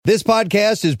This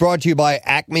podcast is brought to you by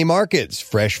Acme Markets,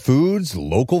 fresh foods,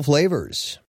 local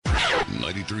flavors.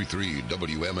 93.3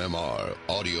 WMMR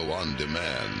Audio on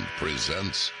Demand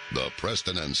presents the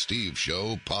Preston and Steve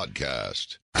Show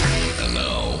podcast. And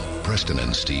now, Preston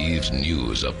and Steve's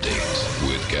News Update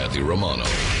with Kathy Romano.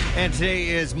 And today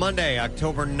is Monday,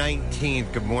 October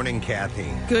 19th. Good morning,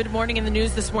 Kathy. Good morning. In the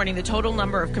news this morning, the total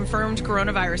number of confirmed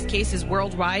coronavirus cases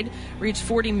worldwide reached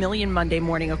 40 million Monday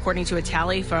morning, according to a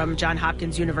tally from Johns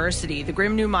Hopkins University. The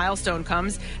grim new milestone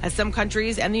comes as some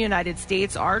countries and the United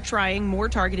States are trying more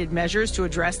targeted measures to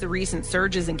address the recent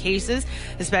surges in cases,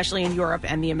 especially in Europe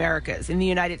and the Americas. In the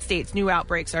United States, new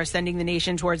outbreaks are sending the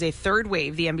nation towards a third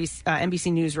wave, the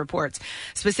NBC News reports.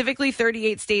 Specifically,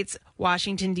 38 states,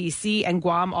 Washington, D.C., and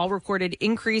Guam all recorded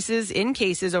increases in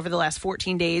cases over the last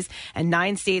 14 days, and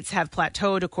 9 states have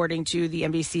plateaued, according to the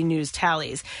NBC News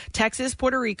tallies. Texas,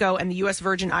 Puerto Rico, and the U.S.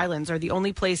 Virgin Islands are the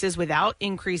only places without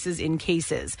increases in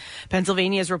cases.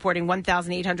 Pennsylvania is reporting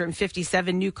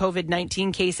 1,857 new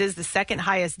COVID-19 cases, the second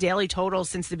highest daily total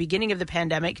since the beginning of the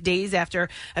pandemic, days after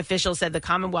officials said the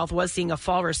Commonwealth was seeing a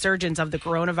fall resurgence of the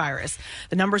coronavirus.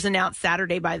 The numbers announced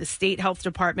Saturday by the state health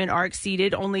department are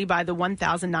exceeded only by the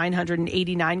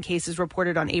 1,989 cases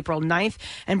reported on April 9th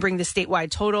and bring the statewide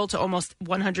total to almost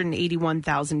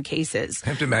 181,000 cases. I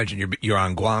have to imagine you're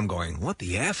on Guam going, what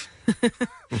the F?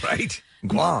 Right?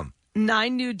 Guam.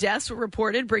 9 new deaths were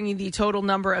reported, bringing the total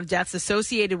number of deaths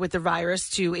associated with the virus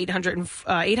to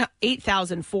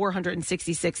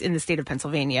 8,466 in the state of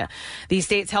Pennsylvania. The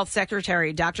state's health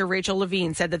secretary, Dr. Rachel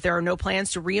Levine, said that there are no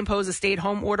plans to reimpose a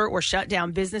stay-at-home order or shut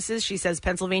down businesses. She says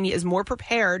Pennsylvania is more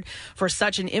prepared for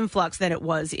such an influx than it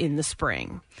was in the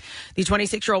spring. The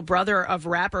 26-year-old brother of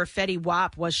rapper Fetty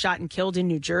Wap was shot and killed in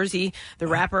New Jersey. The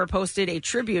rapper posted a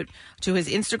tribute to his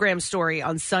Instagram story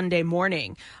on Sunday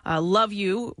morning. Love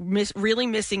you. Really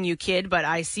missing you, kid, but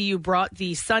I see you brought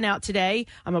the sun out today.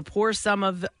 I'm a pour some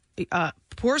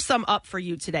up for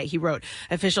you today, he wrote.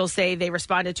 Officials say they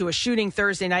responded to a shooting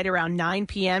Thursday night around 9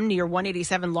 p.m. near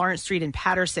 187 Lawrence Street in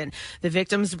Patterson. The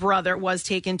victim's brother was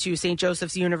taken to St.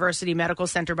 Joseph's University Medical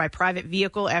Center by private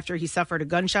vehicle after he suffered a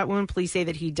gunshot wound. Police say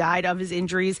that he died of his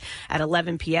injuries at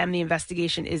 11 p.m. The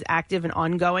investigation is active and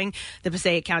ongoing. The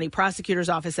Passaic County Prosecutor's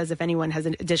Office says if anyone has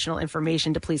additional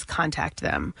information to please contact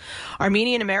them.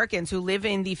 Armenian Americans who live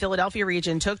in the Philadelphia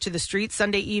region took to the streets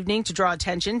Sunday evening to draw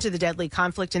attention to the deadly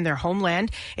conflict in their homeland.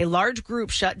 A large group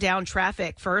shut down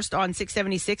traffic first on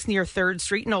 676 near 3rd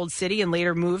Street in Old City and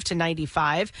later moved to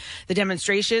 95. The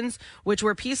demonstrations, which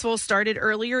were peaceful, started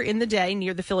earlier in the day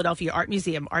near the Philadelphia Art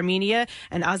Museum. Armenia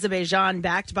and Azerbaijan,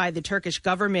 backed by the Turkish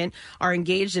government, are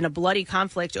engaged in a bloody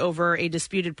conflict over a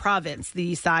disputed province.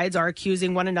 The sides are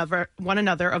accusing one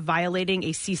another of violating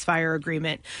a ceasefire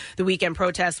agreement. The weekend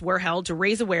protests were held to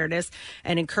raise awareness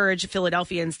and encourage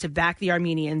Philadelphians to back the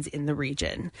Armenians in the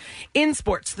region. In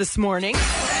sports this morning, Ball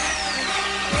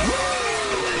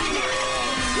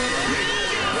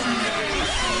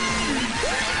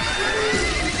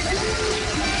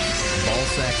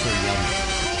sacks are yummy.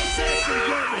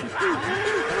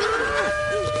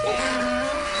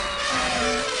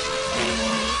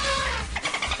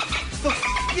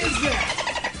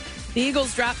 the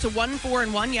Eagles dropped to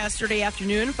 1-4-1 yesterday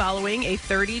afternoon following a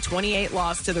 30-28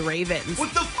 loss to the Ravens.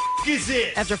 What the is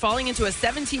it? After falling into a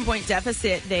 17-point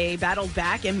deficit, they battled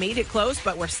back and made it close,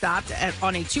 but were stopped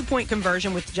on a 2-point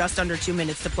conversion with just under 2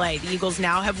 minutes to play. The Eagles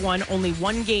now have won only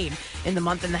one game in the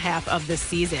month and a half of this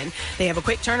season. They have a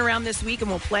quick turnaround this week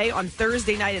and will play on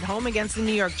Thursday night at home against the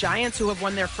New York Giants, who have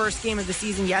won their first game of the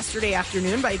season yesterday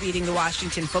afternoon by beating the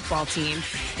Washington football team.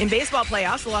 In baseball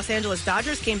playoffs, the Los Angeles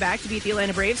Dodgers came back to beat the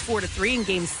Atlanta Braves 4-3 in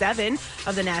Game 7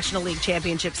 of the National League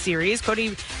Championship Series.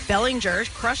 Cody Bellinger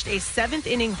crushed a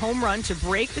 7th-inning home run to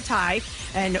break the tie,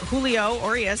 and Julio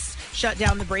Urias shut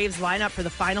down the Braves lineup for the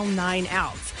final 9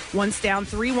 outs. Once down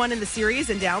 3-1 in the series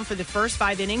and down for the first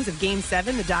 5 innings of Game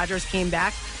 7, the Dodgers came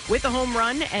back with a home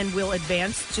run and will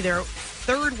advance to their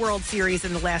third World Series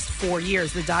in the last 4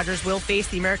 years. The Dodgers will face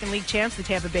the American League champs, the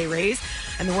Tampa Bay Rays,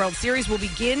 and the World Series will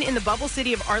begin in the bubble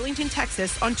city of Arlington,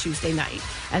 Texas on Tuesday night.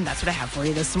 And that's what I have for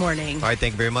you this morning. All right,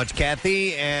 thank you very much,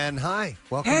 Kathy, and hi.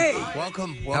 Welcome. Hey.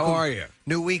 Welcome. How are you?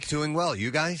 New week, doing well.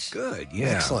 You guys? Good, yeah.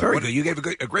 Excellent. Very good. You gave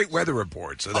a great weather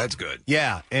report, so that's good.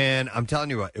 Yeah, and I'm telling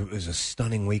you what, it was a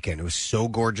stunning weekend. It was so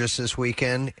gorgeous this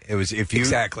weekend. It was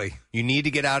Exactly. You need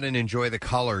to get out and enjoy the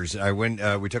colors. I went.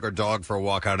 We took our dog for a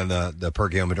walk out on the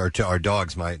Perkiomen, our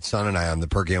dogs, my son and I, on the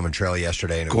Perkiomen Trail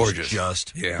yesterday, and it Gorgeous. was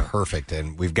just perfect.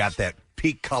 And we've got that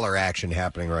peak color action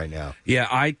happening right now. Yeah,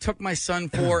 I took my son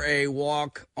for a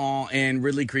walk in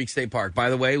Ridley Creek State Park. By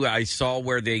the way, I saw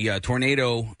where the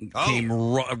tornado came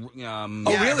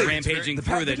really? rampaging The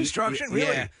through the destruction?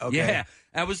 Really? Yeah, Okay. yeah.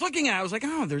 I was looking at it, I was like,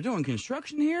 oh, they're doing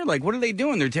construction here? Like, what are they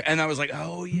doing? And I was like,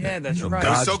 oh, yeah, that's right.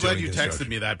 I'm so glad you texted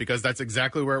me that because that's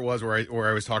exactly where it was, where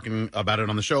I was talking about it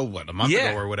on the show, a month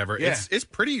ago or whatever. Yeah. It's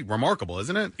pretty remarkable,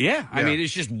 isn't it? Yeah. I mean,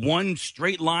 it's just one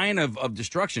straight line of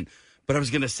destruction. But I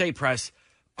was going to say, Press,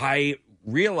 I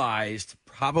realized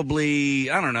probably, 2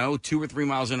 or 3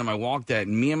 miles into my walk that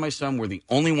me and my son were the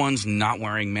only ones not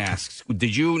wearing masks.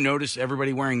 Did you notice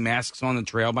everybody wearing masks on the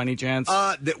trail by any chance?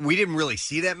 We didn't really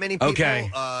see that many people. Okay.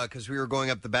 Because we were going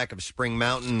up the back of Spring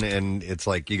Mountain, and it's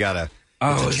like you got to...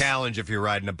 It's a challenge if you're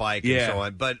riding a bike and so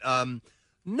on. But...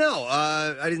 No,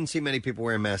 I didn't see many people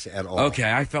wearing masks at all.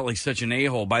 Okay, I felt like such an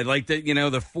a-hole. By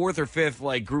the fourth or fifth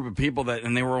group of people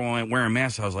and they were all wearing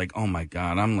masks, I was like, oh my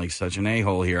God, I'm like such an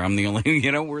a-hole here. I'm the only,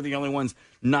 we're the only ones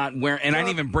not wearing, and I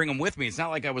didn't even bring them with me. It's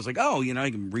not like I was like, I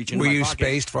can reach into my pocket. Were you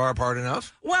spaced far apart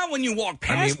enough? Well, when you walk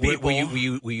past people.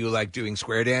 Were you like doing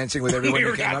square dancing with everyone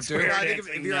you came up to? I think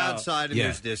if you're outside and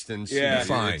there's distance,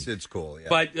 fine. It's cool. Yeah.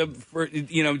 But for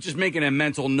just making a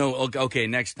mental note. Okay,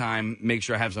 next time, make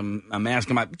sure I have a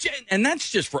mask on my. And that's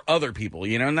just for other people,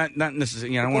 not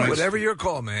necessarily. Whatever your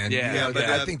call, man. Yeah, but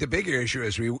I think the bigger issue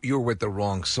is you were with the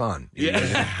wrong son. Yeah,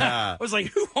 I was like,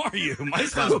 who are you? My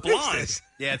son's blind.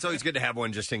 Yeah, it's always good to have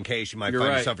one just in case you might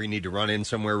find yourself you need to run in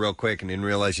somewhere real quick and didn't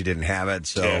realize you didn't have it.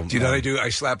 So, do you know what I do? I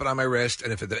slap it on my wrist,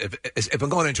 and if I'm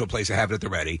going into a place, I have it at the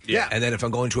ready. Yeah. And then if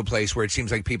I'm going to a place where it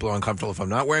seems like people are uncomfortable, if I'm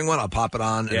not wearing one, I'll pop it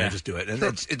on and I just do it. And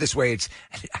this way,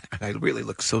 I really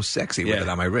look so sexy with it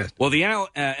on my wrist. Well, the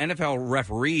NFL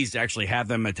referees actually have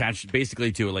them attached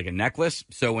basically to like a necklace.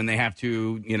 So when they have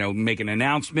to, make an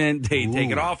announcement, they take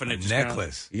it off and it's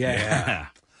necklace. Yeah.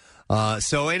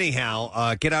 So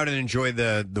anyhow, get out and enjoy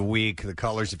the week, the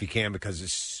colors if you can, because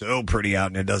it's so pretty out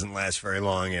and it doesn't last very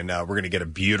long. And we're going to get a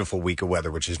beautiful week of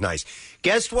weather, which is nice.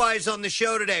 Guest-wise on the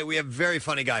show today, we have a very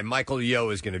funny guy. Michael Yo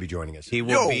is going to be joining us. He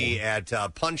will be at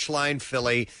Punchline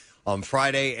Philly on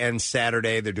Friday and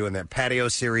Saturday. They're doing that patio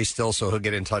series still, so he'll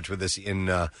get in touch with us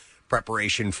in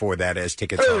preparation for that as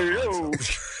tickets are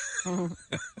on.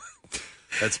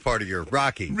 That's part of your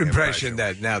Rocky impression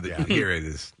that now that you hear it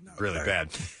is really bad.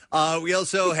 We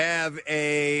also have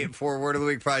for Word of the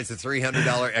Week prize, a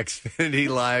 $300 Xfinity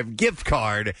Live gift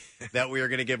card that we are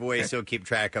going to give away. So keep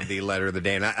track of the letter of the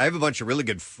day. And I have a bunch of really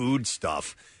good food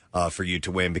stuff for you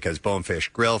to win, because Bonefish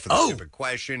Grill for the stupid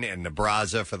question and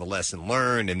Nebraska for the lesson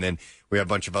learned. And then we have a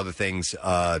bunch of other things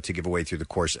to give away through the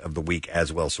course of the week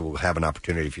as well. So we'll have an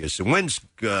opportunity for you to win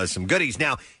some goodies.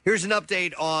 Now, here's an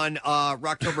update on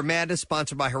Rocktober Madness,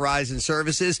 sponsored by Horizon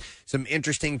Services. Some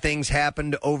interesting things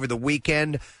happened over the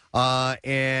weekend.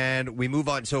 And we move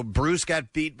on. So Bruce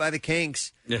got beat by the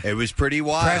Kinks. It was pretty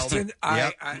wild. Preston,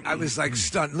 I was like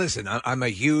stunned. Listen, I'm a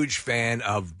huge fan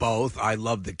of both. I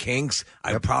love the Kinks.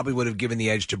 I probably would have given the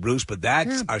edge to Bruce, but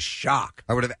that's a shock.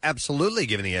 I would have absolutely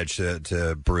given the edge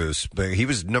to Bruce, but he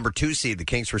was number 2 seed. The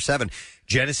Kinks were 7.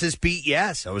 Genesis beat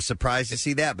Yes. I was surprised to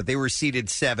see that, but they were seeded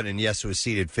 7, and Yes was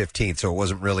seeded 15th, so it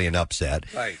wasn't really an upset.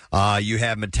 Right. You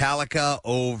have Metallica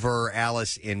over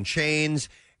Alice in Chains.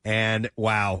 And,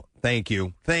 wow, thank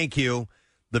you.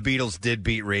 The Beatles did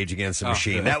beat Rage Against the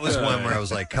Machine. That was one where I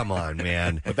was like, come on,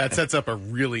 man. But that sets up a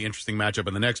really interesting matchup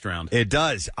in the next round. It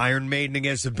does. Iron Maiden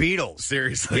against the Beatles.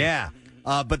 Seriously. Yeah.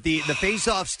 But the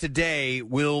face-offs today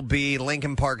will be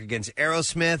Linkin Park against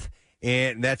Aerosmith,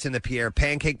 and that's in the Pierre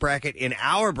Pancake bracket. In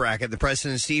our bracket, the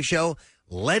Preston and Steve Show,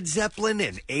 Led Zeppelin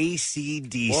and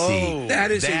AC/DC. Whoa.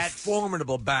 That's a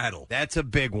formidable battle. That's a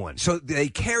big one. So they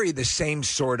carry the same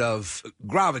sort of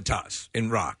gravitas in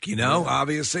rock,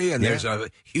 obviously, and there's a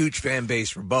huge fan base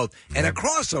for both, and a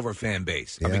crossover fan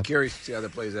base. I'll be curious to see how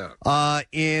that plays out.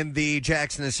 In the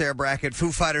Jackson and Sarah bracket,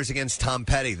 Foo Fighters against Tom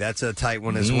Petty. That's a tight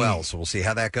one as well, so we'll see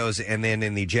how that goes. And then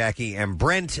in the Jackie and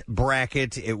Brent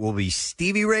bracket, it will be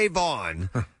Stevie Ray Vaughan,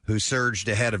 who surged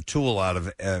ahead of Tool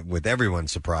with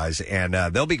everyone's surprise, and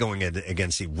they'll be going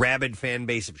against the rabid fan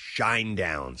base of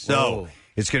Shinedown. So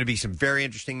it's going to be some very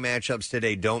interesting matchups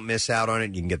today. Don't miss out on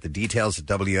it. You can get the details at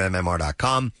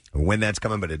WMMR.com when that's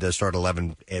coming, but it does start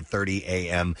 11:30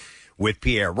 a.m. with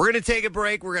Pierre. We're going to take a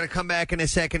break. We're going to come back in a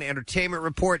second. Entertainment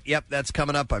report. Yep, that's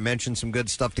coming up. I mentioned some good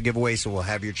stuff to give away, so we'll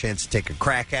have your chance to take a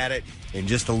crack at it in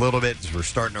just a little bit as we're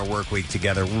starting our work week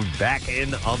together. We'll be back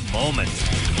in a moment.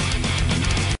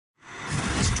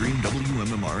 Stream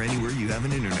WMMR anywhere you have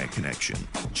an internet connection.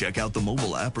 Check out the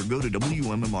mobile app or go to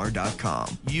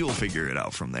WMMR.com. You'll figure it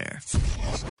out from there.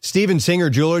 Steven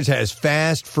Singer Jewelers has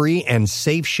fast, free, and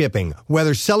safe shipping.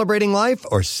 Whether celebrating life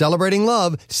or celebrating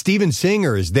love, Steven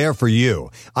Singer is there for you.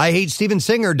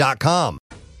 IHateStevenSinger.com.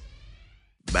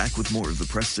 Back with more of the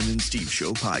Preston and Steve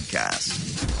Show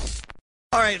podcast.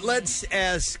 All right, let's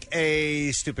ask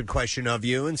a stupid question of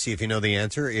you and see if you know the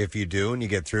answer. If you do and you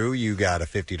get through, you got a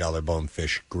 $50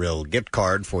 Bonefish Grill gift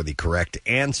card for the correct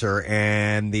answer.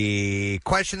 And the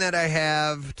question that I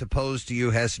have to pose to you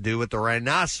has to do with the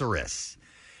rhinoceros.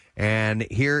 And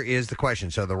here is the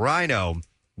question. So the rhino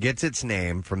gets its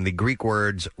name from the Greek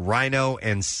words rhino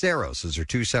and seros. Those are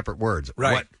two separate words.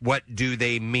 Right. What do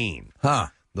they mean?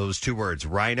 Those two words,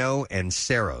 rhino and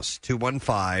seros.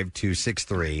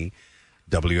 215-263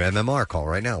 WMMR. Call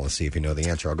right now. Let's see if you know the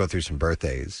answer. I'll go through some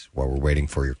birthdays while we're waiting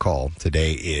for your call.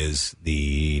 Today is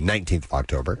the 19th of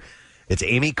October. It's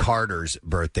Amy Carter's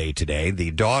birthday today,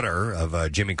 the daughter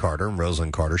of Jimmy Carter and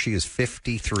Rosalind Carter. She is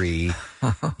 53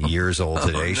 years old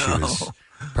today. She was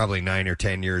probably 9 or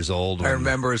 10 years old. I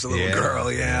remember as a little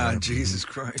girl, Jesus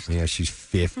Christ. Yeah, she's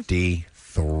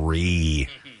 53.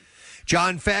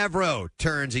 John Favreau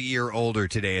turns a year older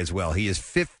today as well. He is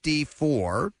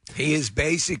 54. He is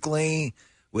basically,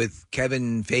 with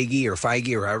Kevin Feige or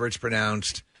however it's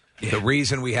pronounced, the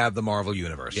reason we have the Marvel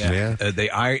Universe.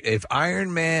 If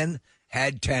Iron Man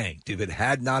had tanked, if it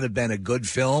had not have been a good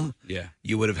film,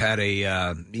 you would have had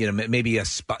maybe a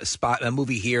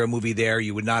movie here, a movie there.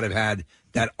 You would not have had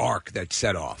that arc that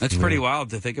set off. That's pretty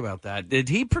wild to think about that. Did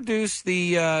he produce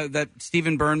the that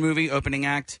Stephen Byrne movie, Opening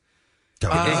Act?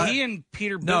 Is he and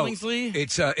Peter Billingsley?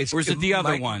 No, it's or is it the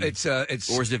other one? It's or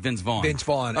is it Vince Vaughn? Vince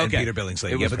Vaughn and Peter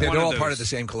Billingsley. Yeah, but they're all part of the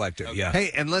same collective. Okay. Yeah. Hey,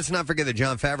 and let's not forget that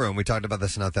John Favreau, and we talked about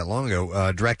this not that long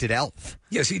ago, directed Elf.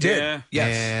 Yes, he did. Yeah.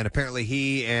 Yes. And apparently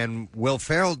he and Will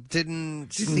Ferrell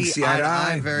didn't see eye to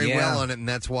eye very well on it, and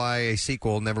that's why a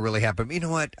sequel never really happened. But you know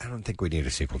what? I don't think we need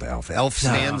a sequel to Elf. Elf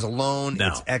stands alone. No.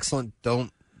 It's excellent.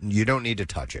 You don't need to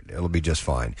touch it. It'll be just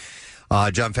fine.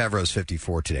 John Favreau is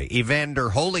 54 today.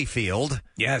 Evander Holyfield.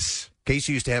 Yes.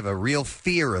 Casey used to have a real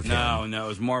fear of him. No, it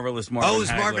was Marvelous Marvin Hagler. Oh, it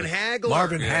was Marvin Hagler?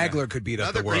 Marvin Hagler could beat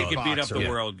up the world. He could beat up the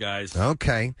world, guys.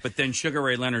 Okay. But then Sugar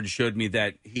Ray Leonard showed me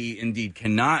that he indeed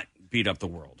cannot beat up the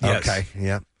world. Yes. Okay,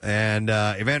 yeah. And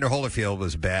Evander Holyfield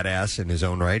was badass in his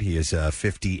own right. He is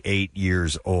 58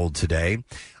 years old today.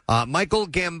 Michael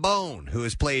Gambon, who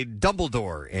has played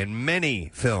Dumbledore in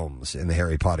many films in the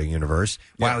Harry Potter universe.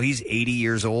 Wow, he's 80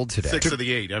 years old today. 6 of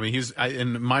the 8. I mean, he's,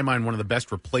 in my mind, one of the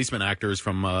best replacement actors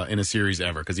from in a series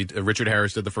ever, because Richard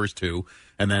Harris did the first 2,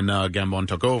 and then Gambon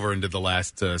took over and did the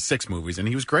last 6 movies, and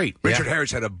he was great. Richard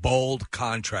Harris had a bold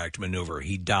contract maneuver.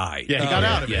 He died. Yeah, he got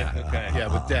out of it. Okay.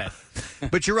 Yeah, with death.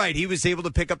 But you're right. He was able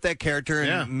to pick up that character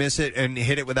and miss it and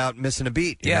hit it without missing a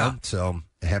beat. You know? So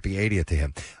happy 80th to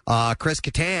him. Chris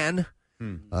Kattan,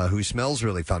 who smells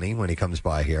really funny when he comes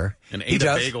by here. And ate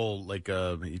a bagel,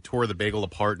 he tore the bagel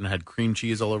apart and had cream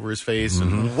cheese all over his face.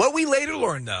 And What we later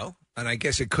learned, though, and I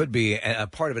guess it could be a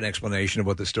part of an explanation of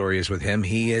what the story is with him,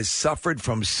 he has suffered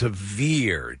from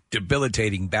severe,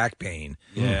 debilitating back pain.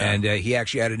 Yeah. And he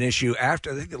actually had an issue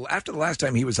after the last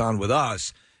time he was on with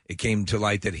us. It came to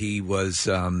light that he was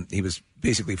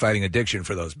basically fighting addiction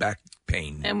for those back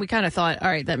pain. And we kind of thought, all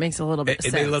right, that makes a little bit of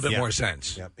sense. It made a little bit more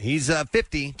sense. Yep. He's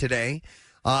 50 today.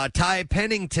 Ty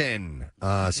Pennington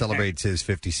celebrates his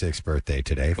 56th birthday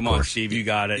today. Come on, Steve, you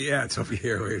got it. Yeah, it's over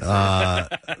here.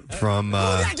 From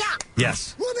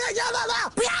yes.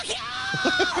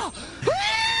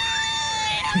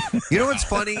 You know what's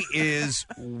funny is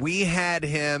we had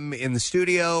him in the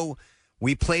studio.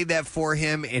 We played that for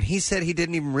him, and he said he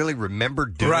didn't even really remember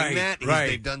doing that.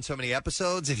 They've done so many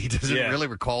episodes, and he doesn't really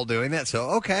recall doing that. So,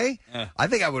 okay. I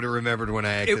think I would have remembered when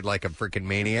I acted like a freaking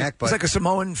maniac. But it's like a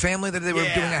Samoan family that they were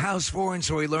doing a house for, and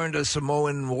so he learned a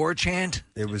Samoan war chant.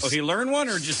 It was. Oh, he learned one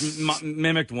or just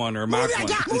mimicked one or mocked one?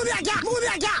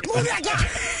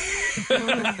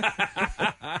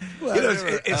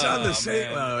 It's on the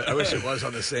same. I wish it was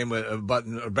on the same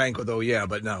button or banquet, though. Yeah,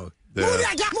 but no.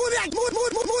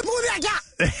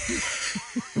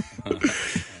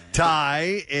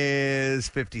 Ty is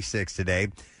 56 today.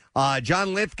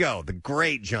 John Lithgow, the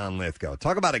great John Lithgow.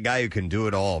 Talk about a guy who can do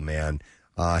it all, man.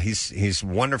 He's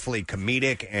wonderfully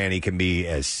comedic, and he can be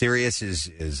as serious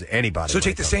as anybody. So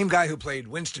take the same guy who played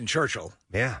Winston Churchill,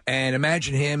 and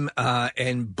imagine him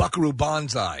in Buckaroo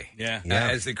Banzai,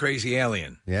 as the crazy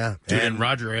alien, Dude, and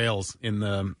Roger Ailes in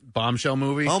the Bombshell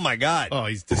movie. Oh my God! Oh,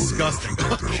 he's disgusting.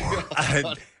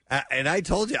 And I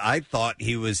told you, I thought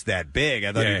he was that big.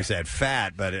 I thought he was that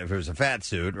fat, but if it was a fat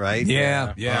suit, right?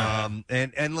 Yeah.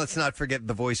 And let's not forget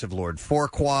the voice of Lord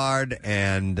Farquaad.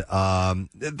 And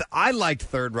I liked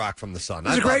Third Rock from the Sun. It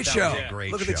was a great show.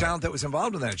 Look at the talent that was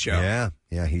involved in that show.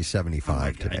 Yeah, he's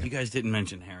 75 today. You guys didn't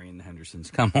mention Harry and the Hendersons.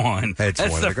 Come on. It's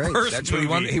That's one of the greats. first That's what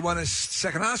movie. he won his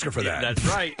second Oscar for that. That's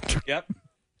right. Yep.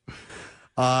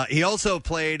 He also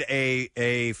played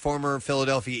a former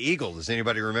Philadelphia Eagle. Does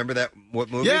anybody remember that? What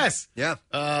movie? Yes. Yeah.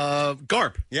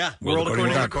 Garp. Yeah. World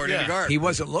According to Garp. He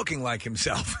wasn't looking like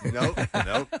himself. Nope.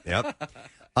 Yep.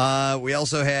 We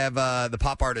also have the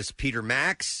pop artist Peter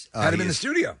Max. Had him in the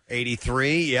studio.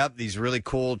 83. Yep. These really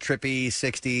cool, trippy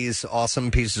 60s,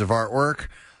 awesome pieces of artwork.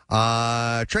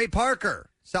 Trey Parker,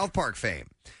 South Park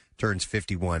fame, turns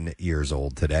 51 years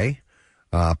old today.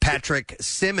 Patrick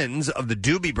Simmons of the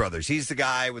Doobie Brothers. He's the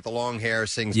guy with the long hair,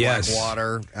 sings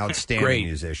Blackwater. Outstanding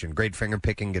musician. Great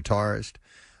finger-picking guitarist.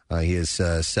 He is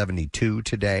 72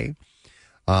 today.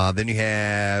 Then you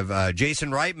have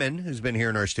Jason Reitman, who's been here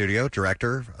in our studio,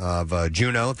 director of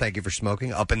Juno, Thank You for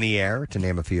Smoking, Up in the Air, to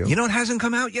name a few. You know it hasn't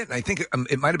come out yet, and I think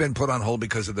it might have been put on hold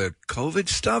because of the COVID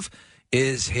stuff,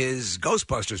 is his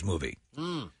Ghostbusters movie.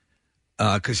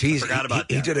 Because he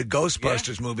did a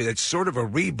Ghostbusters movie that's sort of a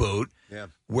reboot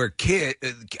where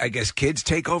kids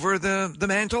take over the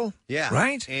mantle. Yeah.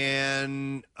 Right?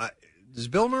 And does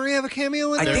Bill Murray have a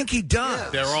cameo in I there? think he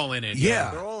does. They're all in it.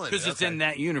 Yeah. They're all in it. Because it's in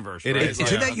that universe. It right? is.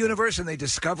 It's in that universe, and they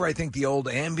discover, I think, the old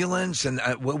ambulance, and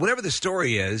whatever the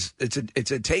story is, it's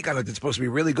a take on it that's supposed to be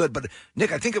really good. But,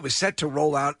 Nick, I think it was set to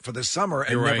roll out for the summer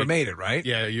and never made it, right?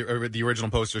 Yeah, the original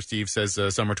poster, Steve, says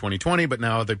summer 2020, but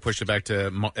now they pushed it back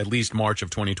to at least March of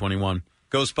 2021.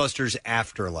 Ghostbusters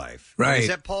Afterlife. Right. Is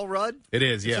that Paul Rudd? It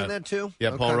is, yeah. Is in that too? Yeah,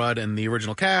 Okay. Paul Rudd and the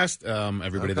original cast,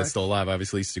 everybody that's still alive,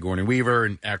 obviously, Sigourney Weaver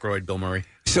and Aykroyd, Bill Murray.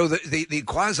 So the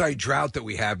quasi drought that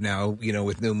we have now,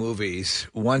 with new movies,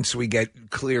 once we get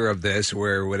clear of this,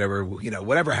 where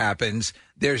whatever happens,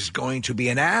 there's going to be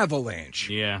an avalanche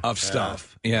of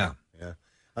stuff. Yeah.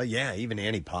 Yeah, even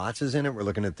Annie Potts is in it. We're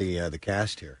looking at the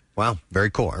cast here. Wow, very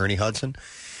cool. Ernie Hudson.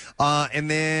 And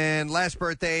then last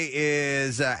birthday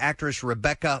is actress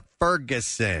Rebecca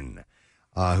Ferguson,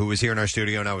 who was here in our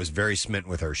studio, and I was very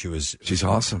smitten with her. She's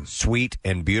awesome, sweet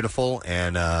and beautiful,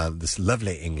 and this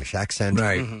lovely English accent.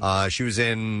 Right. She was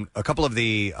in a couple of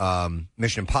the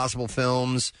Mission Impossible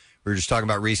films. We were just talking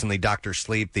about recently Dr.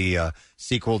 Sleep, the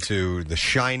sequel to The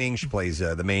Shining. She plays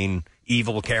the main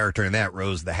evil character in that,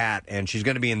 Rose the Hat, and she's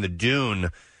going to be in the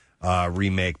Dune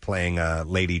remake playing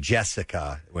Lady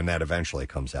Jessica when that eventually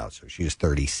comes out. So she is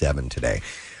 37 today.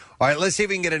 All right, let's see if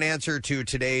we can get an answer to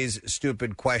today's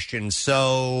stupid question.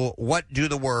 So what do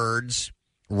the words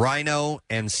rhino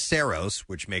and seros,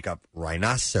 which make up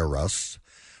rhinoceros,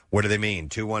 what do they mean?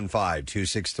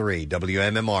 215-263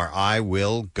 WMMR. I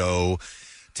will go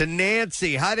to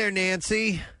Nancy. Hi there,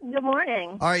 Nancy. Good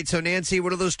morning. All right, so Nancy, what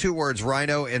do those two words,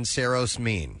 rhino and seros,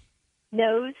 mean?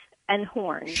 Nose and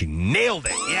horn. She nailed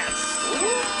it. Yes.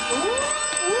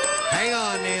 Hang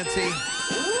on, Nancy.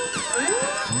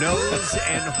 Nose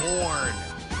and horn.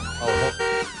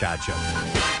 Oh, gotcha.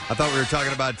 I thought we were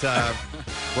talking about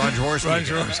Ron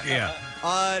Jaworski. Yeah.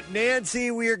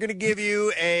 Nancy, we are going to give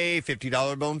you a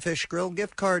 $50 Bonefish Grill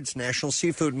gift card. It's National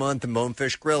Seafood Month, and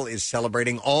Bonefish Grill is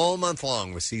celebrating all month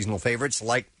long with seasonal favorites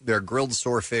like their grilled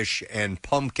swordfish and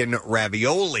pumpkin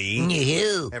ravioli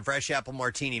and fresh apple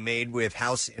martini made with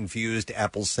house-infused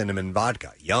apple cinnamon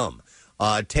vodka. Yum.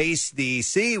 Taste the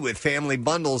sea with family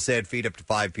bundles that feed up to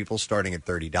 5 people starting at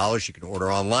 $30. You can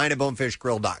order online at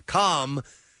bonefishgrill.com.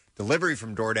 Delivery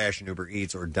from DoorDash and Uber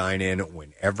Eats, or dine in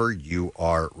whenever you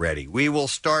are ready. We will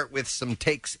start with some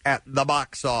takes at the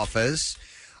box office.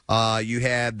 You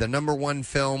had the number one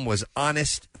film was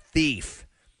Honest Thief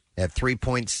at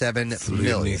 $3.7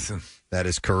 million. That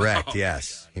is correct,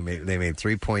 yes. They made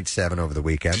 $3.7 over the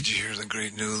weekend. Did you hear the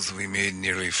great news? We made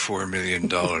nearly $4 million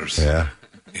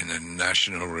in a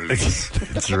national release.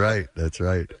 That's right.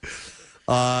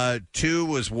 2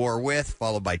 was War With,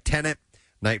 followed by Tenet.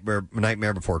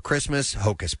 Nightmare Before Christmas,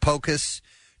 Hocus Pocus,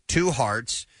 Two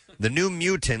Hearts. The New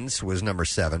Mutants was number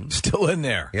 7. Still in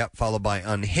there. Yep, followed by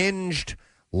Unhinged,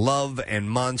 Love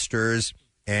and Monsters,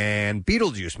 and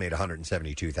Beetlejuice made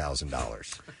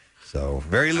 $172,000. So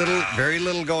very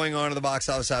little going on in the box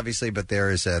office, obviously, but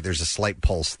there's a slight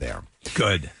pulse there.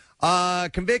 Good.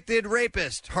 Convicted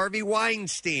rapist Harvey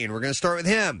Weinstein. We're going to start with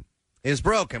him. Is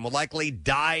broke and will likely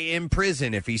die in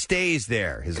prison if he stays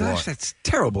there. That's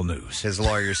terrible news. His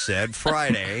lawyer said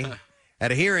Friday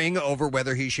at a hearing over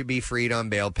whether he should be freed on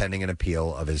bail pending an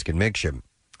appeal of his conviction.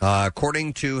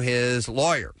 According to his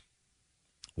lawyer,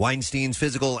 Weinstein's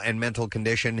physical and mental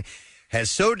condition has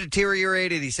so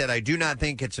deteriorated, he said, I do not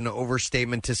think it's an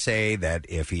overstatement to say that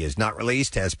if he is not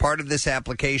released as part of this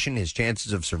application, his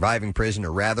chances of surviving prison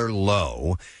are rather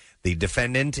low. The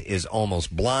defendant is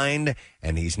almost blind,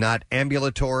 and he's not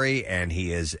ambulatory, and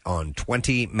he is on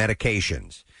 20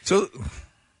 medications. So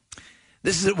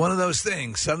this is one of those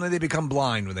things. Suddenly they become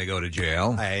blind when they go to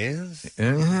jail.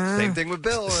 Same thing with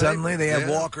Bill. Right? Suddenly they have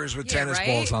walkers with tennis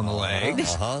balls on the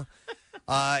legs.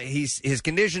 His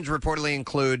conditions reportedly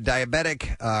include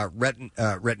diabetic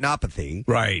retinopathy,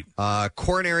 right?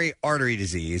 Coronary artery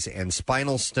disease, and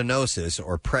spinal stenosis,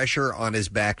 or pressure on his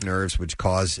back nerves, which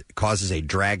causes a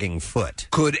dragging foot.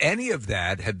 Could any of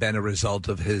that have been a result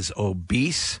of his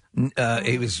obese?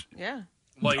 He was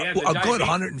Well, yeah, a good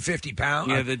 150 pounds.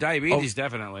 Yeah, the diabetes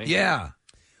definitely. Yeah.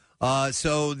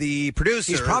 So the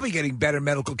producer... He's probably getting better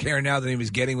medical care now than he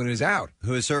was getting when he was out.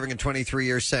 Who is serving a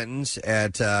 23-year sentence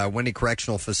at Wendy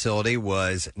Correctional Facility,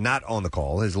 was not on the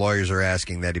call. His lawyers are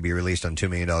asking that he be released on $2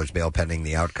 million bail pending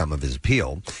the outcome of his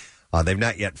appeal. They've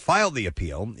not yet filed the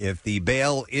appeal. If the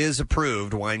bail is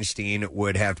approved, Weinstein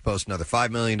would have to post another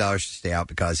 $5 million to stay out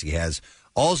because he has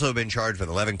also been charged with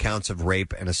 11 counts of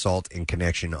rape and assault in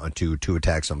connection to 2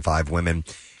 attacks on 5 women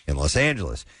in Los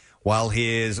Angeles. While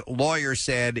his lawyer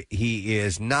said he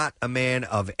is not a man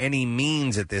of any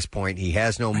means at this point, he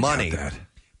has no money,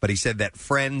 but he said that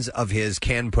friends of his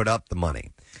can put up the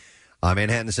money.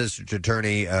 Manhattan Assistant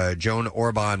Attorney Joan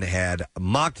Orban had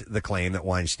mocked the claim that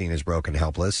Weinstein is broke and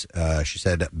helpless. She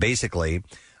said, basically,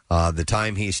 the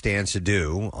time he stands to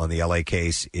do on the L.A.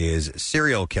 case is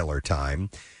serial killer time.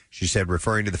 She said,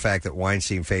 referring to the fact that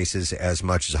Weinstein faces as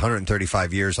much as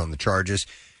 135 years on the charges.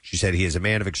 She said he is a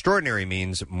man of extraordinary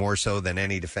means, more so than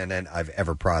any defendant I've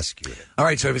ever prosecuted. All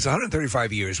right, so if it's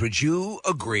 135 years, would you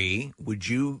agree, would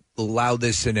you allow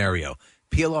this scenario?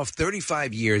 Peel off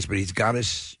 35 years, but he's got to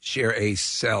share a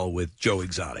cell with Joe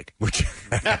Exotic. Which,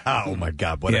 oh, my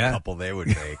God, what a couple they would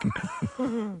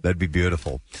make. That'd be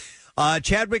beautiful.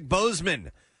 Chadwick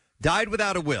Boseman died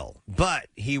without a will, but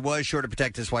he was sure to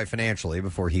protect his wife financially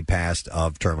before he passed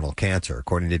of terminal cancer.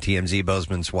 According to TMZ,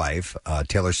 Boseman's wife,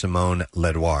 Taylor Simone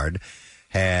Ledward,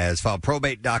 has filed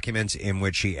probate documents in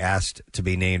which she asked to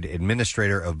be named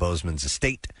administrator of Boseman's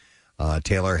estate.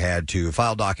 Taylor had to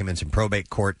file documents in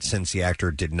probate court since the actor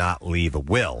did not leave a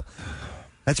will.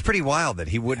 That's pretty wild that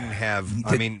he wouldn't have,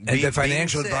 the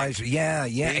financial advisor. Yeah,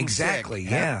 exactly.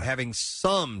 Sick, yeah. Having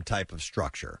some type of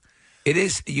structure. It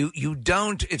is, you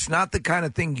don't, it's not the kind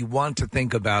of thing you want to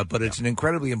think about, but it's an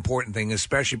incredibly important thing,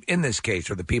 especially in this case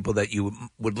for the people that you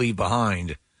would leave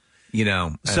behind,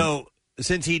 So,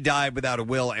 since he died without a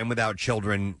will and without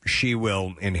children, she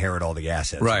will inherit all the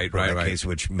assets. Right. Case,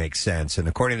 which makes sense. And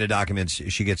according to documents,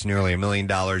 she gets nearly $1 million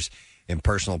in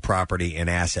personal property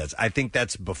and assets. I think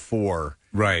that's before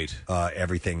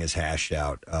everything is hashed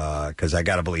out, because I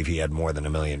got to believe he had more than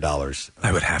 $1 million.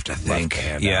 I would have to think.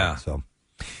 So.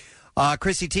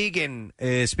 Chrissy Teigen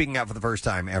is speaking out for the first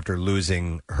time after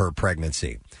losing her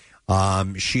pregnancy.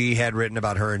 She had written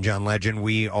about her and John Legend,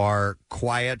 "We are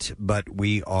quiet, but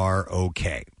we are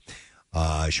okay."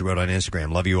 She wrote on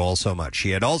Instagram, "Love you all so much." She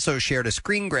had also shared a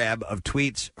screen grab of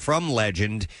tweets from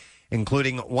Legend,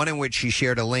 including one in which she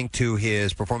shared a link to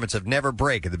his performance of Never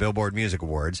Break at the Billboard Music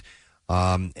Awards.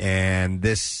 And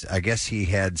this, I guess he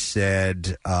had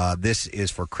said, this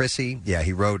is for Chrissy. Yeah,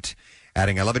 he wrote,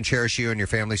 adding, "I love and cherish you and your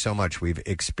family so much.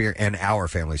 And our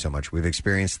family so much. We've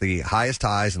experienced the highest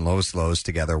highs and lowest lows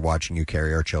together. Watching you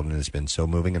carry our children has been so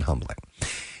moving and humbling."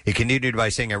 He continued by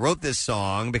saying, "I wrote this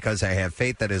song because I have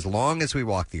faith that as long as we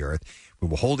walk the earth, we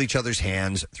will hold each other's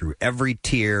hands through every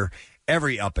tear,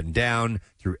 every up and down,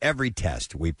 through every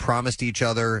test. We promised each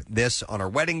other this on our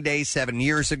wedding day 7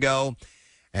 years ago,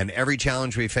 and every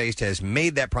challenge we faced has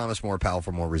made that promise more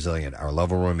powerful, more resilient. Our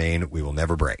love will remain. We will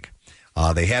never break."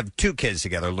 They have 2 kids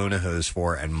together, Luna, who is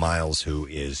 4, and Miles, who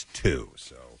is 2.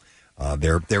 So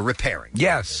they're repairing.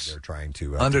 Yes. They're trying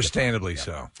to... Understandably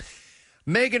so.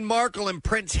 Meghan Markle and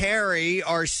Prince Harry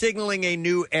are signaling a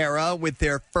new era with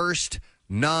their first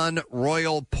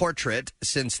non-royal portrait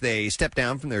since they stepped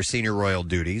down from their senior royal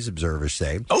duties, observers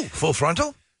say. Oh, full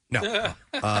frontal? No.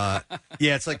 Yeah,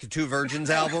 it's like the Two Virgins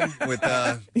album with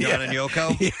John and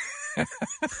Yoko. Yeah.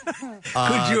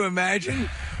 Could you imagine?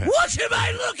 What am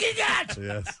I looking at?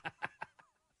 Yes.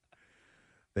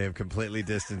 They have completely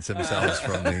distanced themselves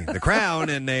from the crown,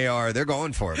 and they're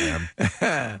going for it,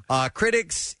 man.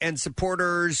 Critics and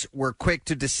supporters were quick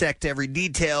to dissect every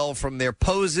detail, from their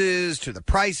poses to the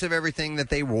price of everything that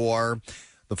they wore.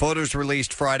 The photos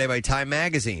released Friday by Time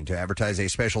Magazine to advertise a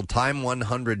special Time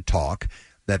 100 talk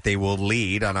that they will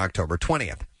lead on October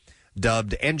 20th.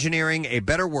 Dubbed Engineering a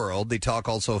Better World, the talk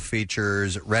also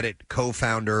features Reddit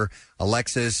co-founder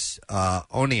Alexis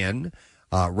Onion,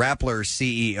 Rappler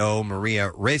CEO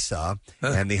Maria Ressa,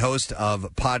 and the host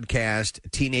of podcast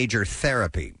Teenager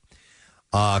Therapy.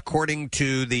 According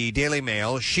to the Daily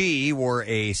Mail, she wore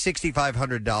a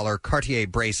 $6,500 Cartier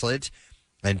bracelet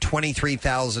and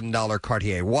 $23,000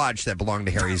 Cartier watch that belonged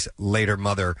to Harry's late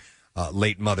mother,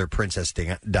 Princess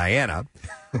Diana.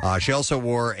 She also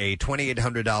wore a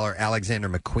 $2,800 Alexander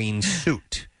McQueen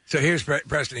suit. So here's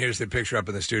Preston. Here's the picture up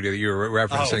in the studio that you were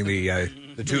referencing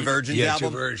the Two Virgins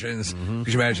album. Two Virgins.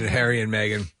 Could you imagine Harry and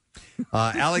Meghan?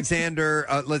 Alexander,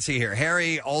 let's see here.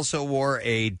 Harry also wore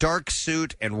a dark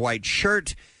suit and white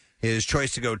shirt. His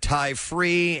choice to go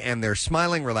tie-free and their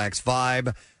smiling, relaxed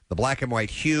vibe. The black and white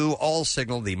hue all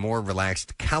signal the more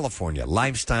relaxed California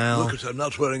lifestyle. Look, I'm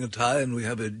not wearing a tie, and we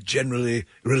have a generally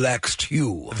relaxed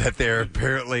hue. That they're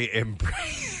apparently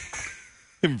embracing.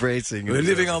 We're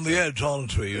living on the edge,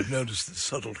 aren't we? You'd notice the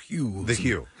subtle hue. The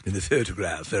hue. In the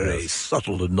photograph, very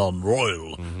subtle and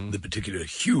non-royal, the particular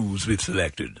hues we've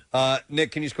selected.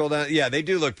 Nick, can you scroll down? Yeah, they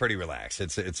do look pretty relaxed.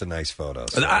 It's a nice photo.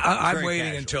 So and I'm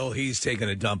waiting until he's taken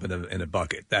a dump in a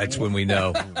bucket. That's when we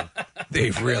know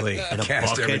they've really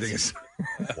cast everything aside.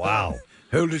 Wow.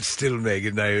 Hold it still,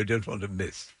 Megan. I don't want to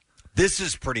miss. This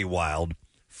is pretty wild.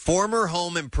 Former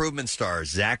home improvement star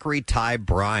Zachary Ty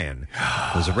Bryan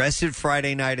was arrested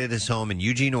Friday night at his home in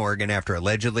Eugene, Oregon after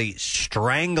allegedly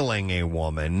strangling a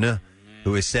woman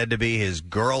who is said to be his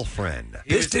girlfriend.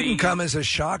 This didn't come as a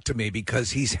shock to me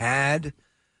because he's had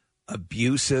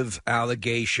abusive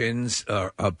allegations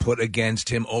put against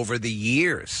him over the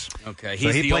years. Okay,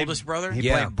 he's the oldest brother? He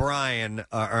played Brian,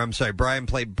 Brian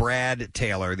played Brad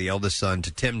Taylor, the eldest son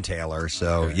to Tim Taylor.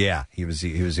 So, he was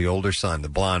the older son, the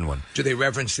blonde one. Do they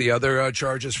reference the other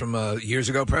charges from years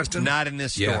ago, Preston? Not in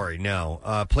this story, no.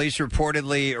 Police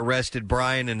reportedly arrested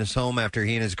Brian in his home after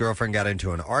he and his girlfriend got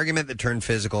into an argument that turned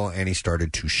physical, and he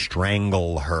started to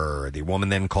strangle her. The woman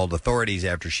then called authorities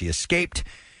after she escaped,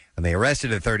 and they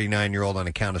arrested a 39-year-old on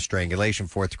account of strangulation,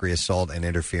 fourth-degree assault, and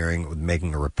interfering with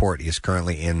making a report. He is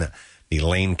currently in the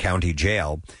Lane County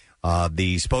Jail.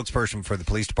 The spokesperson for the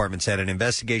police department said an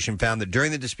investigation found that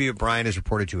during the dispute, Brian is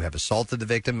reported to have assaulted the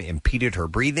victim, impeded her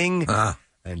breathing,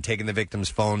 and taken the victim's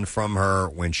phone from her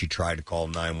when she tried to call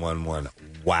 911.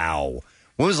 Wow.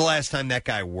 When was the last time that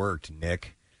guy worked,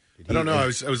 Nick? I don't know. I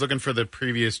was looking for the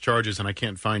previous charges, and I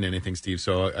can't find anything, Steve,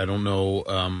 so I don't know.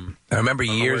 I remember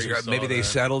years ago, maybe they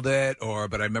settled it,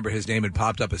 but I remember his name had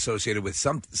popped up associated with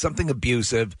something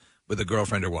abusive with a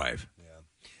girlfriend or wife. Yeah.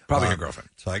 Probably a girlfriend.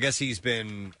 So I guess he's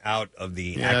been out of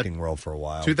the acting world for a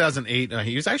while. 2008,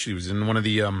 he was in one of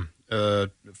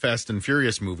the Fast and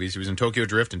Furious movies. He was in Tokyo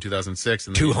Drift in 2006.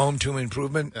 And Home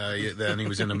Improvement? Then he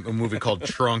was in a movie called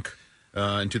Trunk.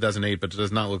 In 2008, but it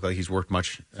does not look like he's worked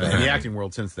much in the acting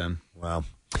world since then. Wow.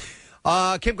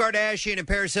 Kim Kardashian and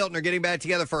Paris Hilton are getting back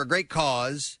together for a great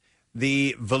cause,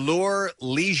 the velour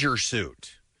leisure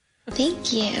suit.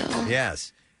 Thank you.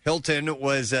 Yes. Hilton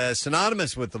was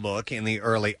synonymous with the look in the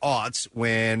early aughts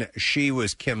when she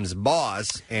was Kim's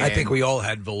boss. And I think we all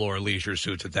had velour leisure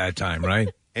suits at that time, right?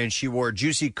 And she wore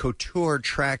juicy couture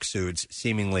tracksuits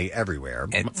seemingly everywhere.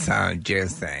 It's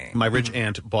juicy. My rich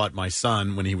aunt bought my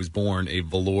son, when he was born, a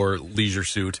velour leisure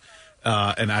suit.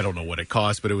 And I don't know what it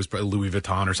cost, but it was Louis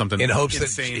Vuitton or something. In hopes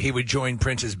that he would join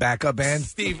Prince's backup band?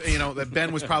 Steve,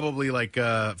 Ben was probably like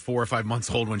 4 or 5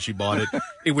 months old when she bought it.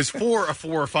 It was for a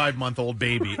 4 or 5 month old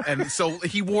baby. And so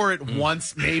he wore it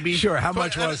once, maybe. Sure, how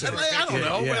much was it? I don't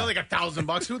know. Yeah. Like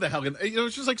 $1,000. Who the hell can...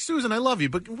 it's just like, Susan, I love you,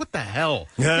 but what the hell?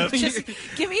 Just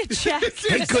give me a check.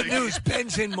 Hey, good news.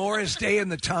 Ben's in Morris Day in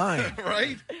the Time.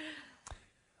 Right?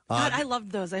 God, I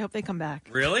loved those. I hope they come back.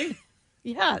 Really?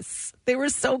 Yes. They were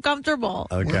so comfortable.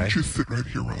 Okay. Why don't you sit right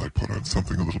here while I put on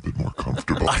something a little bit more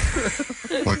comfortable,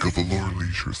 like a velour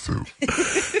leisure suit.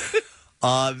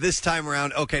 This time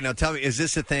around, okay, now tell me, is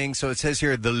this a thing? So it says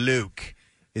here the Luke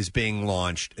is being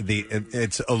launched.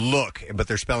 It's a look, but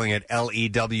they're spelling it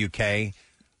Lewk.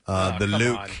 The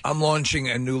Luke. On. I'm launching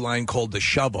a new line called the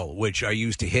Shovel, which I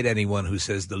use to hit anyone who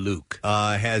says the Luke.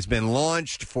 Has been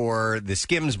launched for the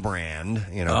Skims brand,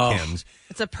 Skims.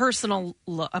 It's a personal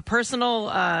look, a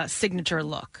personal signature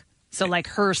look. So like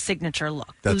her signature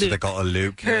look. That's Luke. what they call a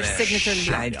Luke. Her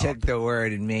signature look. I took the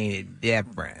word and made it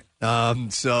different.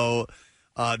 So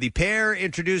the pair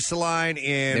introduced the line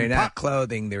in... They're not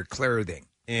clothing, they're clothing.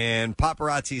 In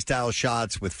paparazzi-style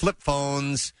shots with flip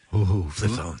phones Ooh,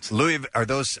 flip phones. Louis, is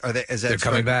that They're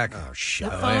coming back. Oh, shit.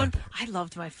 Flip phone. I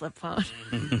loved my flip phone.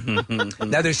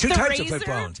 Now, there's two The types of flip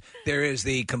Razor? phones. There is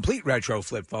the complete retro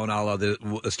flip phone, a la the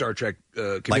Star Trek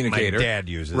Like communicator. my dad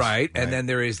uses. Right. And then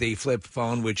there is the flip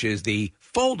phone, which is the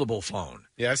foldable phone.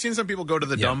 Yeah, I've seen some people go to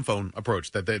the dumb phone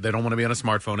approach, that they don't want to be on a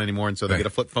smartphone anymore, and so they get a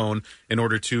flip phone in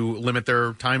order to limit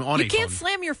their time on You a can't phone.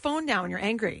 slam your phone down when you're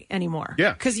angry anymore.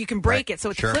 Yeah. Because you can break it. So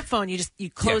with Sure. the flip phone, you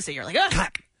close it. You're like,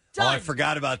 clap. Oh, I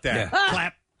forgot about that. Yeah.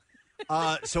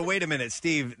 Clap. So wait a minute,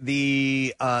 Steve.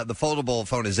 The foldable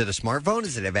phone, is it a smartphone?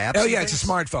 Does it have apps? Oh, and yeah, it's a things?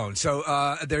 smartphone. So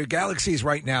there are Galaxies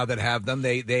right now that have them.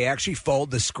 They actually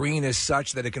fold. The screen is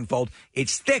such that it can fold.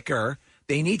 It's thicker.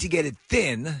 They need to get it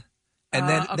thin. And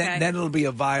then it'll be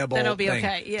a viable Then it'll be thing.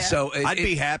 okay, yeah. So I'd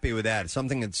be happy with that.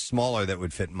 Something that's smaller that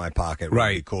would fit in my pocket would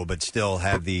Right. be cool, but still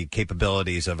have the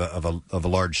capabilities of a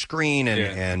large screen.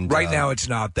 And right now it's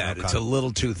not that. okay. It's a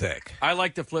little too thick. I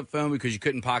like the flip phone because you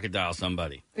couldn't pocket dial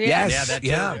somebody. Yes. Yeah, that too.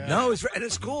 Yeah. No, and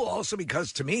it's cool also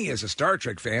because to me, as a Star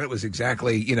Trek fan, it was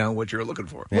exactly, what you were looking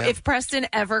for. Well, if Preston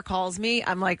ever calls me,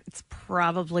 I'm like, it's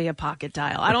probably a pocket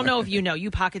dial. I don't know if you know,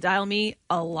 you pocket dial me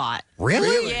a lot.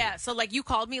 Really? Yeah. So like you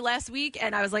called me last week,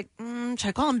 and I was like, should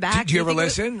I call him back? Do you ever think it-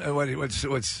 listen?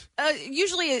 What's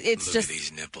Usually it's Look just at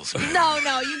these nipples.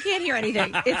 no. You can't hear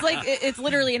anything. It's like it's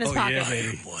literally in his pocket. I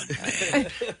am one man,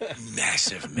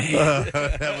 massive man.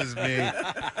 That was me.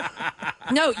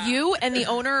 No, you and the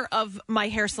owner of my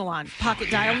hair salon pocket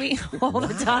dial me all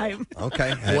the time.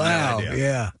 Okay. Had wow? no idea.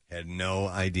 Yeah. Had no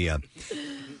idea.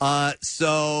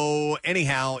 So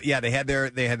anyhow, yeah, they had their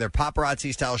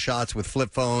paparazzi style shots with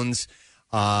flip phones.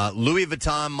 Louis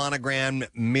Vuitton monogram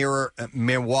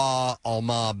Miroir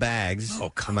Alma bags.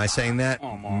 Oh, am I saying that?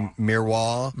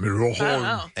 Miroir.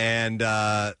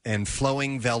 And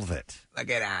flowing velvet. Look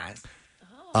at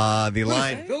that.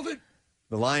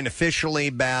 The line officially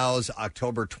bows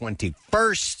October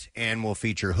 21st and will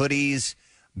feature hoodies,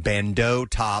 bandeau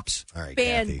tops. All right,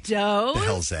 Kathy. Bandeau? The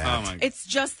hell's that? Oh my! It's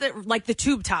just that, like the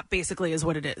tube top, basically, is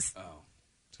what it is.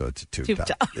 So it's a tube Tube top.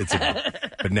 top.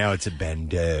 But now it's a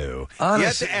bandeau. Honestly. You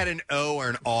have to add an O or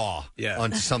an aw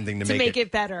onto something to, To make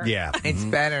it better. Yeah. It's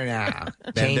better now.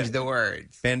 Change the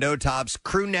words. Bandeau tops,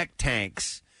 crew neck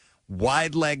tanks,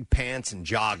 wide leg pants, and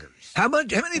joggers. How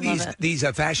many of Love these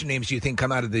fashion names do you think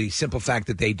come out of the simple fact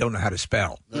that they don't know how to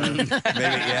spell?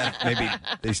 Maybe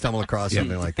they stumble across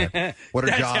something like that. What are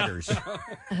joggers?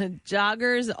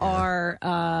 Joggers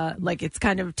are like it's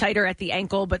kind of tighter at the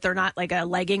ankle, but they're not like a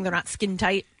legging. They're not skin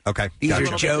tight. Okay. These are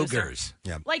Gotcha. joggers.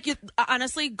 Yeah. Like you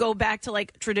honestly go back to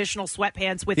like traditional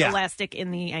sweatpants with Yeah. elastic in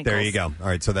the ankles. There you go. All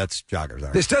right, so that's joggers. All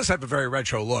right. This does have a very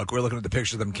retro look. We're looking at the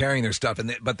pictures of them carrying their stuff,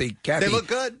 but Kathy, They look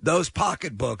good. Those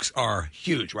pocketbooks are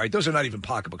huge, right? Those are not even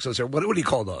pocketbooks. Those are what do you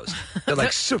call those? They're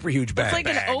like super huge bags. It's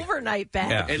like an overnight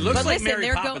bag. Yeah. It looks But like listen, Mary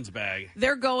they're Poppins' bag.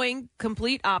 They're going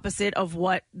complete opposite of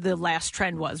what the last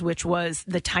trend was, which was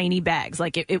the tiny bags.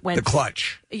 Like it went the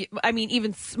clutch. I mean,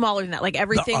 even smaller than that. Like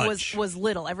everything Unch. was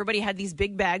little. Everybody had these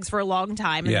big bags for a long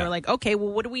time, and Yeah. they were like, okay, well,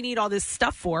 what do we need all this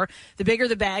stuff for? The bigger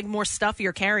the bag, more stuff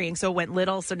you're carrying. So it went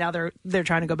little. So now they're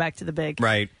trying to go back to the big.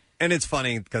 Right. And it's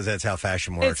funny because that's how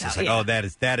fashion works. It's It's, how- like, yeah.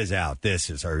 oh, that is out. This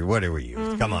is, or what do we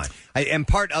use? Come on. And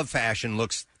part of fashion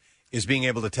is being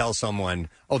able to tell someone,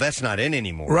 oh, that's not in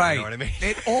anymore. Right. You know what I mean?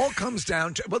 It all comes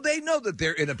down to, well, they know that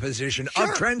they're in a position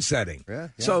of trend setting. Yeah.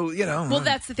 So, Well,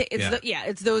 that's the thing. It's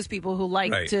it's those people who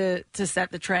like Right. to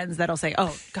set the trends that'll say,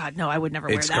 "Oh God, no, I would never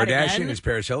It's wear that Kardashian, again." it's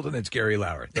Paris Hilton, it's Gary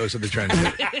Lauer. Those are the trends.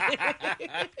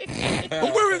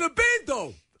 But we're in a band,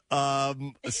 though.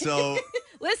 So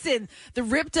Listen, the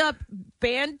ripped up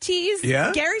band tees.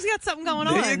 Yeah? Gary's got something going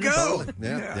on. There you go.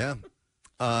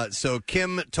 yeah. So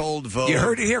Kim told Vogue. You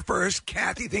heard it here first.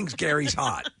 Kathy thinks Gary's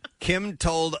hot. Kim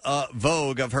told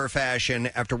Vogue of her fashion,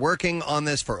 after working on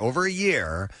this for over a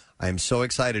year, I am so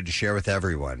excited to share with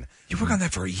everyone. You work on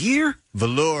that for a year?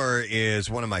 Velour is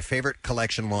one of my favorite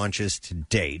collection launches to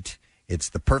date. It's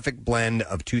the perfect blend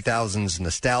of 2000s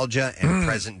nostalgia and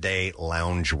present-day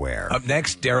loungewear. Up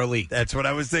next, Derelict. That's what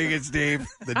I was thinking, Steve.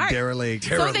 The All right. Derelict.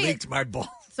 Derelict my ball.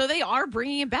 So they are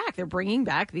bringing it back. They're bringing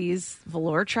back these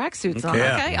velour tracksuits. Okay.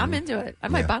 Yeah. Okay, I'm into it. I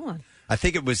might Yeah. buy one. I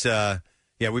think it was...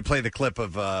 we played the clip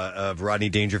of Rodney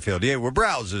Dangerfield. Yeah, we're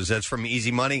browsers. That's from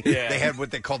Easy Money. Yeah. They had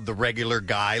what they called the regular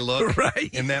guy look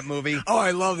in that movie. Oh,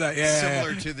 I love that. Yeah.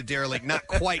 Similar to the Derelict, not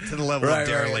quite to the level of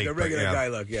Derelict. The but regular yeah. guy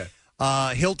look, yeah.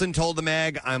 Hilton told the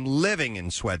mag, I'm living in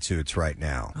sweatsuits right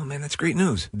now. Oh, man, that's great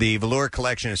news. The velour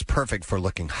collection is perfect for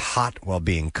looking hot while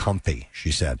being comfy,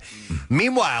 she said.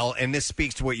 Meanwhile, and this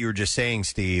speaks to what you were just saying,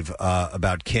 Steve,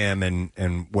 about Kim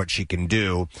and what she can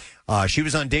do. She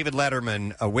was on David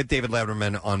Letterman, with David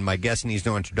Letterman on My Guest Needs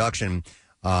No Introduction.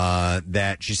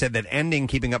 that she said that ending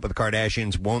Keeping Up with the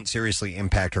Kardashians won't seriously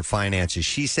impact her finances.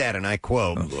 She said, and I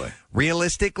quote,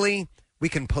 realistically, we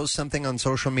can post something on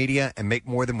social media and make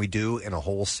more than we do in a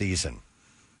whole season.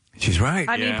 She's right.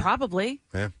 I mean, probably.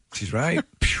 Yeah. She's right.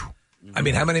 I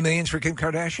mean, how many millions for Kim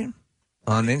Kardashian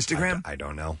on Instagram? I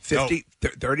don't know. 50,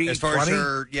 30, As far 20? as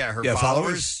her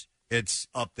followers, it's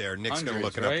up there. Nick's going to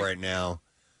look it up right now.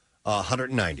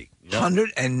 190.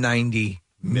 190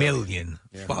 million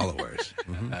followers.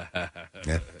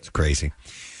 Yeah, it's crazy.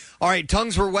 All right,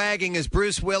 tongues were wagging as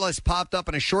Bruce Willis popped up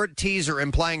in a short teaser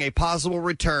implying a possible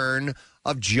return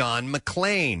of John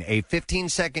McClane. A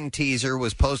 15-second teaser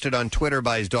was posted on Twitter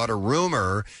by his daughter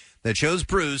Rumor that shows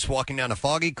Bruce walking down a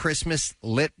foggy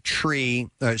Christmas-lit street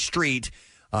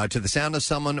to the sound of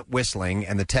someone whistling,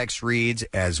 and the text reads,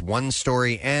 "As one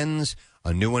story ends,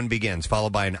 a new one begins,"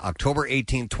 followed by an October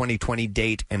 18th, 2020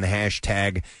 date and the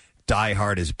hashtag Die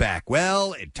Hard is back.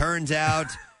 Well, it turns out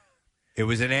it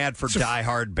was an ad for Die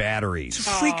Hard batteries. It's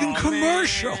a freaking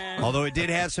commercial. Although it did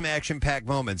have some action-packed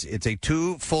moments. It's a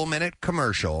 2 full-minute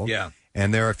commercial. Yeah.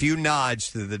 And there are a few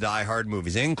nods to the Die Hard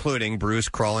movies, including Bruce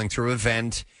crawling through a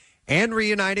vent and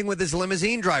reuniting with his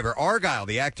limousine driver, Argyle.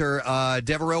 The actor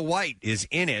Devereaux White is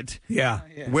in it. Yeah.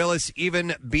 Willis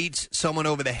even beats someone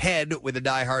over the head with a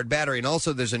Die Hard battery. And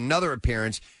also there's another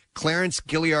appearance, Clarence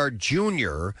Gilliard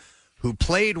Jr., who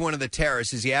played one of the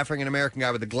terrorists, is the African-American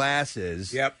guy with the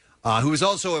glasses. Yep. Who was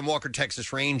also in Walker,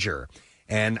 Texas Ranger.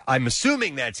 And I'm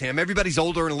assuming that's him. Everybody's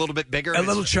older and a little bit bigger. A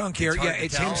little chunkier. Yeah,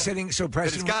 it's him sitting. So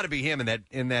Preston, it's got to be him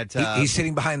in that. He's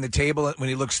sitting behind the table when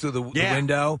he looks through the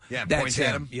window. Yeah, that's points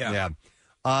at him. Yeah.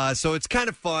 So it's kind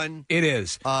of fun. It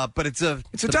is. But it's a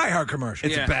Die Hard commercial.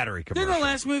 It's a battery commercial. Didn't the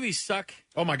last movie suck?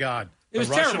 Oh my God. It was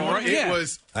Russian terrible. one, Yeah. It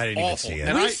was I didn't awful. even see it.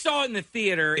 And we saw it in the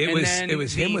theater. It and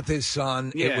was him with his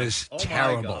son. Yeah. It was Oh, my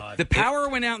terrible. God. The power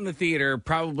went out in the theater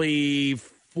probably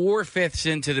 4/5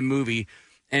 into the movie,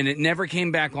 and it never came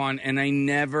back on, and I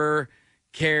never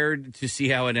cared to see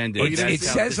how it ended. It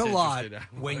says a lot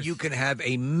when you can have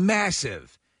a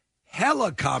massive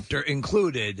helicopter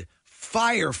included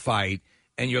firefight,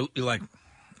 and you're like,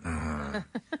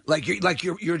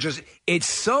 you're just. It's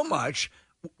so much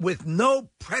with no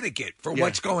predicate for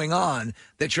what's going on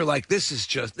that you're like, this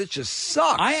just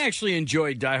sucks. I actually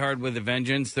enjoyed Die Hard with a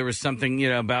Vengeance. There was something,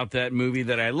 about that movie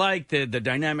that I liked, the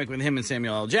dynamic with him and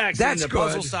Samuel L. Jackson, That's the good.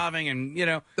 puzzle solving, and,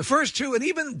 the first two, and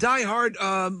even Die Hard,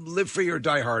 Live Free or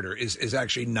Die Harder is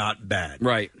actually not bad.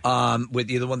 Right. With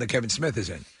the one that Kevin Smith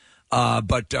is in.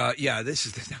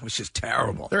 That was just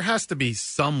terrible. There has to be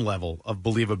some level of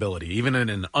believability, even in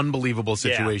an unbelievable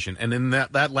situation. And in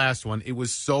that last one, it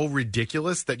was so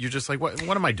ridiculous that you're just like, what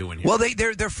am I doing here? Well,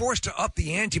 they're forced to up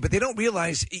the ante, but they don't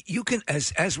realize you can,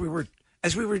 as we were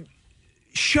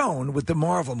shown with the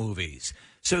Marvel movies.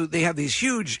 So they have these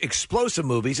huge explosive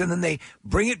movies, and then they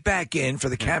bring it back in for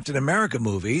the Captain America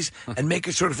movies and make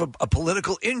it sort of a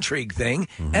political intrigue thing,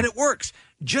 and it works.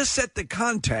 Just set the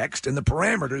context and the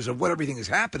parameters of what everything is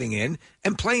happening in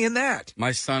and play in that.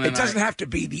 My son It doesn't have to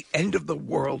be the end of the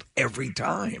world every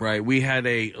time. Right. We had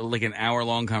an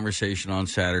hour-long conversation on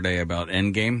Saturday about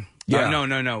Endgame. Yeah.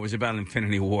 No. It was about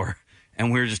Infinity War.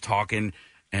 And we were just talking,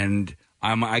 and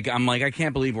I'm like, I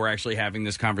can't believe we're actually having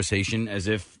this conversation as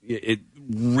if it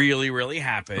really, really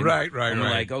happened. Right. And we're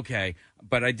like, okay.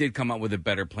 But I did come up with a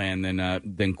better plan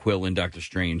than Quill and Doctor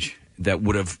Strange that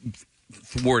would have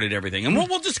thwarted everything. And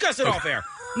we'll discuss it off air.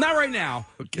 Not right now.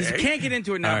 Because you can't get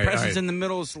into it now. All right, Preston's all right. in the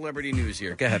middle of celebrity news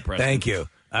here. Go ahead, Preston. Thank you.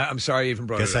 I'm sorry you even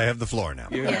brought Guess it up. I have the floor now.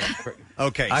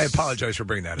 Okay. I apologize for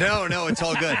bringing that up. No, it's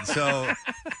all good.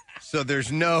 So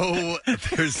there's no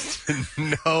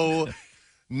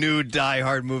new Die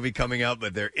Hard movie coming out,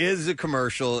 but there is a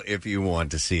commercial if you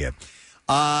want to see it.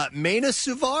 Mena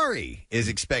Suvari is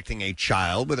expecting a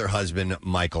child with her husband,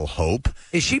 Michael Hope.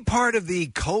 Is she part of the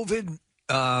COVID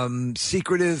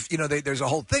secretive? There's a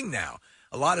whole thing now.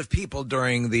 A lot of people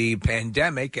during the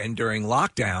pandemic and during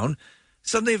lockdown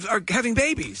suddenly are having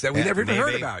babies that we never even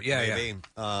heard about. Maybe.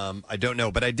 I don't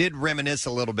know, but I did reminisce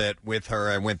a little bit with her.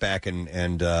 I went back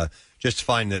and just to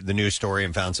find the news story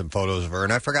and found some photos of her,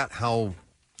 and I forgot how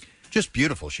just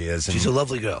beautiful she is. And she's a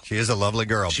lovely girl. She is a lovely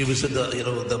girl. She was in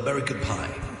the American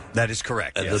Pie. That is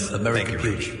correct. And yes. the American Thank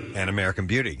you, Beauty. Rich. And American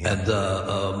Beauty. Yeah. And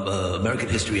American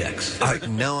History X.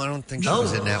 No, I don't think she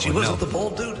was in that she one. wasn't the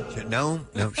bald dude? No,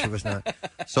 she was not.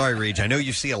 Sorry, Reach. I know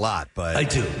you see a lot, but... I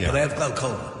do, yeah. but I have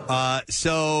glaucoma.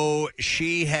 So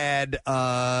she had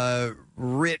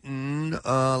written,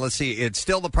 let's see, it's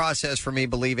still the process for me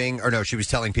believing, or no, she was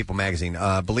telling People magazine,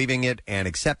 believing it and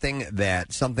accepting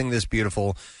that something this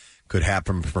beautiful could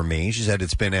happen for me. She said,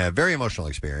 it's been a very emotional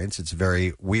experience. It's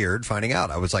very weird finding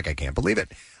out. I was like, I can't believe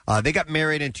it. They got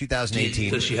married in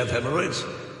 2018. Does she have hemorrhoids?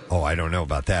 Oh, I don't know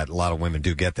about that. A lot of women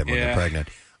do get them when they're pregnant.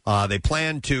 They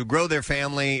plan to grow their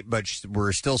family, but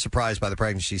were still surprised by the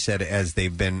pregnancy, she said, as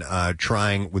they've been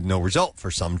trying with no result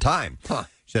for some time.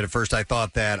 She said, at first I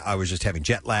thought that I was just having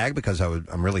jet lag because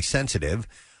I'm really sensitive.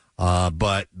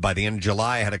 But by the end of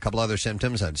July, I had a couple other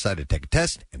symptoms. I decided to take a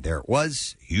test, and there it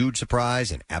was. Huge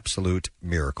surprise and absolute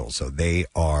miracle. So they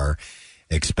are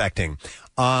expecting.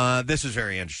 This is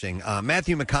very interesting.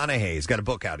 Matthew McConaughey's got a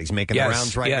book out. He's making the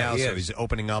rounds right now. So he's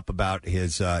opening up about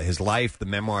his life. The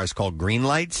memoir is called Green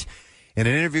Lights. In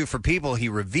an interview for People, he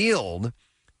revealed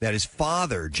that his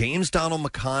father, James Donald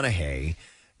McConaughey,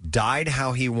 died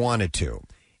how he wanted to.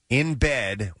 In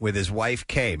bed with his wife,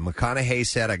 Kay, McConaughey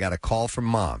said, I got a call from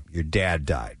Mom. Your dad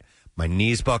died. My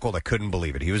knees buckled. I couldn't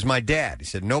believe it. He was my dad. He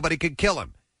said, nobody could kill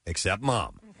him except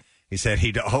Mom. He said,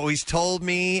 he'd always told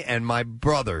me and my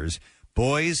brothers,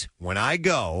 boys, when I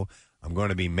go, I'm going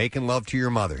to be making love to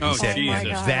your mother. He said,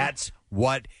 that's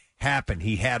what happened.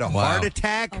 He had a heart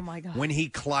attack when he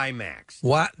climaxed.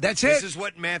 What? That's This it? is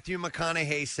what Matthew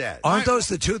McConaughey said. Aren't those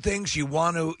the two things you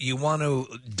want to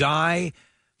die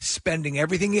spending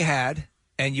everything you had,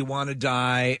 and you want to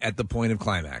die at the point of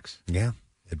climax? Yeah.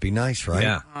 It'd be nice, right?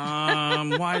 Yeah.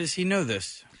 Why does he know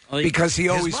this? Like, because he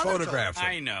his always mother photographs it.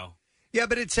 I know. Yeah,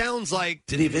 but it sounds like...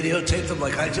 Did he videotape them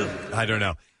like I do? I don't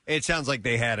know. It sounds like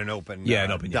they had an open,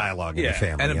 dialogue in the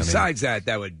family. And besides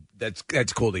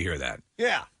that's cool to hear that.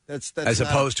 Yeah. That's as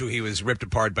opposed to he was ripped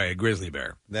apart by a grizzly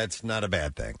bear. That's not a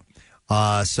bad thing.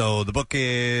 So the book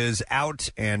is out,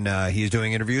 and he's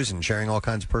doing interviews and sharing all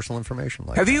kinds of personal information.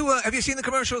 Have you seen the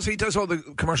commercials? He does all the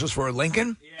commercials for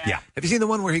Lincoln. Yeah. Have you seen the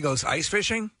one where he goes ice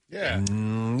fishing? Yeah.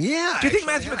 Yeah. Do you think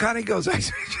Matthew McConaughey goes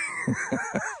ice fishing?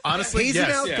 Honestly, he's yes.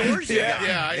 an outdoorsy guy.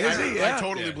 Yeah, I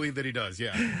totally believe that he does.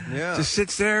 Yeah. Just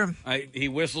sits there. He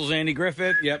whistles Andy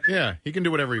Griffith. Yep. Yeah, he can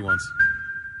do whatever he wants.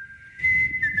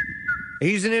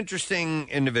 He's an interesting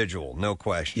individual, no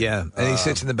question. Yeah, and he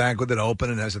sits in the back with it open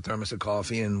and has a thermos of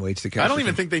coffee and waits to catch. I don't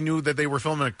even think they knew that they were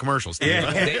filming a commercial. Steve.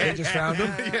 Yeah, they just found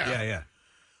him.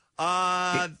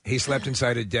 Yeah. He slept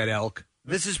inside a dead elk.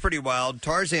 This is pretty wild.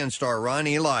 Tarzan star Ron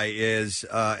Ely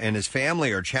and his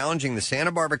family are challenging the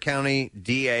Santa Barbara County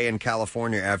DA in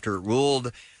California after it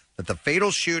ruled that the fatal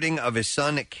shooting of his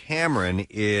son Cameron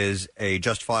is a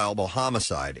justifiable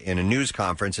homicide. In a news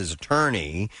conference, his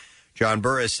attorney, John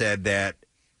Burris, said that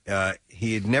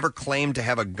he had never claimed to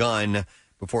have a gun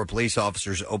before police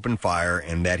officers opened fire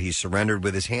and that he surrendered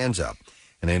with his hands up.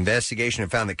 An investigation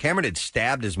had found that Cameron had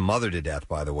stabbed his mother to death,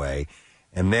 by the way,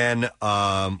 and then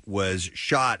was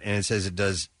shot, and it says it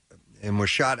does, and was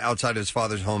shot outside of his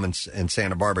father's home in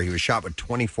Santa Barbara. He was shot with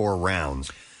 24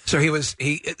 rounds. So I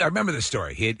remember this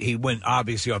story. He went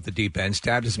obviously off the deep end,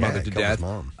 stabbed his mother to death. His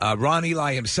mom. Ron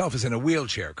Ely himself is in a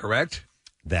wheelchair, correct?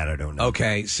 That I don't know.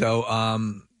 Okay, so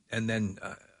and then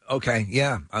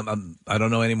yeah, I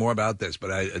don't know any more about this,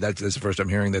 but that's the first I'm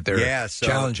hearing that they're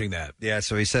challenging that. Yeah,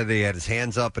 so he said that he had his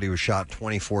hands up, but he was shot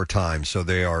 24 times. So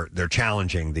they're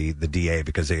challenging the DA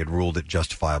because they had ruled it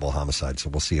justifiable homicide. So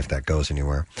we'll see if that goes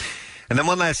anywhere. And then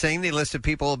one last thing, the list of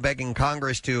people begging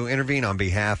Congress to intervene on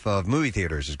behalf of movie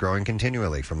theaters is growing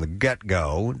continually. From the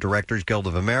get-go, Directors Guild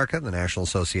of America, the National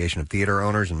Association of Theater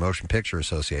Owners, and Motion Picture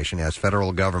Association asked the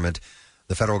federal government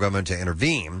to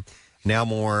intervene. Now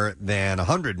more than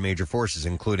 100 major forces,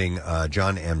 including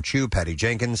John M. Chu, Patty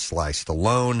Jenkins, Sly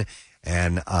Stallone,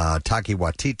 and Taki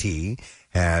Waititi,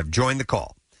 have joined the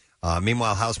call.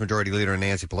 Meanwhile, House Majority Leader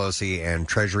Nancy Pelosi and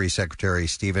Treasury Secretary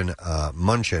Stephen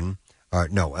Mnuchin, I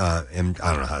don't know how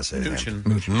to say it.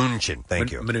 Mnuchin,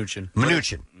 thank you.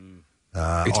 Mnuchin.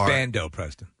 It's Bando,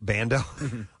 Preston. Bando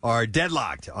are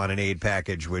deadlocked on an aid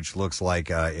package, which looks like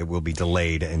it will be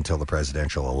delayed until the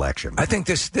presidential election. I think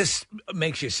this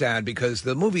makes you sad because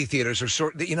the movie theaters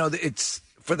are it's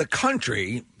for the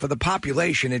country, for the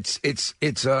population. It's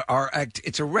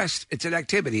a rest. It's an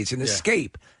activity. It's an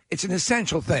escape. It's an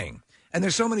essential thing. And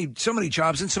there's so many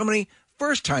jobs and so many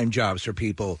first-time jobs for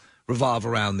people revolve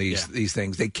around these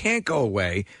things. They can't go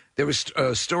away. There was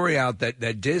a story out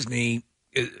that Disney,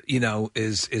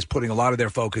 is putting a lot of their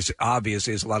focus,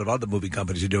 obviously, as a lot of other movie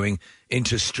companies are doing,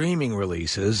 into streaming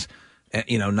releases.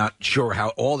 Not sure how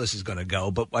all this is going to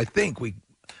go, but I think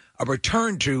a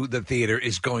return to the theater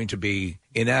is going to be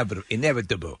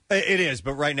inevitable. It is,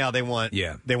 but right now they want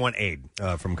aid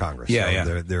from Congress.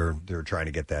 They're trying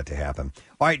to get that to happen.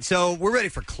 All right, so we're ready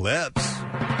for clips.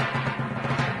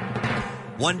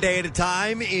 One Day at a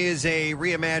Time is a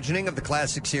reimagining of the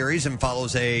classic series and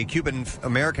follows a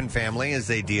Cuban-American family as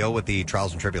they deal with the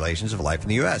trials and tribulations of life in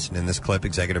the U.S. And in this clip,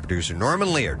 executive producer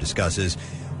Norman Lear discusses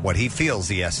what he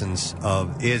feels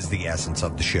is the essence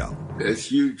of the show.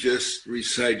 As you just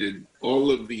recited all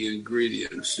of the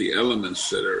ingredients, the elements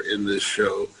that are in this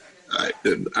show,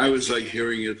 I was like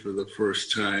hearing it for the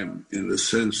first time in the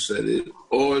sense that it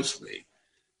awes me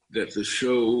that the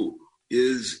show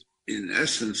is, in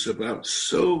essence, about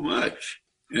so much,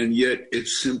 and yet it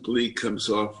simply comes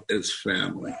off as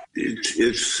family.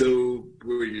 It's so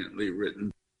brilliantly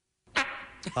written.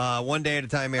 One Day at a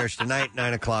Time airs tonight,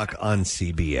 9 o'clock on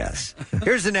CBS.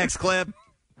 Here's the next clip.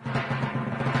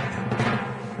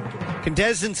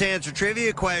 Contestants answer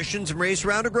trivia questions and race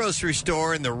around a grocery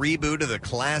store in the reboot of the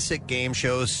classic game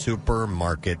show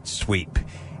Supermarket Sweep.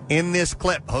 In this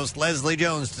clip, host Leslie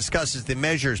Jones discusses the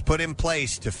measures put in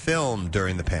place to film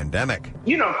during the pandemic.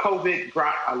 You know, COVID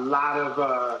brought a lot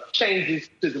of changes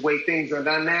to the way things are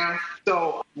done now.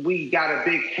 So we got a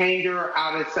big hangar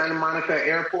out at Santa Monica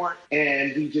Airport,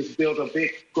 and we just built a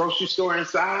big grocery store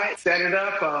inside, set it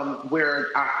up where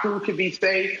our crew could be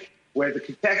safe, where the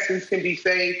contestants can be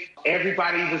safe.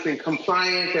 Everybody was in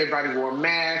compliance. Everybody wore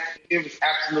masks. It was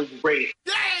absolutely great.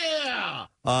 Yeah!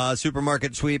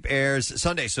 Supermarket Sweep airs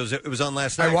Sunday, so it was on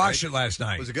last night. I watched it last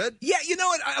night. Was it good? Yeah, you know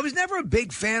what? I was never a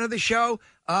big fan of the show.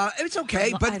 It's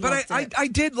okay, but I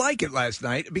did like it last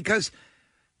night because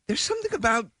there's something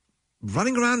about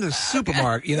running around a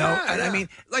supermarket, you know? Yeah, and I mean,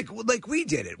 like we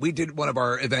did it. We did one of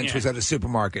our events was at a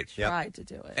supermarket. Tried to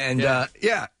do it. And,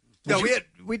 No,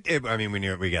 we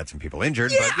knew we got some people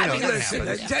injured, yeah, but I mean,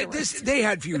 listen, they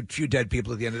had few dead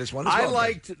people at the end of this one. As well, I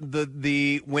liked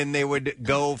the when they would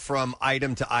go from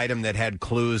item to item that had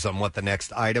clues on what the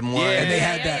next item was. And they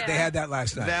had that. They had that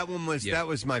last night. That one was that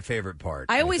was my favorite part.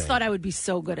 I always thought I would be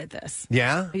so good at this.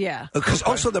 Yeah, yeah. Because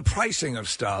also the pricing of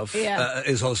stuff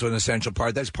is also an essential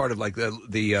part. That's part of like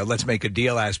the let's make a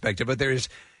deal aspect of it.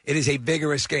 It is a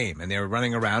vigorous game, and they're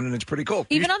running around, and it's pretty cool.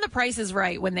 Even on The Price is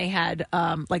Right, when they had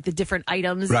like the different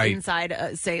items inside,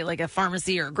 say, like a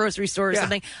pharmacy or a grocery store or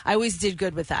something, I always did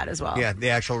good with that as well. Yeah,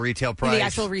 the actual retail price. The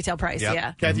actual retail price,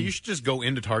 yeah. Kathy, you should just go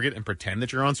into Target and pretend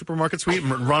that you're on Supermarket Sweep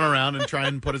and run around and try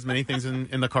and put as many things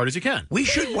in the cart as you can. We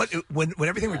should, when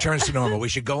everything returns to normal, we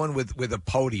should go in with a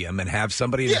podium and have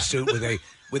somebody in a suit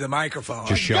with a microphone.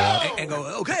 Just show up. And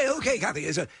go, okay, Kathy,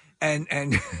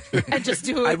 and just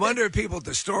do it. I wonder if people at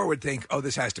the store would think, oh,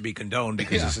 this has to be condoned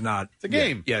because it's not. It's a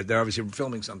game. Yeah, they're obviously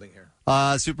filming something here.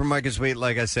 Supermarket Sweep,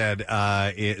 like I said,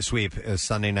 Sweep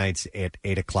Sunday nights at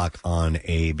 8 o'clock on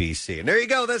ABC. And there you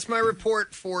go. That's my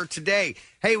report for today.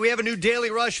 Hey, we have a new Daily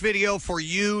Rush video for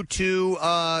you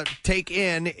to take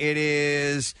in.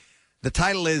 The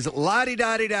title is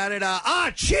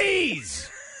La-di-da-di-da-di-da. Cheese!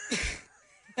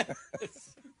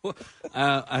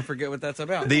 I forget what that's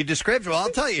about. The description, well,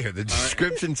 I'll tell you here. The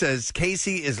description says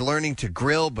Casey is learning to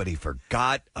grill, but he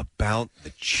forgot about the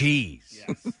cheese.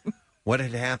 Yes. What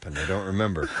had happened? I don't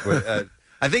remember.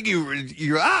 I think you're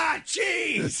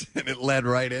cheese, and it led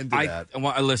right into that.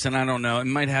 Well, listen, I don't know. It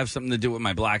might have something to do with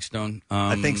my Blackstone.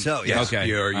 I think so. Yes. Okay.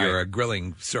 You're a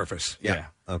grilling surface. Yeah.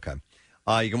 Okay.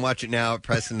 You can watch it now at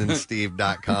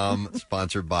PrestonandSteve.com,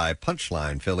 sponsored by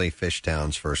Punchline, Philly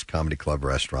Fishtown's first comedy club,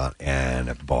 restaurant,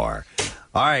 and bar.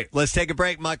 All right, let's take a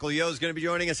break. Michael Yo's going to be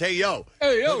joining us. Hey, Yo.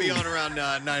 Hey, Yo. He'll be on around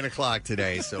 9 o'clock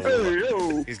today. So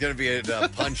he's going to be at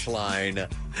Punchline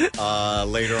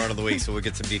later on in the week, so we'll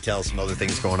get some details, some other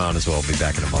things going on as well. We'll be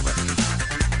back in a moment.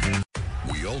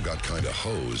 We all got kind of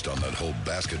hosed on that whole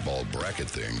basketball bracket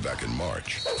thing back in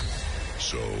March.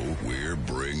 So we're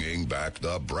bringing back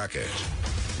the bracket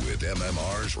with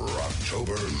MMR's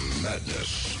Rocktober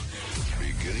Madness.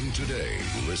 Beginning today,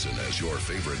 listen as your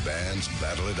favorite bands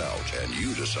battle it out, and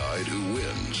you decide who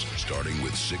wins. Starting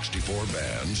with 64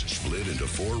 bands split into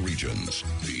 4 regions: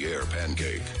 Pierre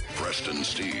Pancake, Preston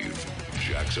Steve,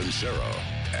 Jackson Sarah,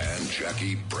 and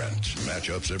Jackie Brent.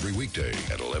 Matchups every weekday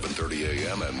at 11:30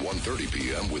 a.m. and 1:30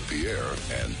 p.m. with Pierre,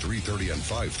 and 3:30 and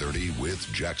 5:30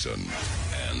 with Jackson.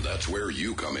 And that's where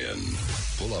you come in.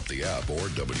 Pull up the app or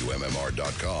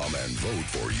WMMR.com and vote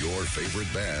for your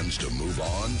favorite bands to move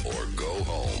on or go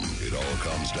home. It all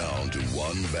comes down to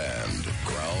one band,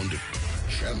 crowned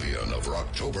champion of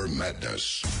Rocktober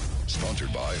Madness.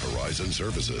 Sponsored by Horizon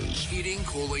Services. Heating,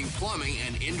 cooling, plumbing,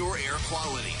 and indoor air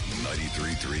quality.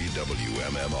 93.3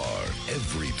 WMMR.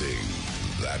 Everything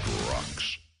that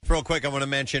rocks. Real quick, I want to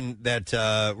mention that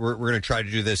we're going to try to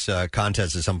do this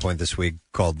contest at some point this week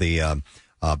called the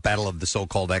Battle of the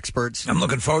So-Called Experts. I'm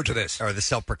looking forward to this. Or the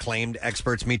self-proclaimed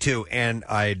experts. Me too. And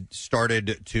I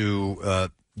started to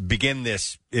begin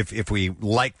this, if we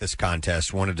like this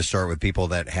contest, wanted to start with people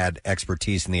that had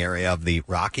expertise in the area of the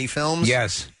Rocky films.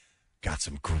 Yes. Got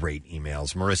some great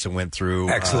emails. Marissa went through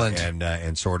Excellent.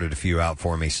 And sorted a few out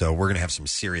for me. So we're going to have some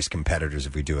serious competitors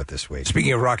if we do it this week.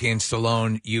 Speaking of Rocky and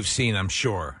Stallone, you've seen, I'm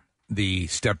sure, the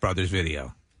Step Brothers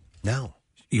video. No.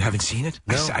 You haven't seen it?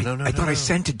 No, I thought I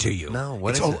sent it to you. No,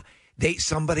 what is it?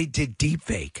 Somebody did deep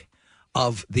fake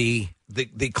of the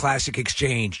classic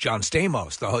exchange. John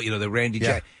Stamos, the Randy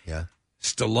Jack. Yeah.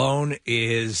 Stallone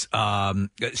is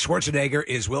Schwarzenegger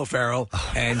is Will Ferrell,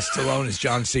 and Stallone is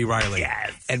John C. Reilly.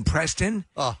 Yes. And Preston,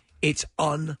 it's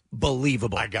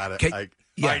unbelievable. I got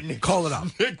it. Call it up.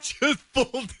 It just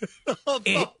pulled it up.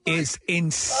 It is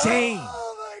insane.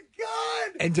 Oh my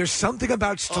God! And there's something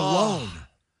about Stallone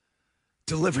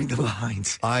delivering the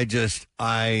lines.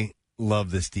 I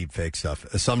love this deep fake stuff.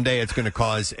 Someday it's going to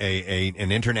cause an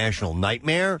international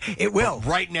nightmare. It will. But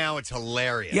right now it's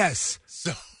hilarious. Yes.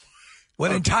 So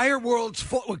when entire when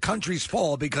countries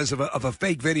fall because of a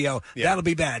fake video, that'll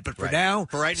be bad. But for right now,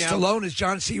 Stallone is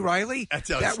John C. Reilly. That's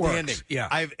that outstanding. Works.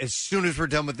 Yeah. As soon as we're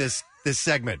done with this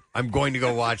segment, I'm going to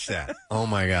go watch that. Oh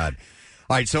my God.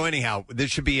 All right, so anyhow, this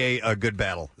should be a good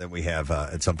battle that we have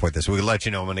at some point this week. We'll let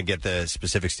you know. I'm going to get the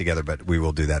specifics together, but we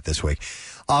will do that this week.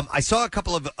 I saw a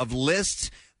couple of lists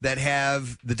that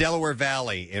have the Delaware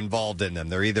Valley involved in them.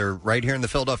 They're either right here in the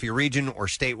Philadelphia region or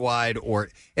statewide, or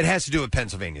it has to do with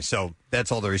Pennsylvania. So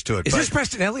that's all there is to it. Is this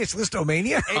Preston Elliott's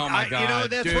Listomania? Oh, my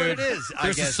God. That's dude, what it is.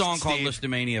 There's I guess, a song called Steve.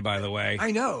 Listomania, by the way. I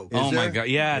know. My God.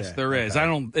 Yes, there is.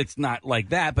 Okay. It's not like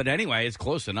that, but anyway, it's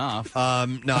close enough.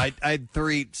 No, I had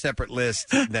three separate lists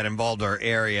that involved our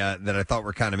area that I thought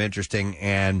were kind of interesting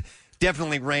and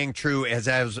definitely rang true as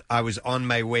I was on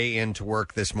my way into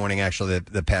work this morning. Actually,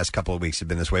 the past couple of weeks have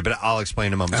been this way, but I'll explain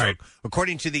in a moment. All right.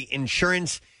 According to the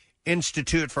Insurance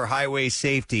Institute for Highway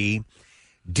Safety,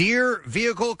 deer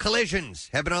vehicle collisions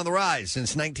have been on the rise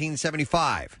since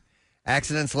 1975.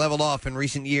 Accidents leveled off in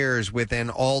recent years with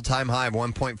an all-time high of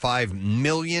 1.5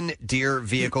 million deer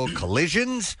vehicle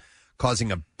collisions, causing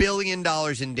 $1 billion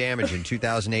in damage in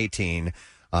 2018.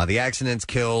 The accidents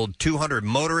killed 200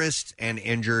 motorists and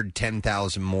injured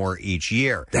 10,000 more each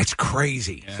year. That's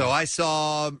crazy. So I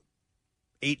saw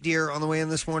 8 deer on the way in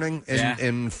this morning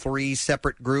in 3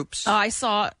 separate groups. I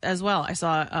saw as well. I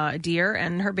saw a deer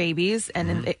and her babies,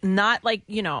 and not like,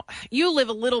 you live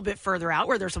a little bit further out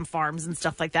where there's some farms and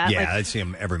stuff like that. Yeah, like, I see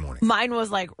them every morning. mine was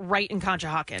like right in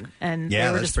Conshohocken, and they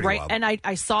were that's just pretty right. wild. And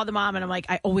I saw the mom, and I'm like,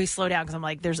 I always slow down because I'm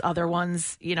like, there's other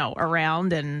ones,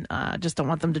 around, and just don't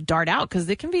want them to dart out because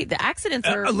it can be the accidents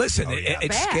are. Listen, it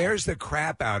bad. scares the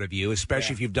crap out of you,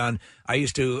 especially if you've done. I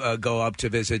used to go up to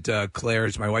visit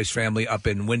Claire's, my wife's family, up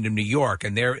in Windham, New York,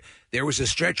 and there was a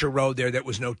stretch of road there that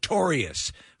was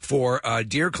notorious for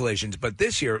deer collisions. But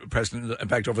this year, Preston, in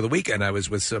fact, over the weekend, I was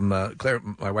with some Claire,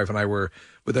 my wife and I were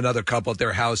with another couple at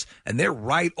their house, and they're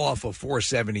right off of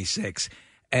 476,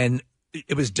 and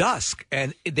it was dusk,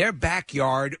 and their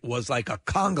backyard was like a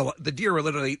conga. The deer were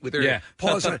literally with their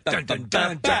paws on dun dun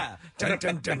dun dun dun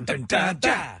dun dun dun dun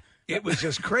dun. It was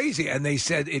just crazy, and they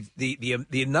said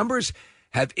the numbers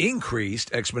have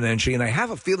increased exponentially, and I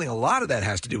have a feeling a lot of that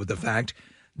has to do with the fact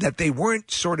that they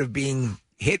weren't sort of being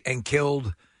hit and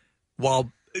killed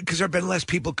because there have been less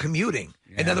people commuting.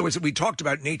 In other words, we talked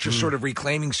about nature sort of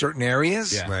reclaiming certain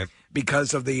areas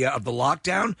because of the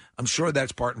lockdown. I'm sure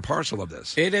that's part and parcel of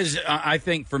this. It is, I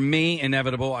think, for me,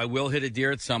 inevitable. I will hit a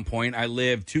deer at some point. I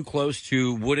live too close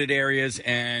to wooded areas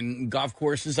and golf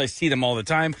courses. I see them all the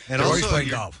time. And always also, playing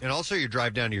golf. And also, you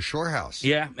drive down to your shore house.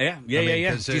 Yeah. Do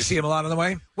you see them a lot on the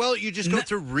way? Well, you just go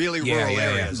through really rural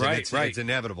areas. Right. It's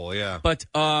inevitable, yeah. But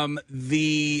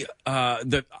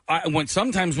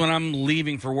sometimes when I'm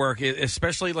leaving for work,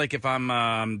 especially like if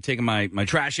I'm taking my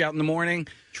trash out in the morning.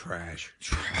 Trash.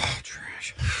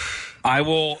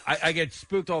 I get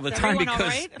spooked all the time everyone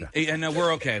because all right? and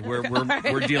we're okay.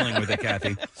 We're dealing with it,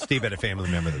 Kathy. Steve had a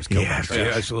family member that was killed. Yes,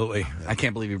 absolutely. I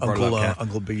can't believe you brought it up, Kath.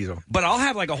 Uncle Bezo. But I'll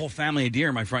have like a whole family of deer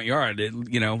in my front yard at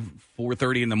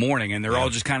 4:30 in the morning, and they're all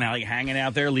just kind of like hanging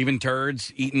out there, leaving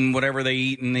turds, eating whatever they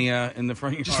eat in the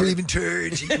front yard. Just leaving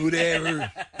turds, eating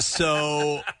whatever.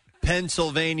 So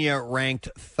Pennsylvania ranked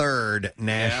 3rd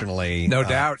nationally, no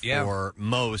doubt, for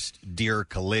most deer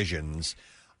collisions.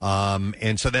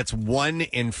 And so that's 1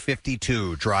 in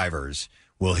 52 drivers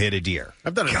will hit a deer.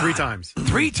 I've done it 3 times.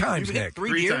 3 times, Nick.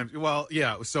 3 times. Well,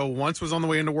 yeah. So once was on the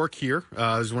way into work here. It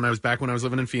was when I was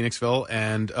living in Phoenixville,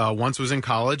 and once was in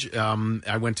college.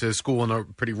 I went to school in a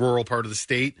pretty rural part of the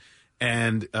state,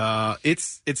 and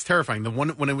it's terrifying. The one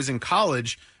when I was in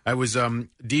college, I was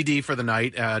DD for the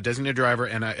night, designated driver,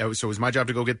 and so it was my job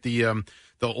to go get the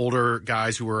the older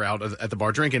guys who were out at the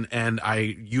bar drinking, and I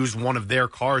used one of their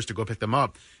cars to go pick them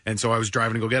up. And so I was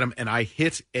driving to go get them, and I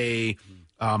hit a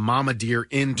mama deer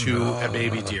into a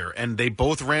baby deer, and they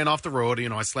both ran off the road.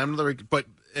 I slammed the brake. But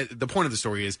the point of the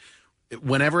story is,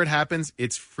 whenever it happens,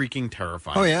 it's freaking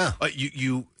terrifying. Oh, yeah.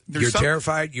 You're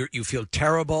terrified. You feel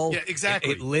terrible. Yeah,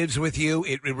 exactly. It lives with you.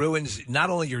 It ruins not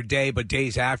only your day but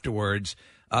days afterwards.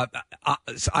 I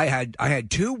had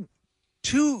two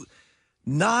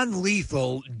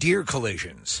non-lethal deer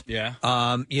collisions. Yeah.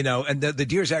 And the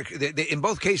deers actually, in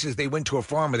both cases, they went to a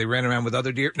farm where they ran around with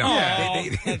other deer. No,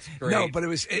 that's great. No, but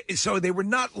so they were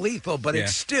not lethal, but it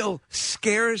still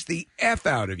scares the F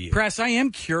out of you. Press, I am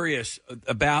curious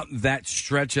about that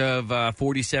stretch of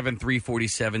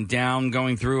 47-347 down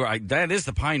going through. That is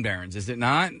the Pine Barrens, is it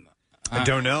not? I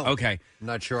don't know. Okay. I'm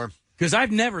not sure. Because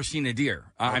I've never seen a deer.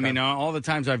 I mean, all the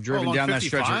times I've driven down that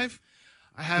stretch.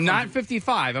 I have not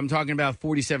 55. I'm talking about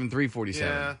 47-347.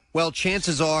 Yeah. Well,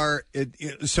 chances are,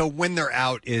 so when they're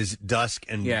out is dusk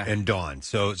and dawn.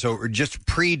 So just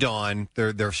pre-dawn,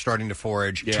 they're starting to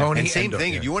forage. Yeah. Tony and same and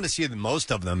thing. If you want to see the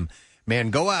most of them,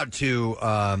 man, go out to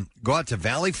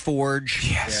Valley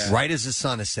Forge right as the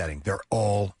sun is setting. They're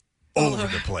all over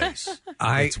the place.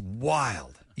 It's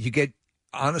wild. You get.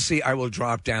 Honestly, I will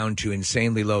drop down to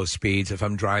insanely low speeds if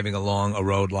I'm driving along a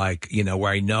road like,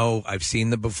 where I know I've seen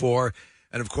them before.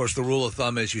 And, of course, the rule of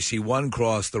thumb is you see one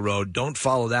cross the road, don't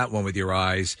follow that one with your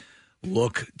eyes.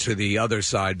 Look to the other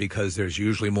side because there's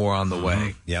usually more on the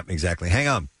way. Yep, exactly. Hang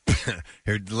on.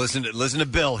 Here, listen to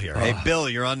Bill here. Hey, Bill,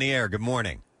 you're on the air. Good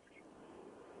morning.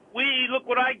 Look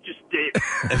what I just did.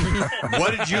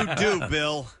 What did you do,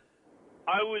 Bill?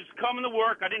 I was coming to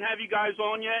work. I didn't have you guys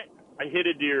on yet. I hit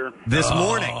a deer. This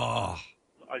morning? I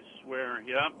swear,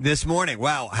 yeah. This morning.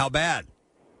 Wow, how bad?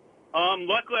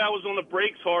 Luckily, I was on the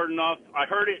brakes hard enough. I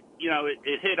heard it,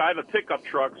 it hit. I have a pickup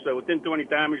truck, so it didn't do any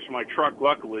damage to my truck,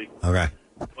 luckily. Okay.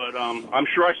 But I'm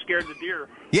sure I scared the deer.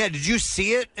 Yeah, did you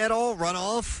see it at all run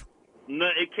off? No,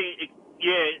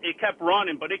 it kept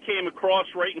running, but it came across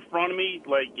right in front of me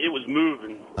like it was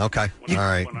moving. Okay, all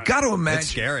right. Got to imagine. It's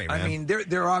scary, man. I mean,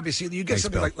 they're obviously, you get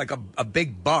something like a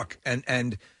big buck,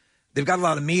 and they've got a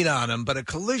lot of meat on them, but a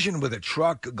collision with a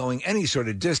truck going any sort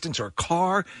of distance or a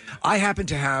car. I happen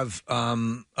to have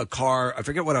a car, I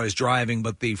forget what I was driving,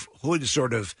 but the hood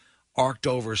sort of arced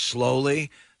over slowly.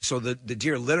 So the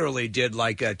deer literally did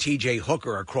like a TJ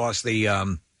Hooker across the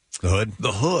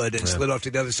hood and slid off to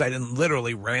the other side and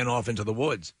literally ran off into the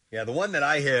woods. Yeah, the one that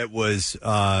I hit was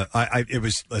it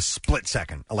was a split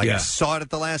second. I saw it at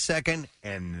the last second,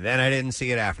 and then I didn't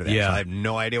see it after that. Yeah. So I have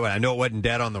no idea I know it wasn't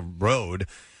dead on the road.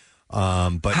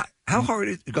 But how hard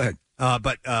is it? Go ahead.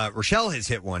 But Rochelle has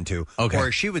hit one too. Okay.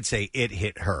 Or she would say it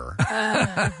hit her.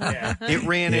 It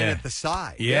ran in at the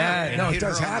side. Yeah, no, hit it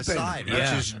does her on the happen. side,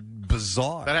 Yeah. which is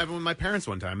bizarre. That happened with my parents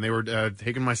one time. They were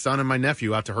taking my son and my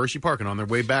nephew out to Hershey Park, and on their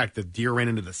way back, the deer ran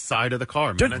into the side of the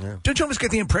car. Don't you almost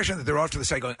get the impression that they're off to the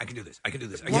side going, I can do this, I can do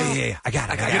this. Yeah, I got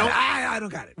it. I don't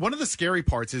got it. One of the scary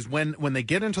parts is when they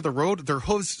get into the road, their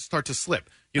hooves start to slip.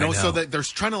 So that they're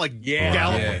trying to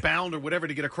gallop or bound or whatever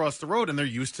to get across the road, and they're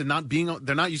used to not being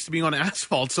on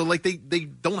asphalt, so they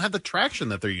don't have the traction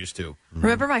that they're used to.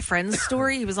 Remember my friend's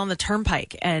story? He was on the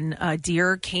turnpike, and a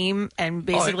deer came and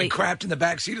basically and crapped in the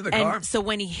back seat of the car. And so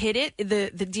when he hit it,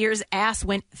 the deer's ass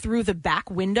went through the back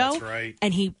window. That's right.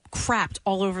 And he crapped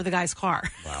all over the guy's car.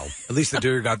 Wow! At least the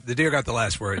deer got the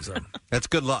last words. Though. That's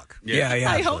good luck. Yeah.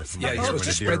 I hope so. Yeah, you're supposed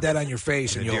to spread that on your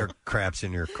face, and a deer craps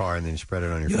in your car, and then you spread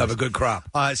it on your face. You'll have a good crop.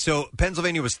 So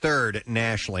Pennsylvania was third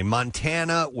nationally.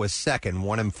 Montana was second.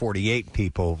 1 in 48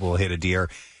 people will hit a deer.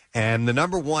 And the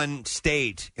number one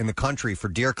state in the country for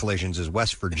deer collisions is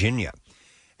West Virginia.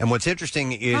 And what's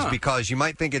interesting is because you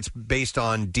might think it's based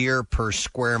on deer per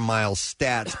square mile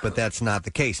stats, but that's not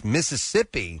the case.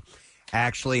 Mississippi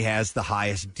actually has the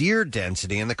highest deer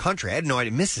density in the country. I had no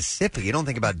idea. Mississippi, you don't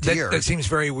think about deer. That seems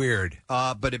very weird.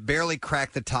 But it barely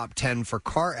cracked the top 10 for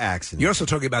car accidents. You're also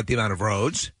talking about the amount of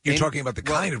roads. You're talking about the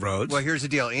kind of roads. Well, here's the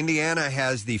deal. Indiana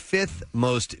has the 5th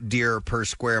most deer per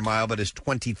square mile, but is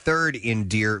 23rd in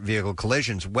deer vehicle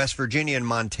collisions. West Virginia and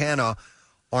Montana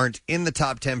aren't in the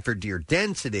top 10 for deer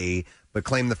density, but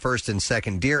claim the first and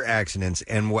second deer accidents.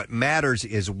 And what matters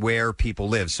is where people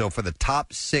live. So for the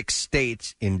top 6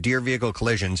 states in deer vehicle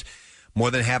collisions,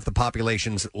 more than half the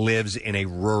population lives in a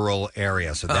rural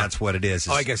area. So that's what it is.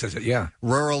 I guess that's it, yeah.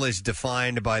 Rural is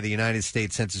defined by the United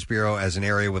States Census Bureau as an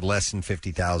area with less than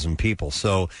 50,000 people.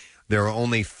 So there are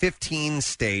only 15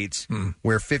 states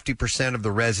where 50% of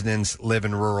the residents live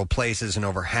in rural places, and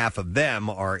over half of them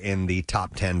are in the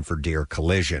top 10 for deer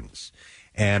collisions.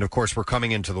 And, of course, we're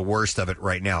coming into the worst of it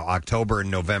right now. October and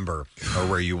November are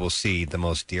where you will see the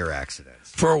most deer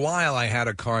accidents. For a while, I had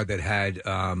a car that had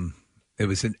it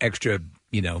was an extra,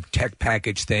 tech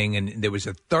package thing, and there was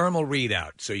a thermal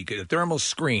readout, so you could a thermal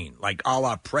screen like a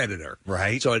la Predator,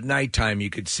 right? So at nighttime you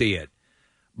could see it.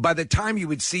 By the time you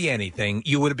would see anything,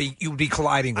 you would be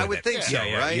colliding with it. I would think so,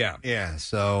 right? Yeah.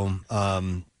 So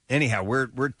anyhow,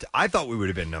 I thought we would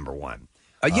have been number one.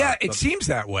 It seems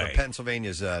that way.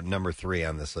 Pennsylvania's number 3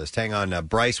 on this list. Hang on.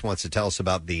 Bryce wants to tell us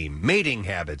about the mating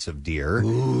habits of deer.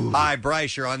 Ooh. Hi,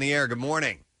 Bryce. You're on the air. Good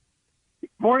morning.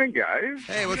 Morning, guys.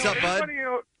 Hey, what's up, bud?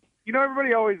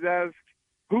 Everybody always asks,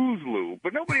 who's Lou?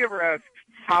 But nobody ever asks,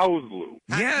 how's Lou?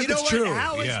 Yeah, that's true.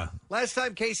 Last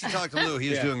time Casey talked to Lou, he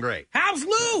was doing great. How's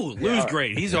Lou? Lou's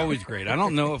great. He's always great. I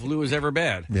don't know if Lou is ever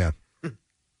bad. Yeah.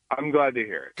 I'm glad to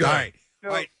hear it. Good.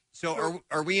 All right. So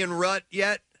are we in rut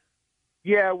yet?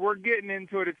 Yeah, we're getting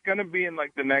into it. It's going to be in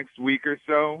like the next week or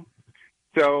so.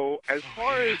 So as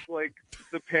far as like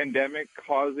the pandemic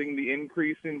causing the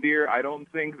increase in deer, I don't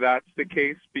think that's the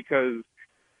case because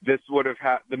this would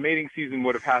have the mating season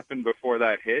would have happened before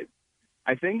that hit.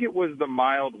 I think it was the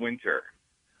mild winter.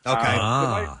 Okay.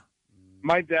 So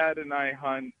my dad and I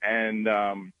hunt, and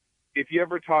if you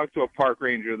ever talk to a park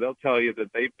ranger, they'll tell you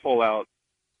that they pull out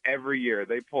every year.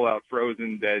 They pull out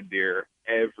frozen dead deer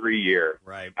every year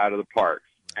out of the parks.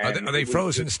 Are they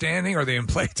frozen standing? Or are they in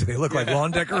place? Do they look like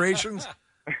lawn decorations?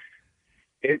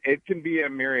 It can be a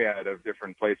myriad of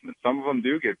different placements. Some of them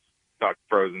do get stuck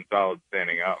frozen solid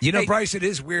standing up. Bryce, it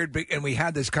is weird, and we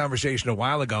had this conversation a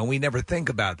while ago, and we never think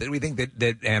about that. We think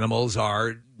that animals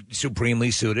are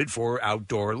supremely suited for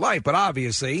outdoor life, but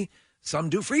obviously some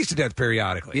do freeze to death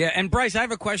periodically. Yeah, and Bryce, I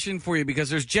have a question for you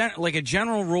because there's a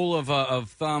general rule of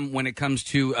thumb when it comes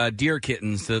to deer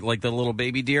kittens, like the little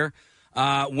baby deer,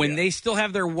 when they still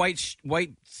have their white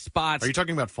spots. Are you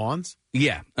talking about fawns?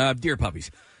 Yeah, deer puppies.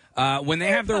 When they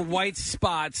have their white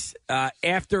spots,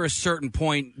 after a certain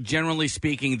point, generally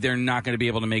speaking, they're not going to be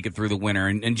able to make it through the winter.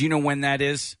 And do you know when that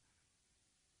is?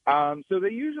 So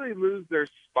they usually lose their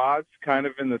spots kind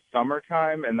of in the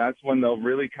summertime, and that's when they'll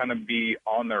really kind of be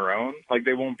on their own. Like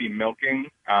they won't be milking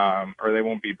or they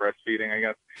won't be breastfeeding, I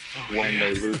guess, when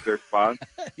they lose their spots.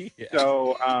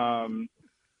 So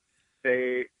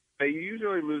they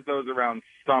usually lose those around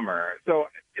summer. So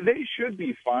they should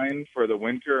be fine for the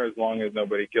winter as long as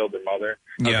nobody killed their mother.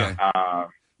 Yeah.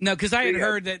 No, because I had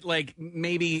heard that like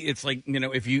maybe it's like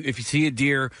if you see a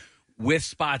deer with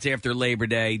spots after Labor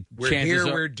Day, where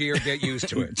deer get used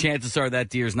to it. Chances are that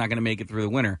deer is not going to make it through the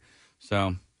winter.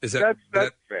 So is that's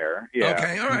fair? Yeah.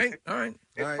 Okay. All right.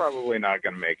 It's probably not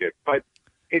going to make it, but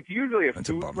it's usually a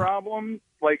food problem.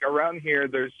 Like around here,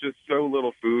 there's just so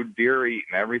little food. Deer are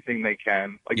eating everything they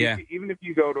can. Like even if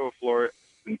you go to a florist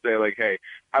and say like, "Hey,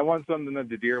 I want something that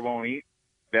the deer won't eat,"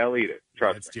 they'll eat it.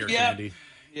 Trust me. Deer candy.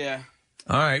 Yeah.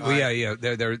 All right. Well, yeah.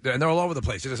 They're all over the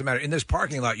place. It doesn't matter. In this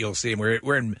parking lot, you'll see them.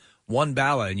 We're in one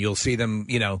Bala, and you'll see them.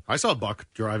 I saw a buck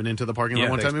driving into the parking lot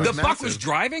one time. The buck was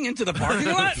driving into the parking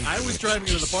lot. I was driving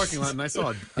into the parking lot, and I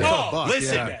saw a buck.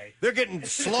 Listen, they're getting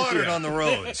slaughtered on the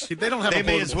roads. They don't have. They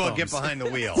may as well get behind the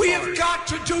wheel. We have got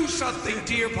to do something,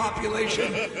 deer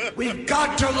population. We've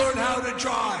got to learn how to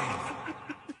drive.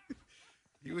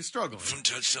 He was struggling. From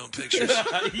Touchstone Pictures.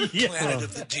 Planet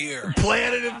of the Deer.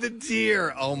 Planet of the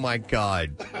Deer. Oh, my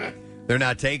God. They're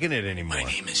not taking it anymore. My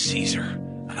name is Caesar,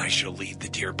 and I shall lead the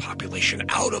deer population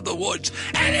out of the woods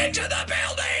and into the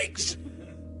buildings.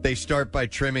 They start by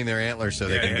trimming their antlers so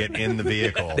they can get in the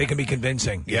vehicle. They can be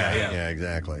convincing. Yeah,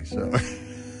 exactly. So,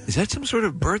 is that some sort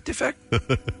of birth defect?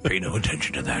 Pay no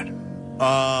attention to that.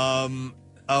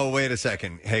 Oh, wait a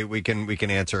second. Hey, we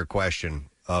can answer a question.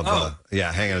 Hang on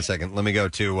a second. Let me go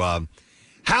to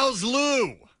how's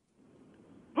Lou?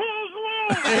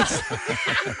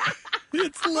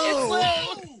 It's Lou.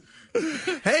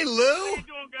 Hey, Lou.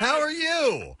 How are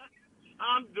you?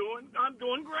 I'm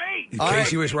doing great.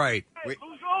 Casey was right. Lou's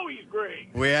always great.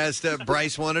 We asked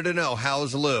Bryce wanted to know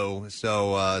how's Lou.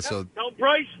 So tell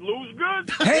Bryce Lou's good.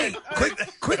 Hey,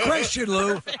 quick question,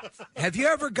 Lou. Have you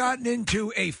ever gotten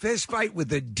into a fist fight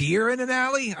with a deer in an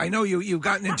alley? I know you've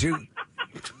gotten into.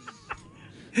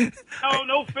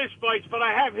 No fist fights, but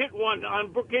I have hit one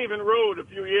on Brookhaven Road a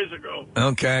few years ago.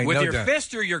 Okay, with your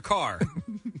fist or your car?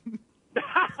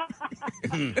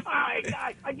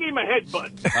 I gave him a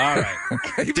headbutt. All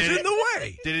right. He was in the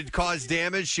way. Did it cause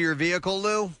damage to your vehicle,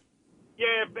 Lou?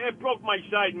 Yeah, it broke my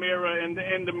side mirror and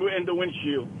the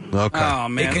windshield. Okay. Oh,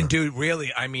 man. It can do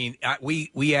really. I mean,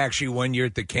 we actually one year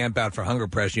at the camp out for Hunger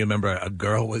Press. You remember a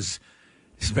girl was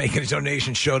He's making his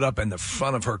donation, showed up, and the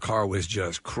front of her car was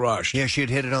just crushed. Yeah, she had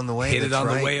hit it on the way. Hit it That's on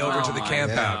right. the way over to the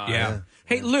camp out. Yeah.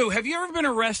 Hey, Lou, have you ever been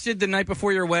arrested the night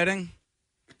before your wedding?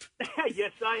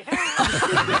 Yes, I have.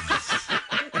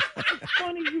 It's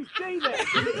funny you say that.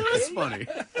 That's funny.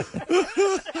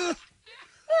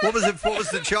 What was it? What was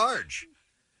the charge?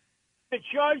 The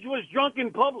charge was drunk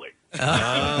in public.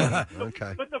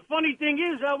 Okay. But the funny thing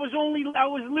is, I was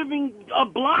living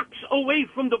blocks away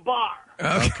from the bar.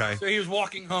 Okay. So he was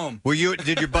walking home. Were you?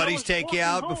 Did your buddies take you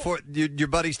out before? Your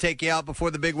buddies take you out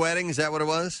before the big wedding? Is that what it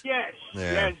was? Yes,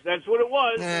 Yeah. yes, that's what it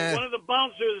was. Eh. One of the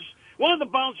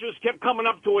bouncers kept coming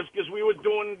up to us because we were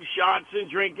doing shots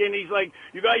and drinking. He's like,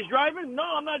 "You guys driving?" "No,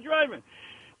 I'm not driving."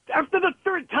 After the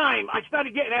third time, I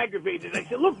started getting aggravated. I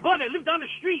said, "Look, bud, I live down the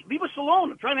street. Leave us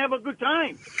alone. I'm trying to have a good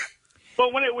time."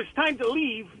 But when it was time to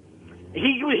leave,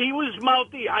 he was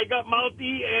mouthy. I got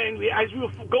mouthy, and as we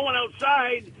were going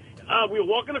outside, we were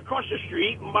walking across the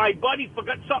street. My buddy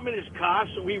forgot something in his car,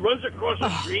 so he runs across the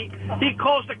street. He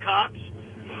calls the cops.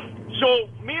 So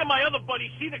me and my other buddy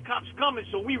see the cops coming,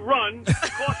 so we run.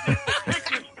 Of course, the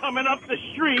detectives coming up the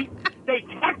street. They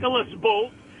tackle us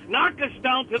both, knock us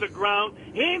down to the ground,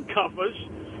 handcuff us.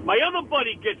 My other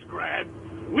buddy gets grabbed.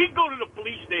 We go to the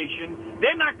police station.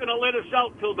 They're not going to let us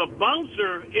out till the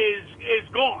bouncer is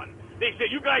gone. They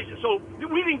said, "You guys," so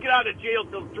we didn't get out of jail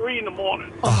till 3 in the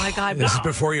morning. Oh, my God. This is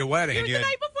before your wedding. It was the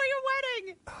night before your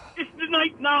wedding. It's the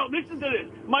night. Now, listen to this.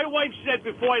 My wife said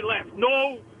before I left,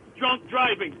 "No drunk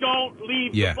driving. Don't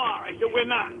leave the bar." I said, "We're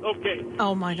not." Okay.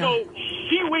 Oh, my God. So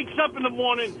she wakes up in the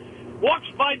morning, walks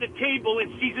by the table,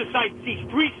 and sees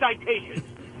 3 citations.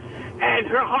 And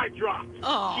her heart drops.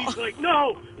 Oh. She's like,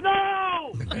 "No,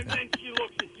 no!" And then she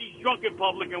looks and sees drunk in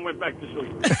public and went back to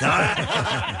sleep.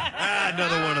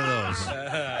 Another one of those.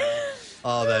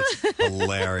 Oh, that's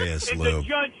hilarious, And Lou.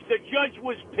 the judge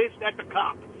was pissed at the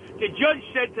cop. The judge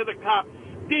said to the cop,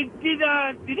 "Did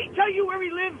he tell you where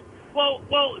he lived?" Well,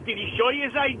 did he show you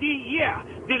his ID? Yeah.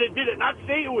 Did it not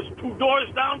say it was 2 doors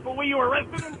down from where you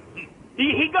arrested him?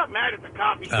 He got mad at the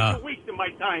cop. He said, "You're wasting my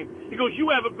time." He goes, "You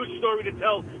have a good story to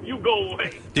tell. You go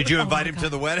away." Did you invite him to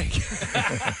the wedding?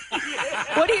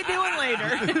 What are you doing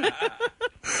later?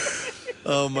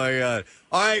 Oh, my God.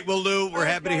 All right, well, Lou, we're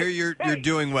happy to hear you're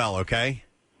doing well, okay?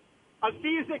 I'll see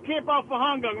you at Camp Alpha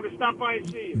Honga. I'm going to stop by and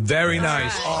see you. Very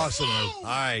nice. Awesome, Lou. All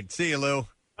right, see you, Lou. All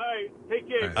right, take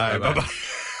care. All right, bye-bye.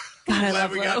 God, I Glad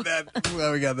love we Lou. got that.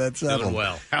 Glad we got that settled. Doing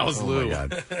well. How's Oh, Lou? my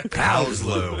God. How's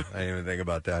Lou? I didn't even think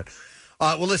about that.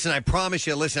 Well, listen, I promise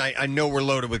you, I know we're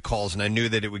loaded with calls, and I knew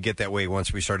that it would get that way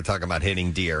once we started talking about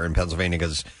hitting deer in Pennsylvania,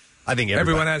 because I think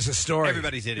everyone has a story.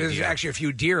 Everybody's hitting There's deer. actually a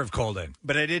few deer have called in.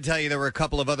 But I did tell you there were a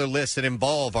couple of other lists that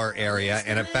involve our area,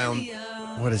 and I found...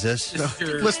 What is this?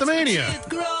 Listomania.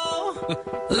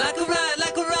 Like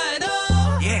a ride,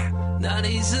 oh. Yeah. Not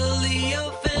easily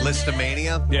offended.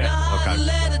 Listomania? Yeah. Okay.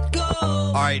 Let it go.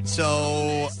 All right,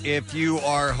 so if you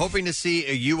are hoping to see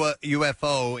a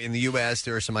UFO in the U.S.,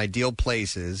 there are some ideal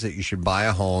places that you should buy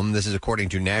a home. This is according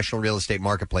to National Real Estate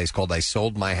Marketplace called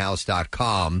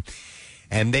ISoldMyHouse.com.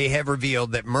 And they have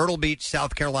revealed that Myrtle Beach,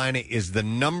 South Carolina, is the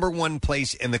 #1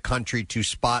 place in the country to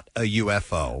spot a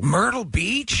UFO. Myrtle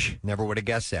Beach? Never would have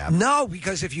guessed that. No,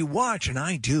 because if you watch, and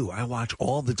I watch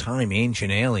all the time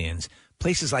Ancient Aliens,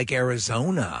 places like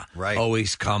Arizona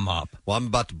always come up. Well, I'm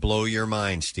about to blow your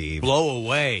mind, Steve. Blow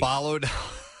away. Followed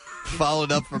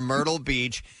up from Myrtle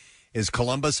Beach is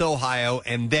Columbus, Ohio,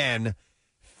 and then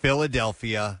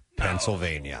Philadelphia,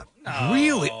 Pennsylvania.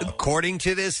 Really? According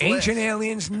to this Ancient list,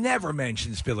 Aliens never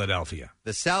mentions Philadelphia.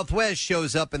 the Southwest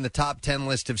shows up in the top 10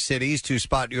 list of cities to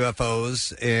spot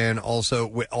UFOs, and also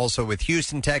with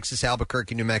Houston, Texas,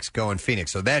 Albuquerque, New Mexico, and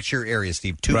Phoenix. So that's your area,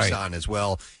 Steve. Tucson as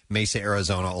well. Mesa,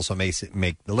 Arizona also make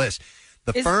the list.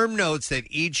 The firm notes that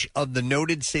each of the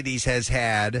noted cities has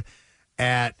had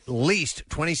at least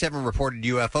 27 reported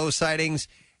UFO sightings,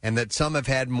 and that some have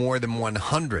had more than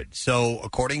 100. So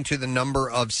according to the number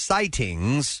of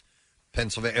sightings,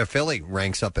 Philly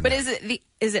ranks up in But that.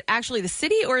 is it actually the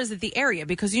city or is it the area?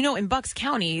 Because in Bucks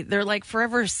County, they're like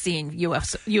forever seeing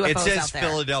UFOs It says out there.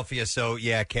 Philadelphia, so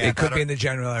yeah, Kath, It could be in the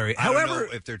general area. I don't However,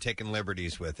 know if they're taking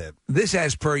liberties with it. this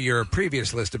as per your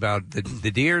previous list about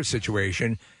the deer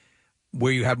situation,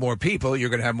 where you have more people, you're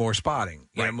going to have more spotting.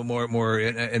 You know, more,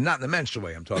 and not in the menstrual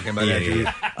way I'm talking about. Yeah, Andrew.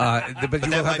 yeah. But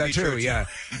you will have that too, yeah.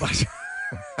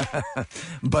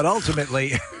 But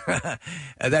ultimately,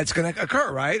 that's going to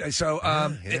occur, right? So,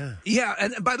 yeah.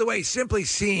 And by the way, simply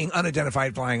seeing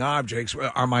unidentified flying objects,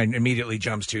 our mind immediately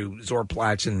jumps to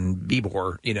Zorplatz and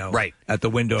Bieber, at the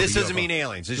window. This of the doesn't UFO. mean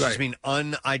aliens. This just mean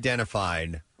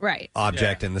unidentified right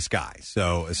object in the sky.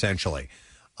 So essentially.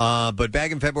 But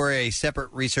back in February, a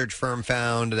separate research firm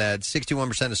found that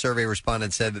 61% of survey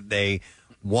respondents said that they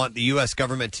want the U.S.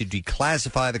 government to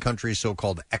declassify the country's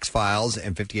so-called X-Files,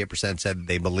 and 58% said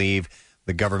they believe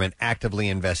the government actively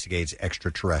investigates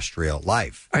extraterrestrial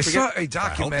life. I saw a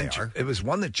documentary. It was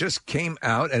one that just came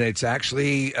out, and it's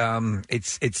actually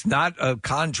it's not a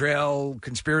contrail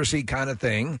conspiracy kind of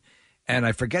thing, and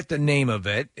I forget the name of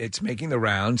it. It's making the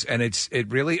rounds, and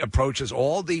it really approaches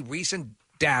all the recent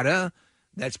data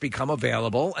that's become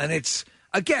available, and it's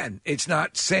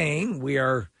not saying we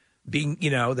are being,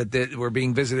 that we're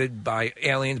being visited by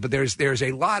aliens, but there's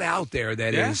a lot out there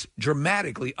that is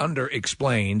dramatically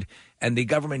underexplained, and the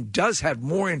government does have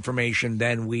more information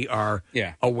than we are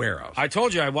aware of. I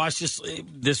told you I watched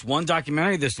this one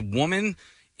documentary. This woman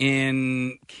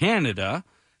in Canada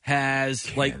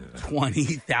has like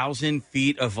 20,000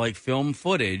 feet of like film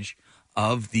footage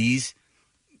of these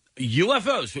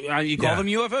UFOs. You call them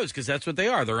UFOs because that's what they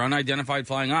are. They're unidentified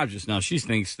flying objects. Now, she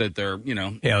thinks that they're,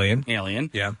 alien.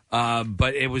 Yeah.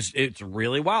 But it's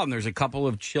really wild. And there's a couple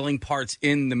of chilling parts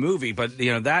in the movie. But,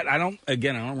 that, I don't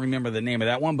remember the name of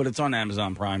that one, but it's on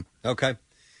Amazon Prime. Okay.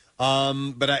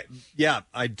 But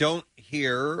I don't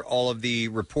hear all of the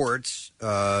reports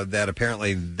that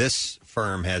apparently this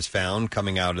firm has found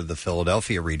coming out of the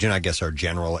Philadelphia region, I guess our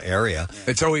general area.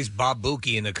 It's always Bob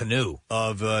Buki in the canoe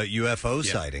of UFO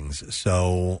sightings.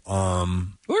 So,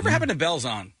 whoever happened to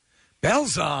Belzon?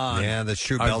 Belzon. Yeah, that's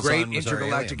true. Our Belzon great was our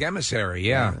intergalactic alien. emissary.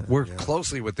 Yeah. Worked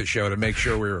closely with the show to make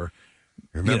sure we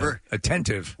were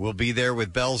attentive. We'll be there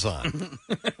with Belzon.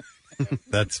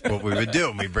 That's what we would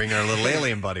do. We bring our little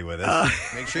alien buddy with us.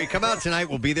 Make sure you come out tonight.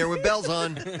 We'll be there with bells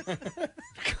on.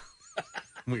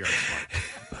 We are smart.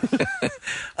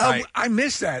 I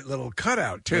missed that little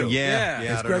cutout, too. Yeah.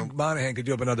 If Greg Monahan could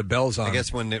do up another bells on. I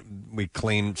guess when we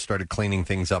started cleaning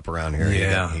things up around here.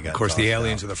 Yeah. He got of course, the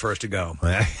aliens out. are the first to go.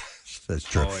 That's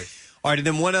true. All right, and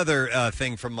then one other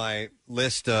thing from my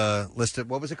list. What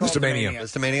was it called? Listomania.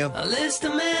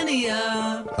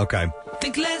 Listomania. Okay.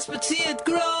 Think less but see it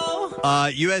grow.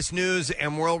 U.S. News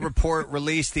and World Report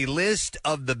released the list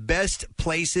of the best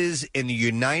places in the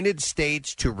United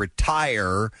States to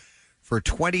retire for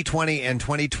 2020 and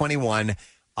 2021.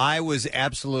 I was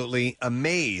absolutely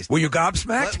amazed. Were you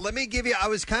gobsmacked? Let me give you, I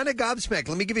was kind of gobsmacked.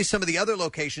 Let me give you some of the other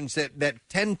locations that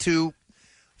tend to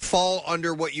fall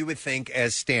under what you would think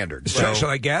as standard. Shall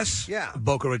I guess? Yeah.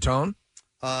 Boca Raton?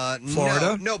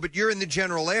 Florida? No, but you're in the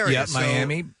general area. Yeah,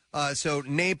 Miami. So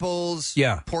Naples,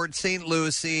 Yeah. Port St.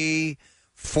 Lucie,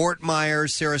 Fort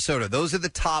Myers, Sarasota. Those are the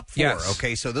top four. Yes.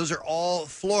 Okay, so those are all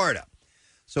Florida.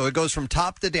 So it goes from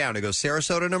top to down. It goes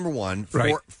Sarasota number one,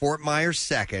 Right. Fort Myers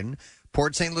second,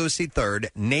 Port St. Lucie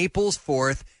third, Naples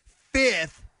fourth,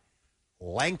 fifth,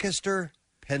 Lancaster,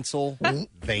 Pennsylvania.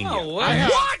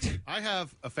 I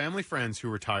have a family friends who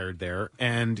retired there,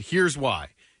 and here's why.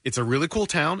 It's a really cool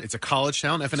town. It's a college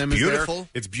town. F&M is beautiful. there.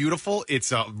 It's beautiful.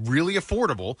 It's really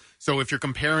affordable. So if you're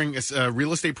comparing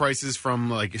real estate prices from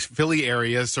like Philly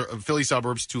areas, Philly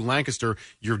suburbs to Lancaster,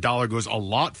 your dollar goes a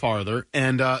lot farther.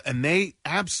 And they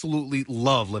absolutely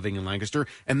love living in Lancaster.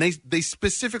 And they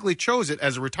specifically chose it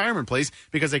as a retirement place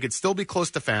because they could still be close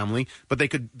to family, but they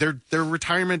could their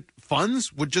retirement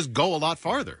funds would just go a lot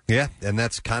farther. Yeah, and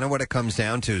that's kind of what it comes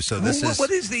down to. So this is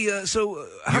what is the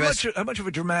how much of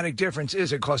a dramatic difference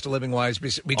is it cost of living wise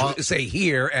between say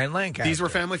here and Lancaster? These were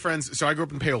family friends. So I grew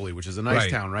up in Paoli, which is a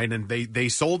nice town, right? And they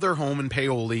sold their home in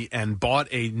Paoli and bought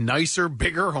a nicer,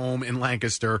 bigger home in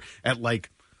Lancaster at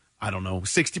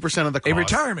 60% of the cost. A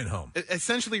retirement home.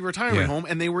 Essentially a retirement home.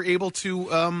 And they were able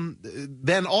to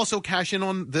then also cash in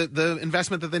on the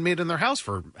investment that they made in their house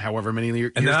for however many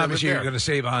years. And then they lived obviously there. you're going to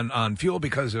save on fuel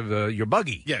because of your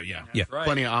buggy. Yeah. Right.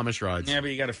 Plenty of Amish rides. Yeah, but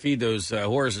you got to feed those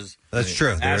horses. That's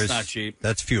true. That's not cheap.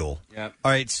 That's fuel. Yep.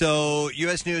 All right. So,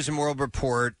 U.S. News and World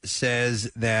Report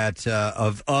says that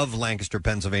of Lancaster,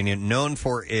 Pennsylvania, known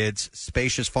for its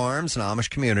spacious farms and Amish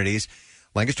communities,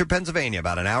 Lancaster, Pennsylvania,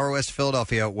 about an hour west of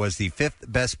Philadelphia, was the fifth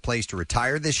best place to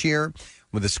retire this year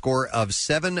with a score of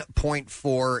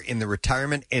 7.4 in the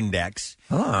retirement index.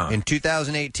 In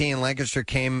 2018, Lancaster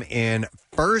came in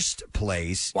first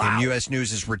place in U.S.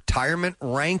 News' retirement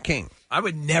ranking. I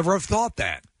would never have thought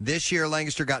that. This year,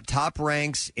 Lancaster got top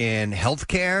ranks in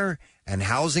healthcare and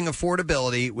housing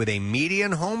affordability with a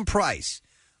median home price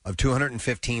of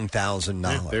 $215,000.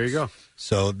 Yeah, there you go.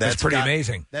 So that's pretty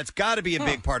amazing. That's got to be a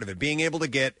big part of it. Being able to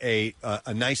get a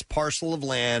nice parcel of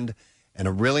land and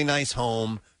a really nice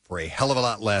home for a hell of a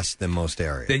lot less than most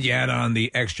areas. Then you add on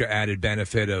the extra added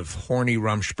benefit of horny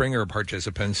Rumspringer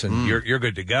participants, and you're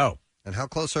good to go. And how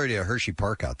close are you to Hershey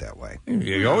Park out that way?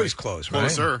 You're always close, right?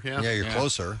 Closer, yeah. Yeah, you're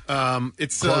closer.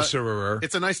 It's Closer.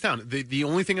 It's a nice town. The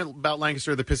only thing about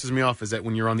Lancaster that pisses me off is that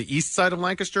when you're on the east side of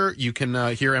Lancaster, you can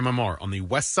hear MMR. On the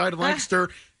west side of Lancaster,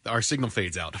 our signal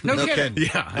fades out. No kidding.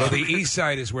 Yeah. Well, the east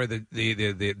side is where the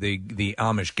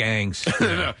Amish gangs.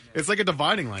 No, it's like a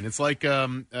dividing line. It's like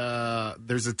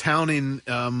there's a town in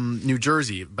New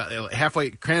Jersey, about halfway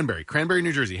Cranberry,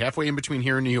 New Jersey, halfway in between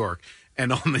here and New York.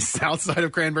 And on the south side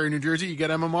of Cranberry, New Jersey, you get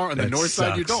MMR. On the north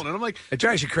side, you don't. And I'm like, it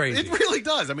drives you crazy. It really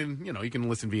does. I mean, you can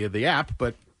listen via the app,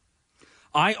 but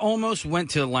I almost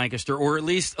went to Lancaster, or at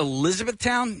least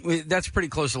Elizabethtown. That's pretty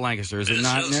close to Lancaster, is it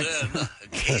not?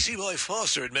 Casey Boy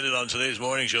Foster admitted on today's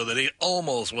morning show that he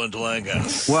almost went to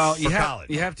Lancaster. Well, you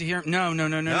have to hear. No.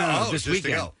 This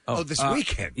weekend. This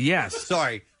weekend. Yes.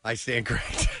 Sorry, I stand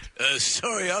corrected.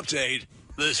 Story update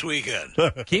this weekend.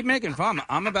 Keep making fun.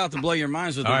 I'm about to blow your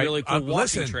minds with a really cool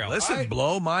walking trail. Listen,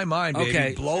 blow my mind, baby.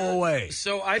 Okay. Blow away.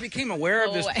 So I became aware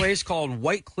of this place called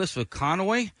White Cliffs of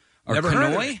Conway. Never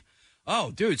heard of it.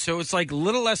 Oh, dude. So it's like a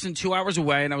little less than 2 hours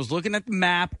away, and I was looking at the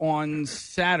map on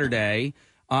Saturday.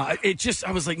 I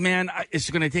was like, man, it's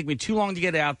going to take me too long to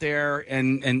get out there,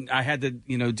 and I had to,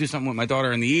 do something with my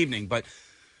daughter in the evening. But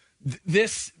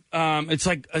this, it's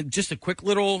like just a quick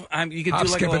little. You could hop,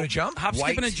 do like skip, and a jump. Hop,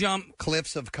 skip, and a jump.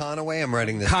 Cliffs of Conway. I'm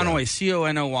writing this Conway,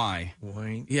 down. Conoi.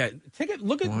 White. Yeah, take a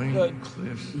look at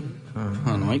Cliffs.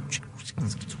 Conway.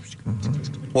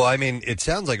 Well, I mean, it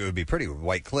sounds like it would be pretty with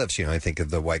White Cliffs. I think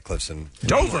of the White Cliffs in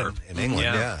Dover. in England.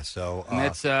 Yeah. So And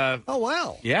it's oh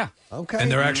wow. Yeah. Okay. And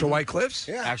they're actual white cliffs?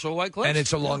 Yeah. Actual White Cliffs. And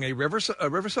it's along a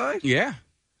riverside? Yeah.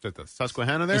 is that the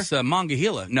Susquehanna there? It's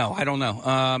Monongahela. No, I don't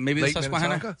know. Maybe Lake the Susquehanna.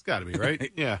 Minnetonka? It's got to be,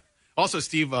 right? Yeah. Also,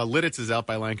 Steve, Lidditz is out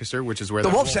by Lancaster, which is where The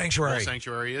that Wolf whole Sanctuary.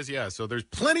 Sanctuary is. Yeah, so there's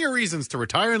plenty of reasons to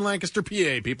retire in Lancaster,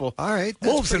 PA, people. All right.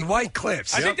 Wolves and White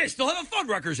Cliffs. I think they still have a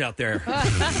Fuddruckers out there.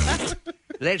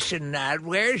 Listen,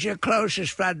 where's your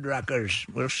closest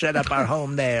Fuddruckers? We'll set up our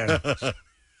home there.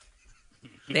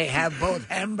 They have both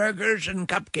hamburgers and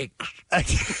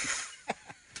cupcakes.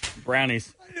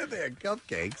 Brownies. I know they had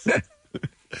cupcakes.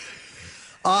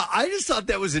 I just thought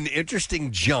that was an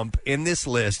interesting jump in this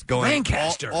list, going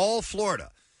Lancaster. all Florida.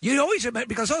 You always admit,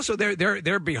 because also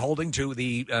they're beholden to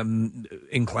the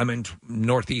inclement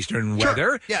northeastern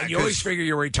weather. Yeah, and you always figure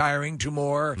you're retiring to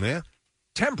more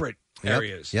temperate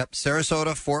areas. Yep.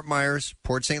 Sarasota, Fort Myers,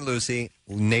 Port St. Lucie,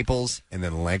 Naples, and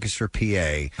then Lancaster,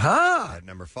 PA. At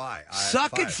number 5.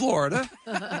 Suck it, Florida.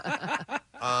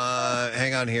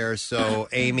 Hang on here. So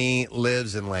Amy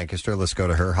lives in Lancaster. Let's go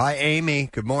to her. Hi, Amy.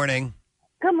 Good morning.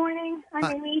 Good morning. I'm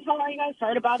Amy. How are you guys?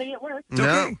 Sorry about it at work.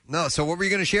 No. So what were you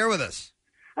going to share with us?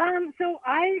 So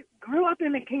I grew up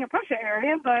in the King of Prussia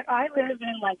area, but I live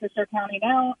in Lancaster County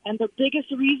now, and the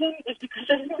biggest reason is because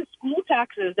of the school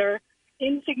taxes. They're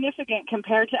insignificant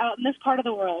compared to out in this part of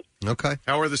the world. Okay.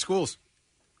 How are the schools?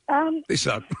 They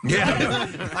suck. Yeah.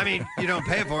 I mean, you don't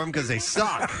pay for them because they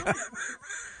suck.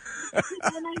 And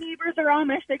my neighbors are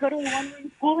Amish. They go to a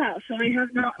one-room schoolhouse, so they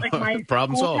have not like my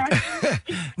problem school solved.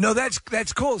 taxes. No, that's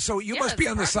cool. So you must be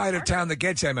on the side of town that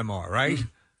gets MMR, right?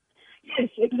 Yes,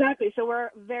 exactly. So we're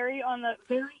on the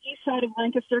very east side of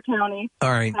Lancaster County.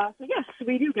 All right. So yes,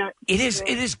 we do get. It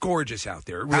is gorgeous out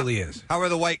there. It really is. How are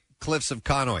the White Cliffs of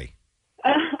Conway?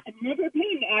 I've never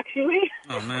been, actually.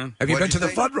 Oh, man. Have you been to the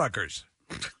Fuddruckers?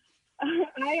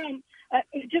 I am.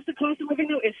 Just the cost of living,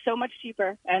 though, is so much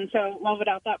cheaper, and so love it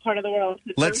out that part of the world.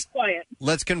 It's very quiet.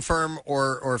 Let's confirm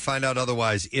or find out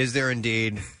otherwise. Is there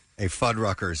indeed a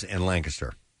Fuddruckers in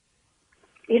Lancaster?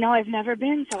 I've never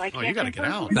been, so I can't. You got to get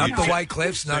out. Not the White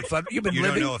Cliffs, not Fud. You've been You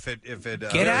living. don't know if it.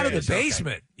 Get out of the is.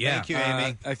 basement. Okay. Yeah. Thank you,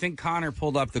 Amy. I think Connor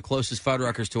pulled up the closest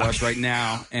Fuddruckers to us right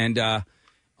now, and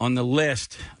on the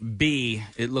list, B,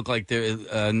 it looked like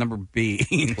the number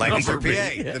B. Lancaster, Number PA.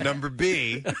 B. The number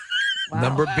B.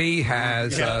 Number B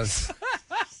has.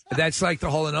 That's like the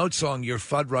Hall & Oates song. Your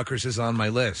Fuddruckers is on my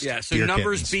list. Yeah. So Dear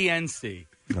numbers kittens. B and C.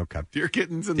 Okay. Dear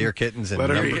kittens and Dear kittens and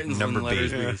letter number, B. Kittens number and B.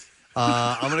 letters B.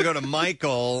 I'm going to go to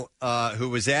Michael, who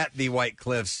was at the White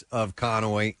Cliffs of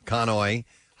Conway.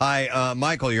 Hi,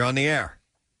 Michael. You're on the air.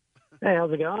 Hey,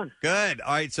 how's it going? Good.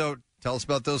 All right. So tell us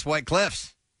about those White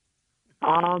Cliffs.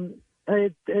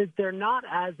 They're not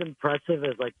as impressive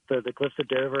as like the Cliffs of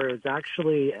Dover. It's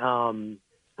actually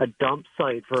a dump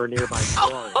site for a nearby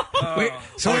quarry. Wait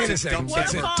a second. It's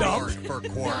a dump for a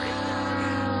quarry.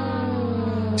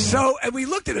 So, and we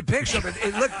looked at a picture of it.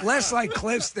 It looked less like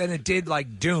cliffs than it did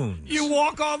like dunes. You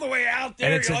walk all the way out there,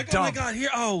 And it's you're a like, dump. oh, my God, here.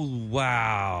 Oh,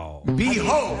 wow.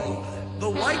 Behold, the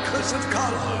White Cliffs of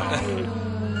Conway.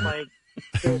 Like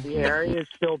the area is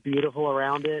still beautiful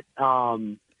around it,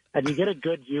 and you get a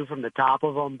good view from the top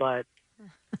of them. But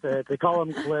To call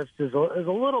them cliffs is a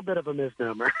little bit of a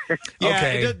misnomer.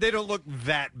 Yeah, they don't look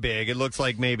that big. It looks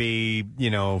like maybe,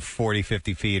 40,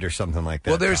 50 feet or something like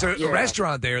that. Well, there's a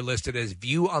restaurant there listed as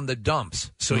View on the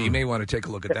Dumps, so you may want to take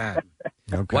a look at that.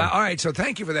 Okay. Well, all right, so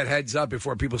thank you for that heads up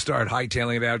before people start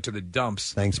hightailing it out to the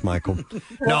dumps. Thanks, Michael.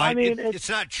 Well, I mean, it's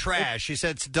not trash. He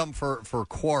said it's a dump for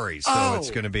quarries, so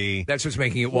it's going to be... That's what's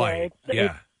making it white.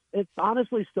 It's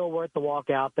honestly still worth the walk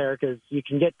out there because you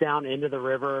can get down into the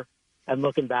river, and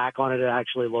looking back on it, it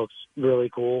actually looks really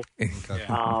cool. It's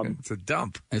a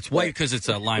dump. It's white because it's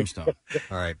a limestone.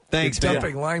 All right. Thanks, It's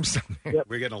dumping limestone.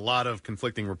 We're getting a lot of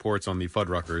conflicting reports on the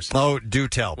Fuddruckers. Oh, do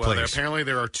tell, Well, please. apparently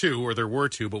there are two, or there were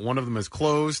two, but one of them is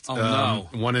closed. Oh, no.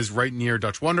 One is right near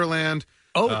Dutch Wonderland.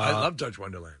 Oh, I love Dutch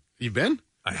Wonderland. You've been?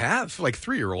 I have. Like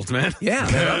 3-year-olds, man.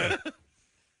 Yeah.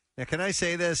 Now, can I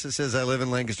say this? It says I live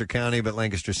in Lancaster County, but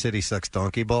Lancaster City sucks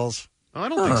donkey balls. Oh, I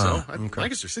don't think so.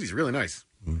 Lancaster City's really nice.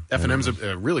 F&M's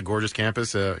a really gorgeous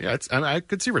campus. I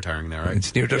could see retiring there. Right?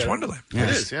 It's near Dutch Wonderland. It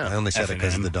is, yeah. I only said it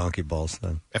because of the donkey balls,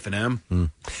 then. F&M. Well,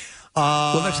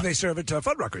 that's when they serve it to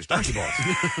Fuddruckers, donkey balls.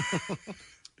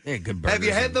 Yeah, good Have burgers.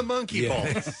 you had the monkey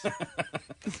Yeah. balls?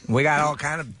 We got all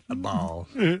kind of balls.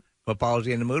 What balls are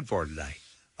you in the mood for today?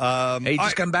 Hey, you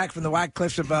just come back from the white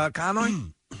cliffs of Conroy?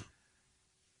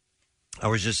 I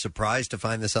was just surprised to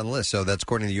find this on the list. So that's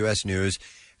according to the U.S. News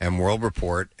and World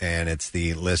Report, and it's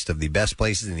the list of the best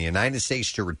places in the United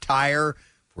States to retire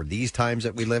for these times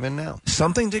that we live in now.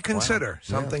 Something to consider. Wow.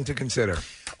 Something to consider.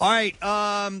 All right,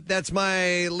 that's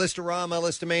my Listorama,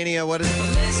 Listomania. What is it?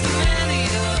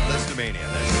 Listomania.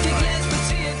 That's right.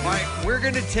 All right, we're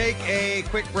going to take a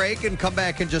quick break and come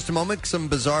back in just a moment. Some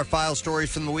bizarre file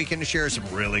stories from the weekend to share some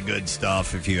really good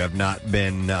stuff. If you have not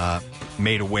been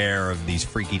made aware of these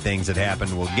freaky things that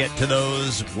happened, we'll get to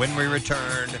those when we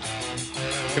return.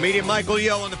 Comedian Michael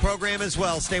Yo on the program as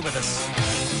well. Stay with us.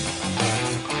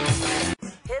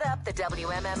 Hit up the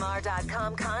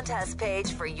WMMR.com contest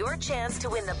page for your chance to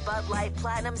win the Bud Light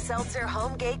Platinum Seltzer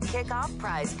Homegate Kickoff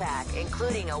prize pack,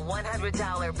 including a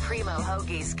 $100 Primo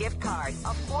Hoagies gift card,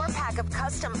 a 4-pack of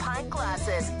custom pint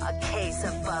glasses, a case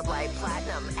of Bud Light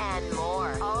Platinum, and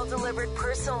more. All delivered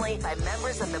personally by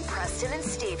members of the Preston and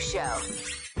Steve Show.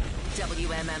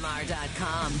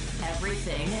 WMMR.com.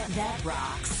 Everything that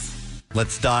rocks.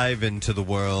 Let's dive into the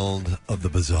world of the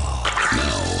bizarre.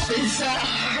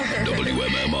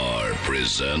 WMMR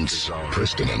presents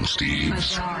Preston and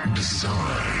Steve's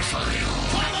Bizarre File.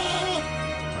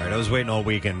 All right, I was waiting all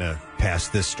weekend to pass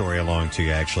this story along to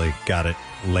you. Actually, got it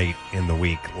late in the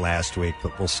week last week,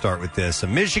 but we'll start with this. A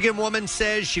Michigan woman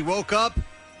says she woke up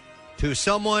to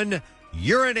someone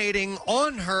urinating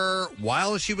on her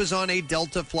while she was on a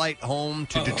Delta flight home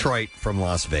to Detroit from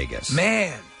Las Vegas.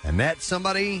 Man. And that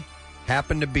somebody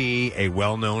happened to be a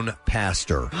well-known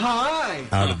pastor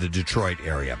out of the Detroit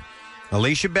area.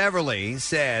 Alicia Beverly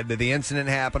said that the incident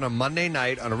happened on Monday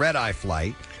night on a red-eye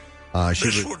flight.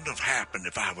 This wouldn't have happened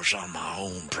if I was on my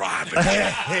own private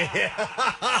jet.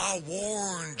 I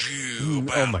warned you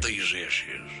about these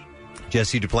issues.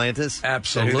 Jesse Duplantis?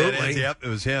 Absolutely. Is that who that is? Yep, it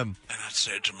was him. And I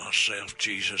said to myself,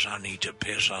 Jesus, I need to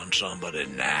piss on somebody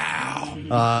now.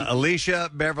 Alicia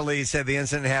Beverly said the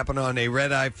incident happened on a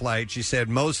red-eye flight. She said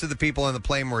most of the people on the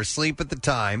plane were asleep at the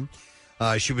time.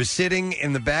 She was sitting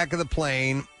in the back of the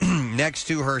plane next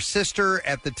to her sister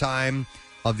at the time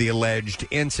of the alleged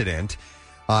incident.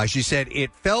 She said,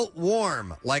 it felt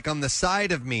warm, like on the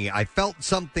side of me. I felt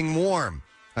something warm.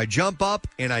 I jump up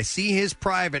and I see his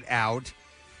private out.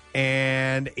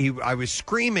 And I was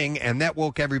screaming, and that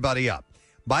woke everybody up.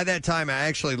 By that time, I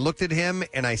actually looked at him,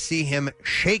 and I see him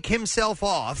shake himself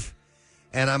off,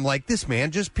 and I'm like, this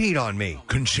man just peed on me.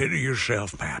 Consider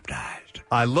yourself baptized.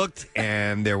 I looked,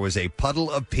 and there was a puddle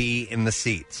of pee in the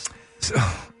seats. So,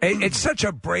 it's such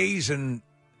a brazen...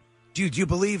 Do you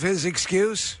believe his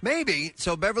excuse? Maybe.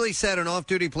 So Beverly said an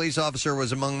off-duty police officer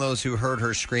was among those who heard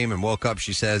her scream and woke up.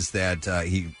 She says that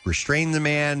he restrained the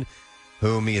man,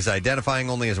 whom he is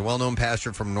identifying only as a well-known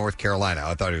pastor from North Carolina.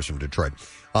 I thought he was from Detroit.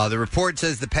 The report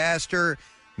says the pastor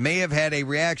may have had a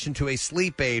reaction to a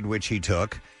sleep aid which he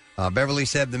took. Beverly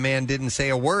said the man didn't say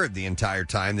a word the entire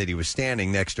time that he was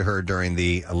standing next to her during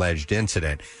the alleged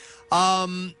incident.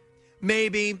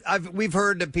 Maybe. We've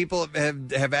heard that people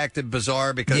have acted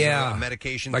bizarre because of a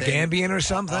medication like thing Ambien or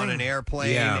something? on an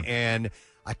airplane. Yeah. And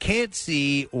I can't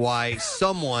see why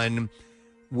someone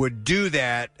would do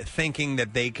that thinking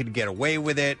that they could get away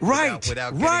with it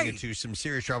without getting into some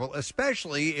serious trouble,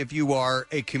 especially if you are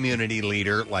a community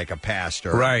leader like a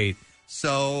pastor. Right.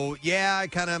 So, yeah,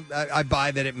 I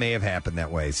buy that it may have happened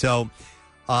that way. So,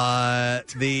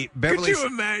 The Beverly. Could you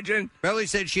imagine? Beverly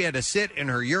said she had to sit in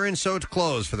her urine-soaked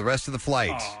clothes for the rest of the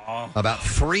flight. About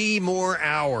 3 more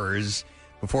hours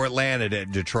before it landed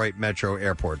at Detroit Metro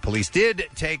Airport. Police did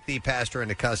take the pastor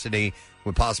into custody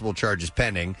with possible charges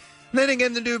pending. Then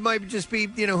again, the dude might just be,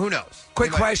 who knows?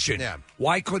 Quick question. Yeah.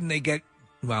 Why couldn't they get...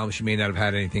 Well, she may not have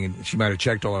had anything. She might have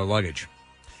checked all her luggage.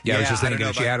 Yeah, I was just thinking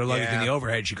if she had her luggage in the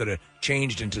overhead, she could have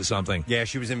changed into something. Yeah,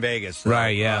 she was in Vegas. So,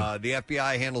 right, yeah. The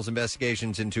FBI handles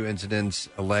investigations into incidents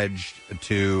alleged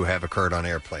to have occurred on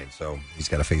airplanes, so he's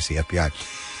got to face the FBI.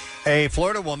 A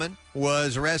Florida woman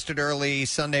was arrested early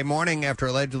Sunday morning after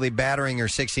allegedly battering her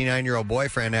 69-year-old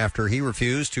boyfriend after he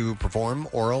refused to perform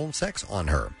oral sex on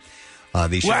her.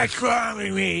 What's wrong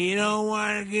with me? You don't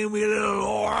want to give me a little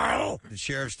oral? The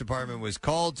sheriff's department was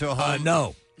called to a home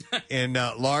no. in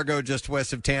Largo, just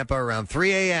west of Tampa, around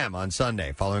 3 a.m. on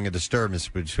Sunday, following a disturbance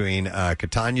between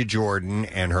Katanya Jordan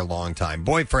and her longtime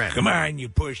boyfriend. Come on, you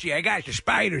pushy. I got the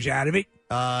spiders out of it.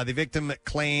 The victim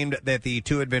claimed that the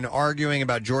two had been arguing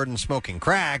about Jordan smoking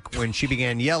crack when she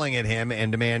began yelling at him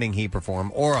and demanding he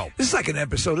perform oral. This is like an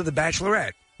episode of The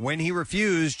Bachelorette. When he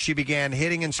refused, she began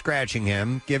hitting and scratching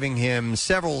him, giving him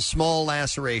several small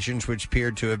lacerations which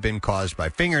appeared to have been caused by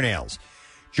fingernails.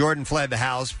 Jordan fled the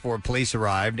house before police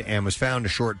arrived and was found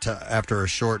after a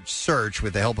short search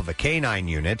with the help of a canine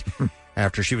unit.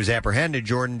 After she was apprehended,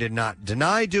 Jordan did not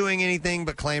deny doing anything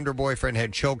but claimed her boyfriend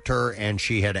had choked her and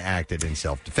she had acted in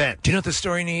self-defense. Do you know what the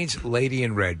story needs? Lady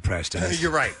in Red, Preston. You're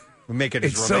right. We'll make it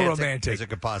as It's so romantic as it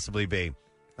could possibly be.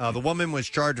 The woman was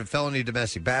charged with felony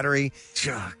domestic battery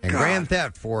and grand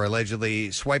theft for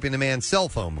allegedly swiping the man's cell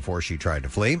phone before she tried to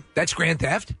flee. That's grand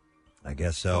theft? I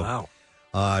guess so.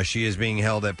 Wow. She is being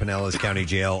held at Pinellas County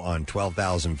Jail on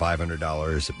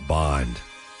 $12,500 bond.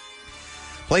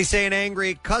 Police say an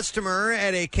angry customer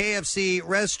at a KFC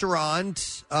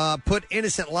restaurant put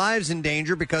innocent lives in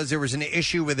danger because there was an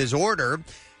issue with his order.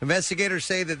 Investigators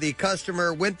say that the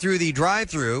customer went through the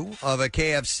drive-thru of a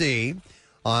KFC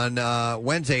on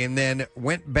Wednesday and then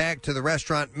went back to the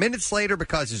restaurant minutes later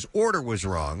because his order was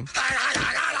wrong.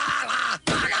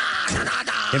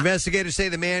 Investigators say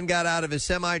the man got out of his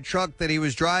semi-truck that he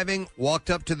was driving, walked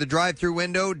up to the drive-thru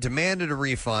window, demanded a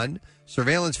refund.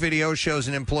 Surveillance video shows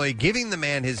an employee giving the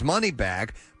man his money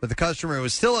back, but the customer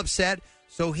was still upset,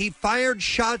 so he fired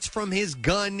shots from his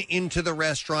gun into the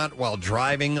restaurant while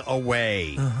driving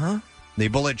away. The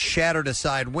bullet shattered a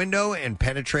side window and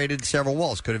penetrated several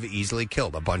walls. Could have easily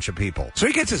killed a bunch of people. So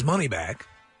he gets his money back,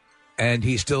 and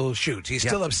he still shoots. He's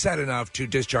still upset enough to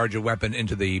discharge a weapon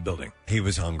into the building. He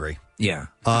was hungry. Yeah.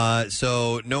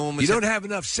 So no one was... You don't have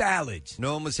enough salads.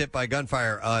 No one was hit by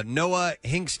gunfire. Noah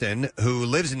Hinkston, who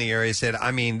lives in the area, said,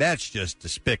 that's just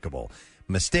despicable.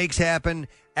 Mistakes happen.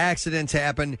 Accidents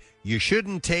happen. You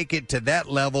shouldn't take it to that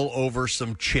level over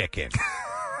some chicken.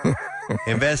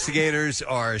 Investigators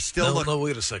are still looking... No,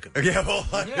 wait a second. Yeah, well,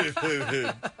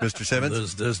 Mr.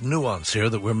 Simmons? There's nuance here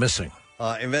that we're missing.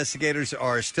 Investigators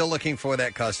are still looking for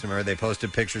that customer. They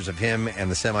posted pictures of him and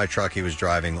the semi-truck he was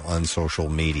driving on social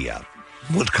media.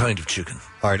 What kind of chicken?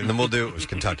 All right, and then it was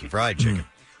Kentucky Fried Chicken.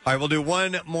 All right, we'll do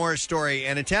one more story.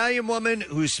 An Italian woman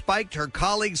who spiked her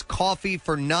colleague's coffee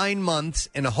for 9 months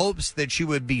in hopes that she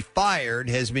would be fired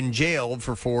has been jailed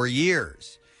for 4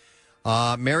 years.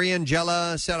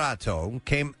 Mariangela Serrato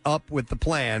came up with the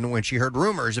plan when she heard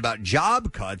rumors about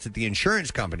job cuts at the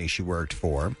insurance company she worked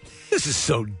for. This is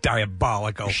so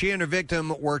diabolical. She and her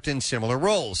victim worked in similar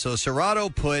roles. So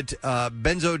Serrato put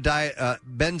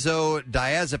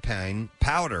benzodiazepine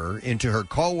powder into her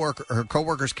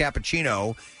coworker's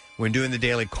cappuccino when doing the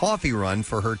daily coffee run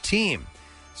for her team.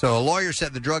 So a lawyer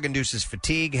said the drug induces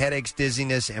fatigue, headaches,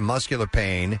 dizziness, and muscular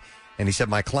pain. And he said,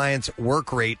 my client's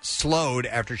work rate slowed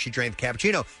after she drank the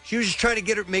cappuccino. She was just trying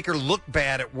to make her look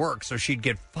bad at work so she'd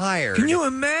get fired. Can you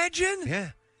imagine?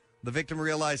 Yeah. The victim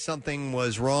realized something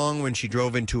was wrong when she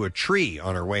drove into a tree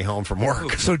on her way home from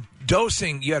work. So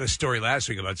dosing, you had a story last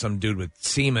week about some dude with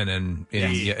semen and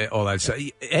all that stuff.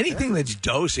 Anything that's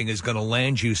dosing is going to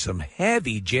land you some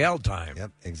heavy jail time.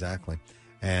 Yep, exactly.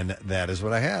 And that is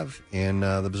what I have in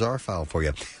the Bizarre File for you.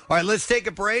 All right, let's take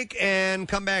a break and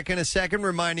come back in a second,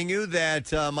 reminding you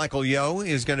that Michael Yo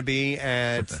is going to be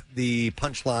at the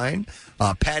Punchline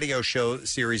patio show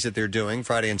series that they're doing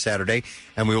Friday and Saturday,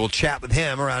 and we will chat with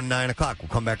him around 9 o'clock. We'll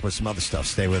come back with some other stuff.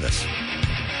 Stay with us.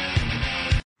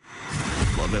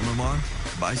 Love MMR?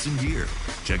 Buy some gear.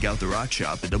 Check out the rock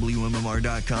shop at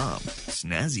WMMR.com.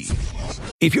 Snazzy.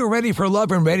 If you're ready for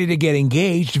love and ready to get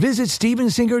engaged, visit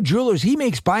Steven Singer Jewelers. He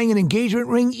makes buying an engagement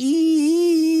ring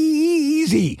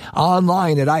easy.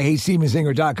 Online at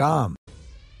IHateStevenSinger.com.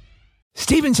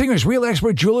 Steven Singer's Real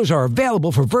Expert Jewelers are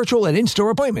available for virtual and in-store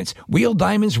appointments. Real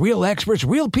diamonds, real experts,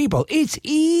 real people. It's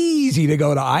easy to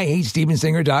go to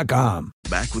IHateStevenSinger.com.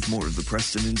 Back with more of the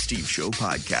Preston and Steve Show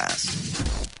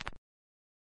podcast.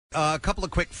 A couple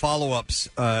of quick follow-ups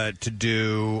to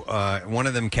do. One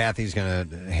of them, Kathy's going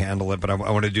to handle it, but I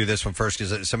want to do this one first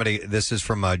because this is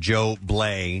from Joe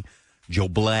Blay. Joe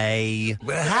Blay.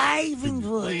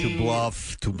 To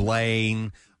Bluff, to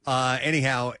Blaine.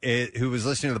 Anyhow, who was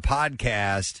listening to the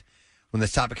podcast when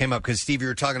this topic came up, because, Steve, you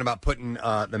were talking about putting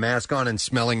the mask on and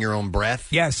smelling your own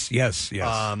breath. Yes.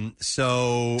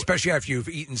 So especially after you've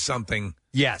eaten something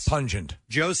pungent.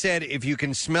 Joe said if you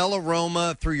can smell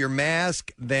aroma through your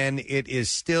mask, then it is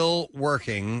still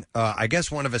working. I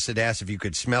guess one of us had asked if you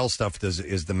could smell stuff.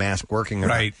 Is the mask working or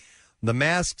right. not? The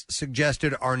masks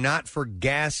suggested are not for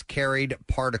gas-carried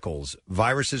particles.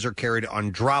 Viruses are carried on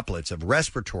droplets of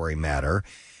respiratory matter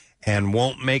and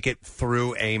won't make it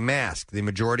through a mask. The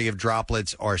majority of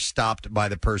droplets are stopped by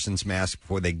the person's mask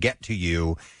before they get to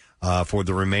you, for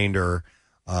the remainder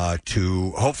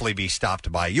to hopefully be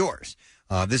stopped by yours.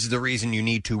 This is the reason you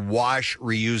need to wash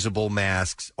reusable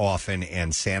masks often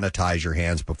and sanitize your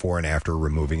hands before and after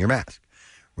removing your mask.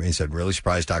 He said, really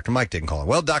surprised Dr. Mike didn't call him.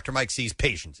 Well, Dr. Mike sees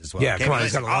patients as well. Yeah, come on,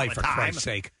 he's got a life, for Christ's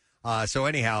sake. So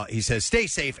anyhow, he says, stay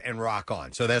safe and rock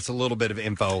on. So that's a little bit of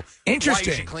info. Interesting.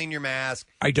 Why you should clean your mask.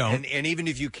 I don't. And even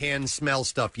if you can smell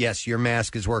stuff, yes, your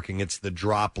mask is working. It's the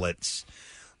droplets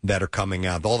that are coming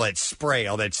out. All that spray,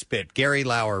 all that spit. Gary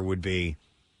Lauer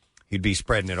he'd be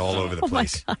spreading it all over the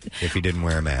place if he didn't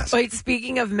wear a mask. Wait,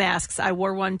 speaking of masks, I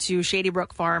wore one to Shady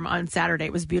Brook Farm on Saturday.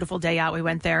 It was a beautiful day out. We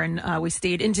went there and we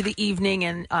stayed into the evening,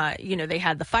 and they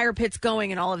had the fire pits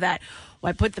going and all of that. Well,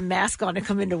 I put the mask on to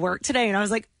come into work today, and I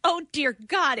was like, oh, dear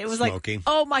God. It was smoky. Like,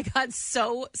 oh, my God,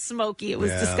 so smoky. It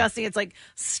was disgusting. It's like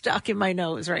stuck in my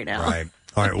nose right now. Right.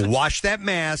 All right, wash that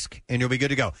mask, and you'll be good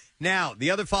to go. Now,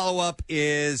 the other follow-up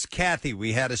is Kathy.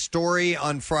 We had a story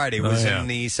on Friday. It was in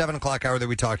the 7 o'clock hour that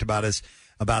we talked about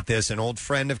this. An old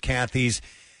friend of Kathy's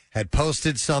had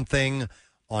posted something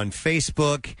on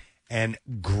Facebook and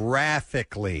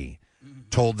graphically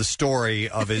told the story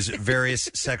of his various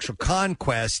sexual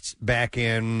conquests back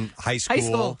in high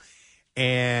school.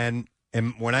 And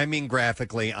when I mean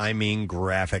graphically,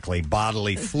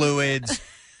 bodily fluids,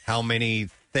 how many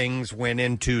things went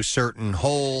into certain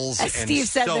holes. As Steve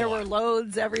said, there were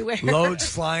loads everywhere. Loads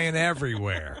flying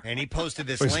everywhere. And he posted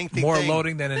this There's lengthy more thing.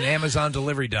 loading than an Amazon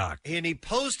delivery dock. And he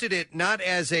posted it not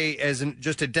as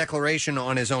just a declaration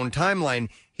on his own timeline.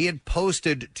 He had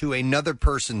posted to another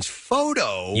person's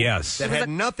photo. Yes. That had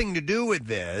nothing to do with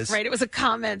this. Right. It was a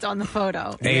comment on the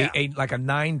photo. Like a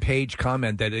 9-page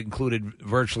comment that included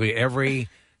virtually every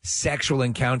sexual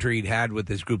encounter he'd had with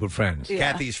this group of friends.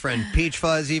 Yeah. Kathy's friend Peach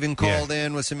Fuzz even called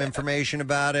in with some information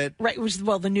about it. Right, which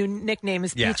the new nickname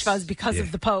is Peach Fuzz because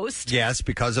of the post. Yes,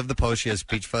 because of the post. She has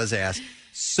Peach Fuzz ass.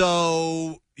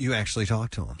 So you actually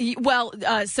talked to him. Well,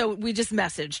 so we just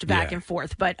messaged back and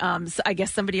forth, but so I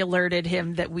guess somebody alerted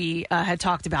him that we had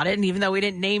talked about it, and even though we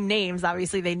didn't name names,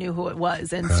 obviously they knew who it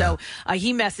was, and so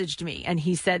he messaged me, and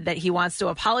he said that he wants to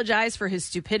apologize for his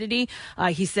stupidity.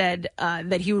 He said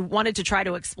that he wanted to try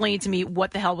to explain to me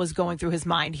what the hell was going through his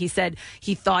mind. He said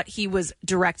he thought he was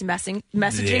direct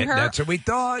messaging her. That's what we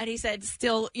thought. And he said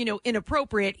still,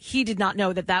 inappropriate. He did not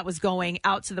know that was going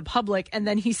out to the public, and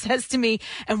then he says to me,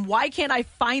 and why can't I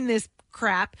find this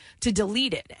crap to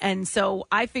delete it? And so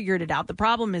I figured it out. The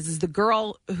problem is the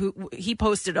girl who he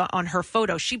posted on her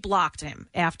photo, she blocked him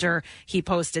after he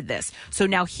posted this. So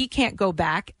now he can't go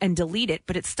back and delete it,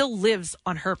 but it still lives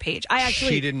on her page.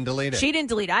 She didn't delete it. She didn't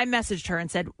delete it. I messaged her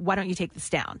and said, why don't you take this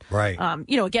down? Right.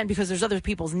 Again, because there's other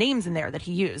people's names in there that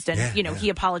he used. And, he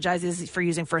apologizes for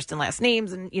using first and last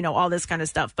names and, all this kind of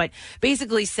stuff. But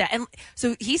basically said, and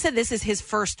so he said this is his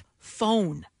first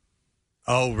phone.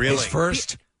 Oh, really? His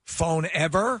first phone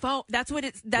ever? Phone. That's what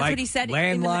what he said.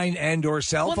 Landline and or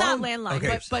cell phone? Well, not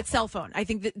landline, but cell phone. I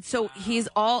think that. So he's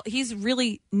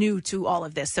really new to all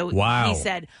of this. So he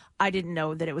said, I didn't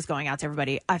know that it was going out to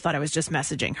everybody. I thought I was just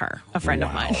messaging her, a friend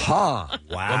of mine. Wow.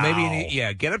 Well, maybe you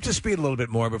need, get up to speed a little bit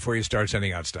more before you start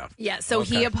sending out stuff. Yeah, so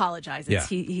he apologizes. Yeah.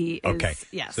 He is, okay.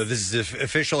 Yes. So this is an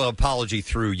official apology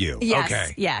through you. Yes.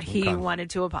 Okay. Yeah, he wanted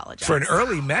to apologize. For an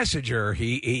early messenger,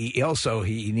 he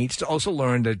needs to also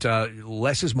learn that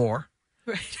less is more.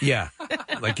 Right. Yeah.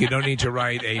 Like you don't need to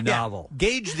write a novel.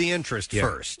 Gauge the interest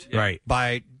first. Right.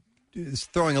 By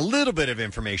throwing a little bit of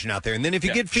information out there, and then if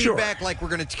you get feedback like we're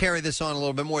going to carry this on a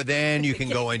little bit more, then you can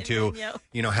go into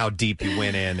how deep you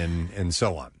went in and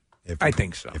so on. I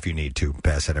think so. If you need to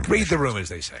pass that information. Read the room, as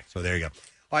they say. So there you go.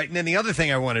 All right, and then the other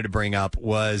thing I wanted to bring up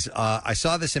was I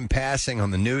saw this in passing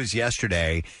on the news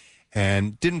yesterday,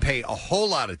 and didn't pay a whole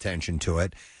lot of attention to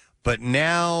it. But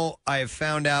now I have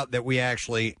found out that we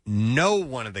actually know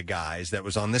one of the guys that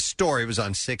was on this story. It was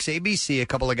on 6ABC, a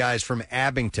couple of guys from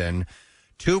Abington,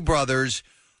 two brothers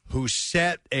who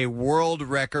set a world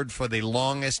record for the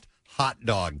longest hot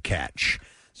dog catch.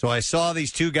 So I saw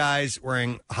these two guys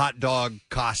wearing hot dog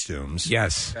costumes.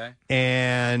 Yes. Okay.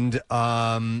 And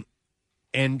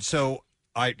so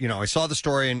I saw the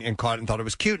story and caught it and thought it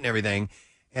was cute and everything.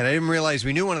 And I didn't realize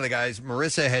we knew one of the guys.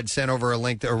 Marissa had sent over a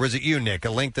link, or was it you, Nick? A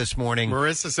link this morning.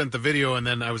 Marissa sent the video, and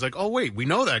then I was like, oh, wait, we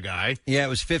know that guy. Yeah, it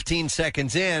was 15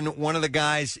 seconds in. One of the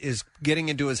guys is getting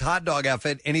into his hot dog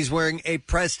outfit, and he's wearing a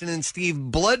Preston and Steve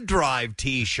Blood Drive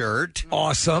T-shirt.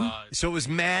 Awesome. So it was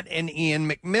Matt and Ian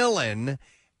McMillan.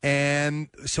 And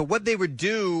so what they would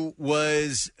do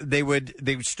was they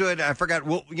stood, I forgot,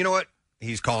 well, you know what?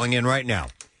 He's calling in right now.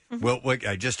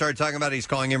 I just started talking about it. He's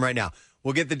calling in right now.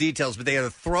 We'll get the details, but they had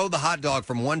to throw the hot dog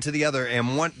from one to the other, and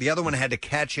the other one had to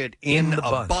catch it in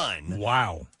a bun.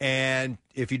 Wow. And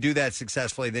if you do that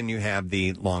successfully, then you have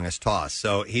the longest toss.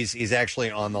 So he's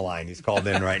actually on the line. He's called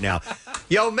in right now.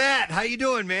 Yo, Matt, how you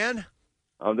doing, man?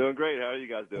 I'm doing great. How are you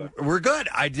guys doing? We're good.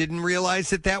 I didn't realize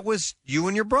that was you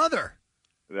and your brother.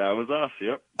 That was us,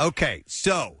 yep. Okay,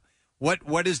 so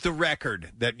what is the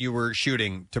record that you were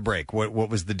shooting to break? What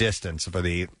was the distance for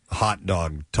the hot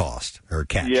dog tossed or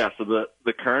catch? Yeah, so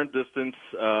the current distance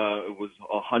was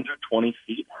 120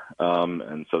 feet,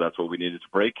 and so that's what we needed to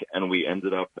break, and we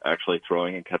ended up actually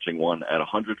throwing and catching one at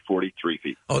 143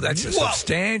 feet. Oh, that's a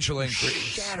substantial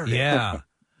increase. Yeah.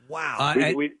 Wow.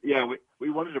 We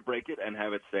wanted to break it and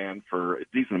have it stand for a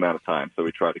decent amount of time, so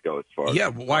we tried to go as far. Yeah,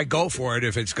 why go for it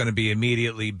if it's going to be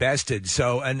immediately bested?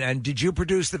 So, and did you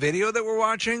produce the video that we're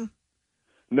watching?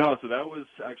 No, so that was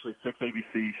actually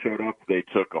 6ABC showed up. They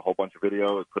took a whole bunch of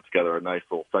video, put together a nice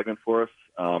little segment for us,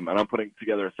 and I'm putting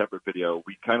together a separate video.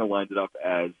 We kind of lined it up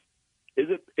as, is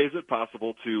it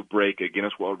possible to break a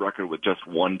Guinness World Record with just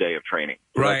 1 day of training?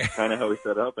 So right. That's kind of how we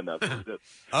set up, and that's what we did.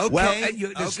 Okay. Well,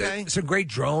 there's some great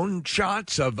drone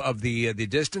shots of the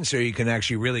distance, so you can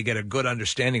actually really get a good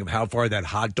understanding of how far that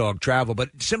hot dog traveled. But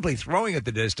simply throwing at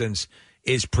the distance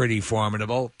is pretty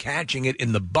formidable. Catching it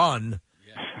in the bun,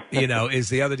 is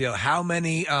the other deal. How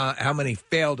many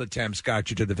failed attempts got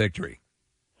you to the victory?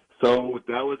 So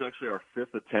that was actually our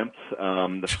fifth attempt.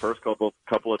 The first couple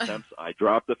attempts, I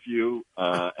dropped a few,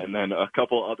 and then a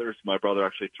couple others, my brother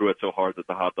actually threw it so hard that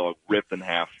the hot dog ripped in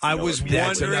half. I was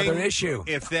wondering another issue.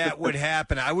 if that would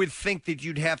happen. I would think that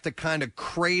you'd have to kind of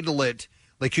cradle it,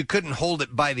 like you couldn't hold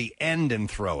it by the end and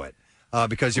throw it,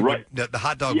 because the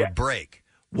hot dog would break.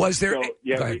 Was there?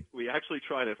 We actually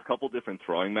tried a couple different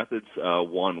throwing methods.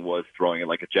 One was throwing it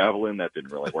like a javelin. That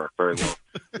didn't really work very well.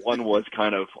 One was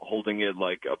kind of holding it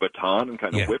like a baton and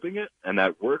kind of whipping it, and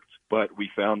that worked. But we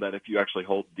found that if you actually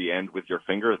hold the end with your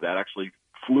finger, that actually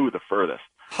flew the furthest.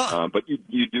 But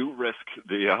you do risk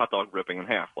the hot dog ripping in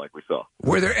half, like we saw.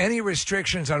 Were there any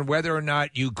restrictions on whether or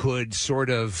not you could sort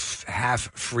of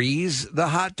half freeze the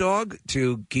hot dog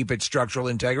to keep its structural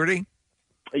integrity?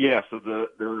 Yeah, so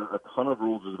there are a ton of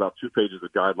rules. There's about 2 pages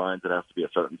of guidelines. It has to be a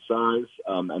certain size,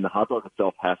 and the hot dog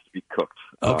itself has to be cooked.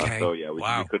 Okay. So, yeah, we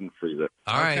couldn't freeze it.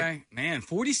 All right. Okay. Man,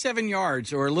 47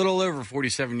 yards or a little over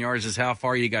 47 yards is how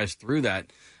far you guys threw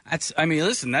that. That's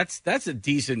a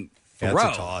decent throw.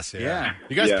 That's a toss, yeah.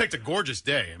 You guys picked a gorgeous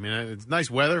day. I mean, it's nice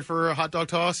weather for a hot dog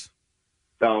toss.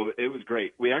 No, it was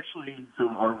great. We actually, so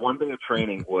our 1 day of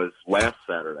training was last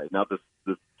Saturday, not this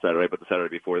Saturday, but the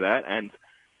Saturday before that, and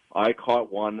I caught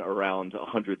one around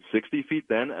 160 feet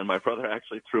then, and my brother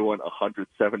actually threw one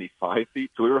 175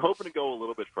 feet. So we were hoping to go a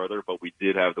little bit further, but we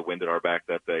did have the wind at our back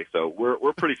that day. So we're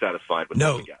pretty satisfied with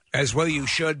what we got. As well you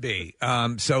should be.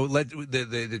 So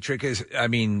the trick is, I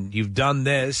mean, you've done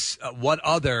this. What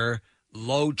other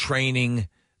low training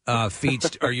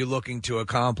feats are you looking to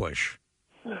accomplish?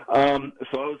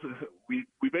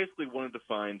 We basically wanted to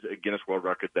find a Guinness World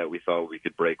Record that we thought we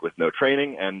could break with no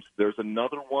training, and there's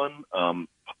another one.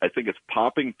 I think it's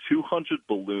popping 200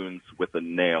 balloons with a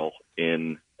nail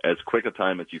in as quick a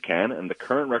time as you can, and the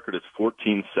current record is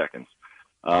 14 seconds.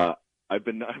 I've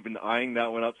been eyeing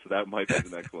that one up, so that might be the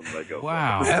next one that I go.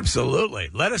 Wow, absolutely!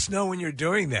 Let us know when you're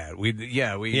doing that. We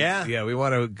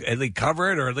want to at least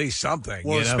cover it or at least something.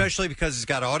 Well, especially because it's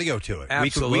got audio to it.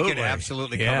 Absolutely, we could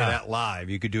absolutely cover that live.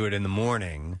 You could do it in the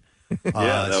morning.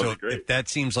 That would be great. If that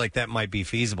seems like that might be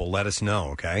feasible, let us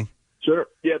know. Okay. Sure.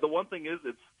 Yeah. The one thing is,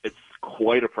 it's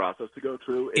quite a process to go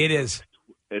through. It is.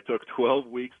 It took 12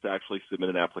 weeks to actually submit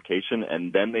an application,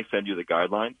 and then they send you the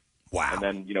guidelines. Wow. And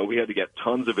then, we had to get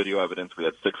tons of video evidence. We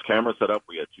had 6 cameras set up.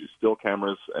 We had 2 still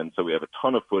cameras. And so we have a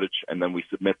ton of footage, and then we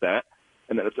submit that.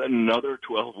 and then it's another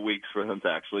 12 weeks for them to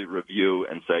actually review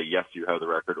and say, yes, you have the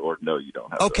record, or no, you don't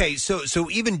have the record. Okay,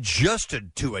 so even just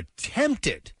to attempt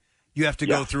it, you have to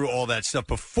go through all that stuff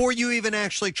before you even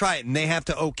actually try it, and they have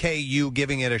to okay you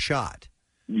giving it a shot.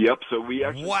 Yep. So we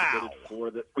actually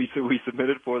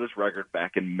submitted for this record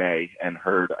back in May and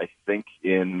heard, I think,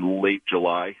 in late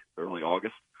July, early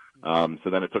August. So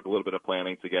then it took a little bit of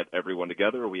planning to get everyone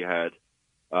together. We had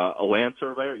a land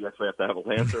surveyor. You actually have to have a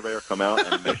land surveyor come out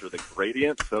and measure the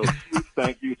gradient. So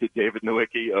thank you to David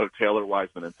Nowicki of Taylor,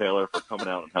 Wiseman & Taylor for coming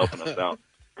out and helping us out.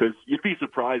 Because you'd be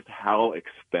surprised how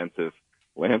expensive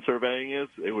land surveying is.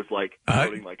 It was like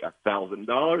quoting like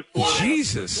 $1,000 for it.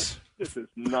 Jesus. This is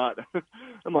not.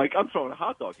 I'm like, I'm throwing a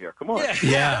hot dog here. Come on.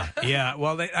 Yeah.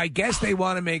 Well, I guess they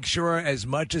want to make sure as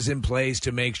much is in place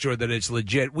to make sure that it's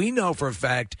legit. We know for a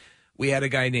fact we had a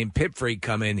guy named Pip Freak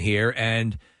come in here,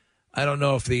 and I don't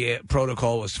know if the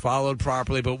protocol was followed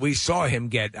properly, but we saw him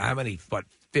get,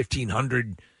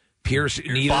 1,500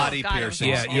 body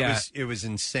piercings. Yeah. It was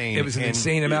insane. It was an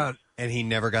insane amount. And he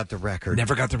never got the record.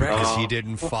 Because he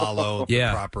didn't follow the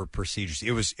proper procedures.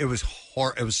 It was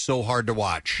hard. It was so hard to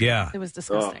watch. Yeah, it was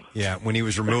disgusting. Yeah, when he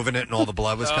was removing it and all the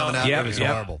blood was coming out, it was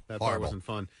horrible. That part Horrible. wasn't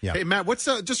fun. Yeah. Hey, Matt, what's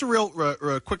just a real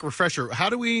quick refresher?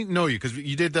 How do we know you? Because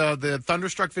you did the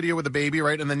Thunderstruck video with the baby,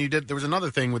 right? And then there was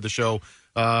another thing with the show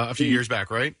a few years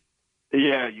back, right?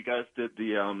 Yeah, you guys did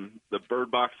the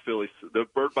Bird Box Philly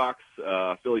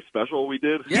special we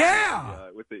did.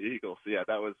 With the Eagles. Yeah,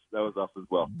 that was us as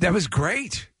well. That was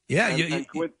great. Yeah,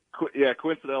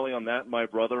 coincidentally on that, my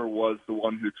brother was the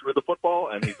one who threw the football,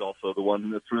 and he's also the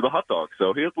one that threw the hot dog.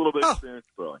 So he has a little bit of experience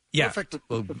throwing. Yeah,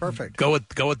 perfect. Go with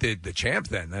the champ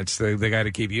then. That's the guy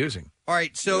to keep using. All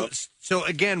right. So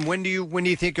again, when do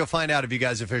you think you'll find out if you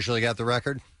guys officially got the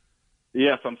record?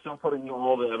 Yes, I'm still putting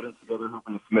all the evidence together,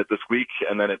 hoping to submit this week,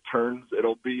 and then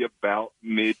it'll be about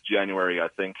mid-January, I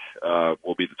think,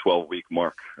 will be the 12-week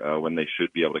mark when they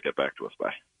should be able to get back to us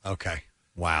by. Okay.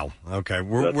 Wow. Okay.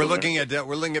 We're looking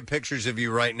at pictures of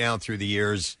you right now through the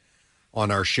years on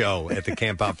our show at the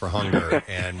Camp Out for Hunger,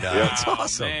 and that's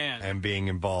awesome. And being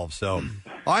involved. So,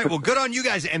 all right. Well, good on you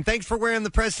guys, and thanks for wearing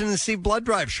the Preston and Steve Blood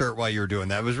Drive shirt while you were doing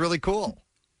that. It was really cool.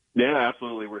 Yeah,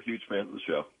 absolutely. We're huge fans of the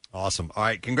show. Awesome. All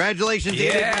right. Congratulations,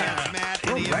 Matt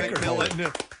and Ian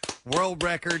McMillan. World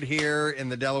record here in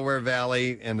the Delaware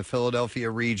Valley and the Philadelphia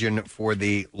region for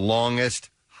the longest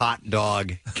hot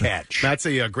dog catch. Matt's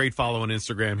a great follow on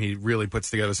Instagram. He really puts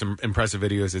together some impressive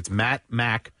videos. It's Matt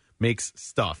Mac Makes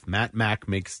Stuff. Matt Mac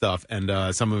Makes Stuff.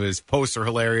 And some of his posts are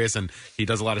hilarious, and he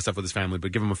does a lot of stuff with his family,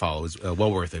 but give him a follow. It's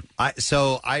well worth it. I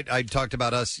talked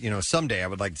about us, someday I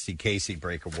would like to see Casey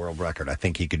break a world record. I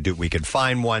think we could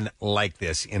find one like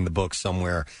this in the book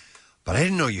somewhere. But I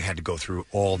didn't know you had to go through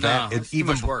all that. It's too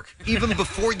much work. Even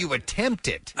before you attempt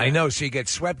it. I know. So you get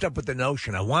swept up with the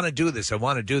notion, I want to do this.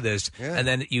 Yeah. And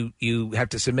then you have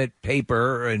to submit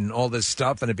paper and all this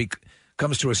stuff, and it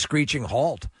comes to a screeching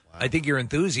halt. Wow. I think your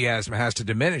enthusiasm has to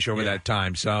diminish over that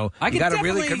time. So you got to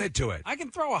really commit to it. I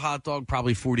can throw a hot dog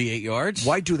probably 48 yards.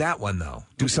 Why do that one, though?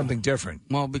 Do something different.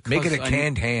 Well, because make it a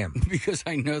canned ham. Because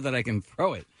I know that I can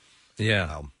throw it.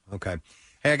 Yeah. Okay.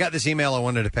 Hey, I got this email I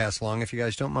wanted to pass along, if you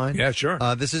guys don't mind. Yeah, sure.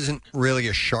 This isn't really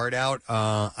a shout out.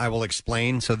 I will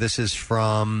explain. So this is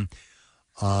from,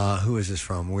 who is this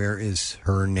from? Where is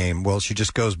her name? Well, she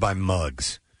just goes by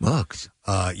Muggs. Muggs?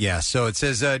 Yeah, so it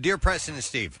says, Dear Preston and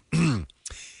Steve,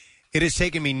 it has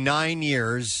taken me 9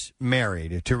 years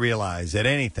married to realize that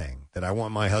anything that I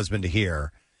want my husband to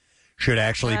hear should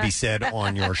actually be said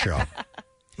on your show.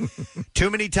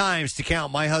 Too many times to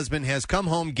count, my husband has come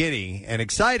home giddy and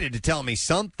excited to tell me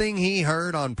something he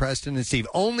heard on Preston and Steve,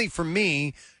 only for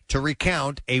me to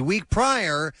recount a week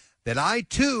prior that I,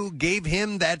 too, gave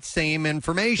him that same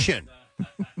information.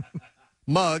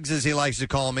 Muggs, as he likes to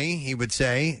call me, he would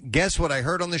say, guess what I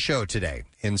heard on the show today?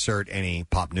 Insert any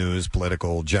pop news,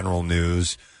 political, general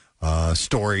news,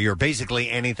 story, or basically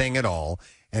anything at all.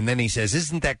 And then he says,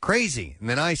 isn't that crazy? And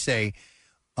then I say,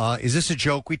 is this a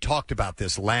joke? We talked about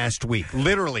this last week,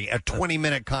 literally a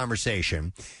 20-minute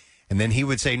conversation. And then he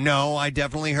would say, no, I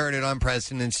definitely heard it on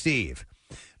Preston and Steve.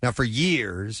 Now, for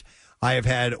years, I have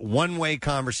had one-way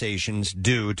conversations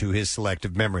due to his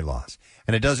selective memory loss.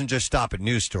 And it doesn't just stop at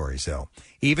news stories, though.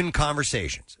 Even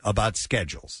conversations about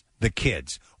schedules, the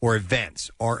kids, or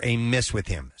events are a miss with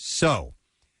him. So,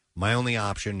 my only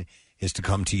option is to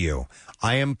come to you.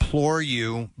 I implore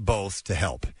you both to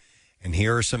help. And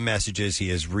here are some messages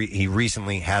he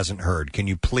recently hasn't heard. Can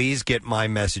you please get my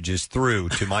messages through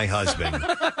to my husband?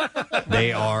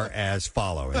 They are as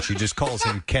follow. And she just calls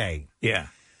him K. Yeah.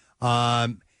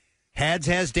 Hads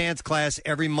has dance class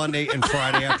every Monday and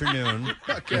Friday afternoon.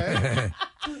 Okay.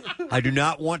 I do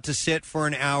not want to sit for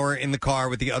an hour in the car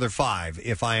with the other 5.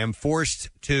 If I am forced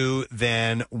to,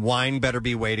 then wine better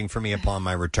be waiting for me upon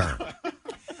my return.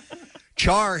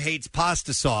 Char hates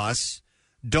pasta sauce.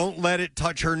 Don't let it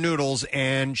touch her noodles,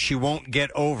 and she won't get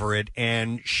over it,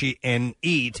 and she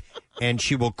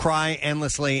will cry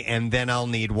endlessly, and then I'll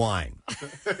need wine.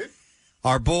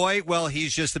 Our boy, well,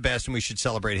 he's just the best, and we should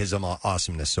celebrate his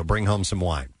awesomeness, so bring home some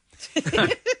wine.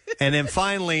 And then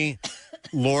finally,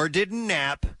 Laura didn't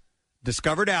nap,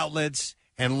 discovered outlets,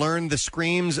 and learned the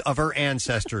screams of her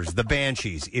ancestors, the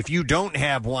Banshees. If you don't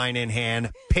have wine in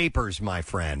hand, papers, my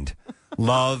friend.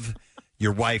 Love,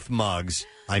 your wife Muggs.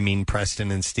 I mean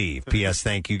Preston and Steve. P.S.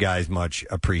 Thank you guys much.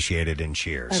 Appreciated and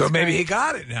cheers. So maybe he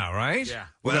got it now, right? Yeah.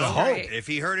 Well, We're gonna hope. If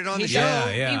he heard it on the show.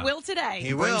 Yeah. He will today. He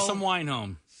Bring will. some wine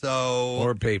home. So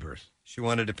or papers. She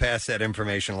wanted to pass that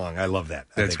information along. I love that.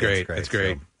 That's great. That's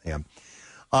great. So,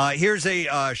 yeah. Here's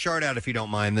a shout out, if you don't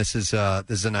mind. This is a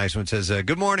nice one. It says,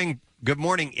 "Good morning,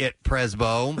 it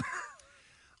Presbo."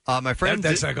 My friend,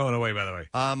 that's not going away, by the way.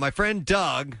 My friend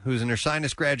Doug, who's an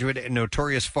Ursinus graduate and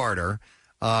notorious farter,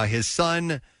 his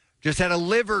son just had a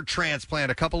liver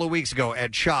transplant a couple of weeks ago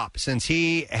at SHOP. Since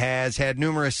he has had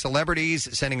numerous celebrities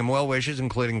sending him well wishes,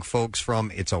 including folks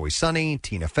from It's Always Sunny,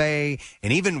 Tina Fey,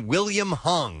 and even William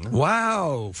Hung.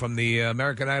 Wow, from the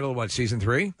American Idol, season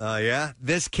 3? Yeah.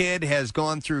 This kid has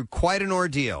gone through quite an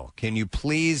ordeal. Can you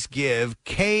please give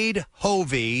Cade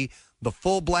Hovey the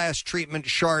full blast treatment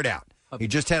shout out? He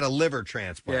just had a liver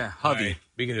transplant. Yeah, Hovey. Right.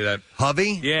 We can do that.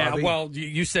 Hovey? Yeah, Hovey? well,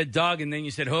 you said Doug, and then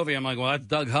you said Hovey. I'm like, well, that's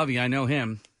Doug Hovey. I know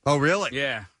him. Oh, really?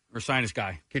 Yeah, or sinus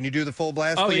guy. Can you do the full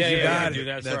blast, Oh, please? yeah, You yeah, got yeah, it. do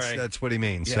that. Sorry. That's what he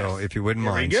means. Yes. So if you wouldn't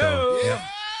Here we mind. go. So, yep.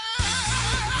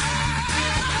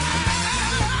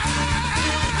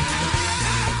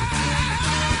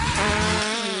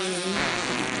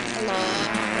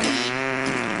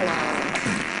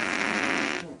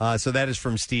 So that is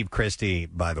from Steve Christie,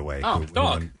 by the way. Oh,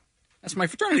 dog. That's my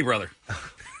fraternity brother.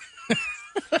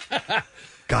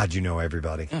 God, you know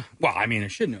everybody. Well, I mean, I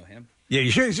should know him. Yeah,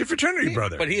 you should. He's your fraternity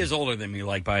brother. But he is older than me,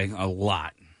 like, by a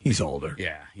lot. He's older.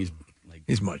 Yeah, he's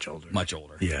much older. Much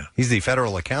older. Yeah. He's the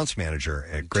federal accounts manager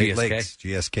at Great GSK. Lakes,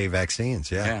 GSK Vaccines.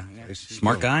 Yeah. Yeah.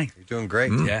 Smart guy. He's doing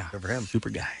great. Yeah. Good for him. Super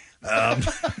guy.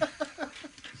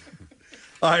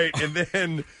 All right, and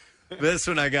then this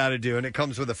one I got to do, and it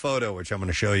comes with a photo, which I'm going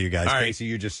to show you guys. All right. Casey,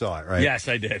 you just saw it, right? Yes,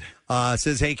 I did. It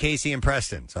says, hey, Casey and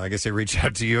Preston. So I guess they reached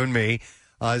out to you and me.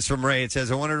 It's from Ray. It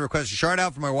says, I wanted to request a shout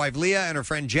out for my wife, Leah, and her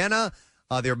friend, Jenna.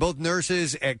 They're both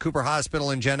nurses at Cooper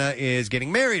Hospital, and Jenna is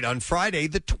getting married on Friday,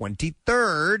 the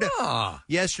 23rd.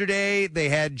 Yesterday, they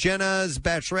had Jenna's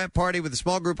bachelorette party with a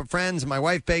small group of friends. My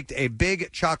wife baked a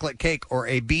big chocolate cake, or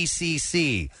a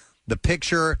BCC. The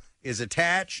picture is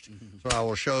attached, so I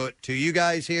will show it to you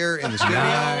guys here in the studio.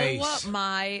 Oh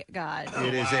my God!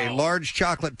 It is a large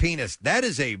chocolate penis.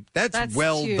 That's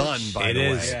well huge. done, by It the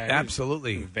is. way.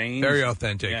 Absolutely. Veins. Very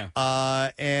authentic. Yeah.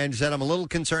 And said, I'm a little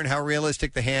concerned how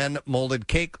realistic the hand-molded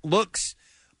cake looks,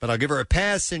 but I'll give her a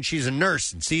pass since she's a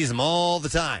nurse and sees them all the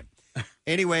time.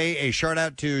 Anyway, a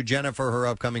shout-out to Jenna for her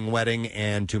upcoming wedding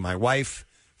and to my wife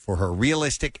for her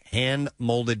realistic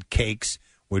hand-molded cakes.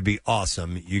 Would be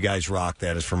awesome. You guys rock.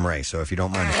 That is from Ray. So if you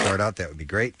don't mind to start out, that would be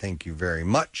great. Thank you very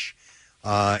much.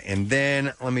 And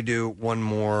then let me do one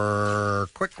more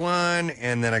quick one,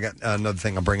 and then I got another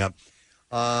thing I'll bring up.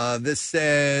 This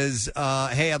says,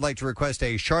 hey, I'd like to request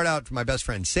a shout-out to my best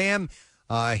friend, Sam.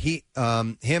 Him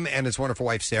and his wonderful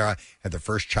wife, Sarah, had their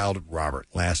first child, Robert,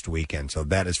 last weekend. So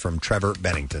that is from Trevor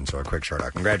Bennington. So a quick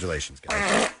shout-out. Congratulations,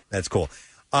 guys. That's cool.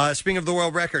 Speaking of the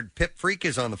world record, Pip Freak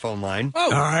is on the phone line.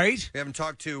 Oh, all right. We haven't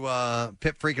talked to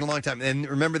Pip Freak in a long time. And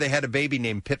remember they had a baby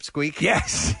named Pipsqueak?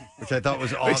 Yes. Which I thought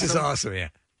was awesome. Which is awesome,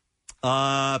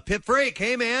 yeah. Pip Freak,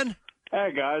 hey, man.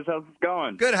 Hey, guys. How's it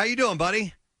going? Good. How you doing,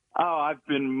 buddy? Oh, I've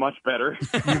been much better.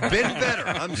 You've been better.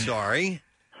 I'm sorry.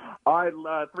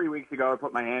 3 weeks ago, I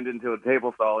put my hand into a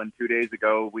table saw, and 2 days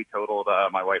ago, we totaled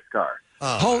my wife's car.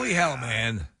 Oh, holy hell,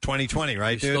 man. 2020,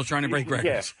 right, dude? Still trying to break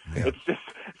records. Yeah. It's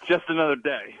just another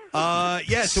day.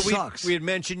 Yeah, so Sucks. we had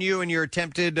mentioned you and your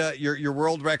attempted your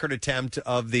world record attempt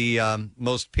of the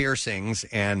most piercings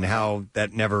and how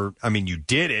that never. I mean, you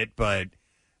did it, but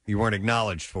you weren't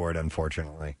acknowledged for it,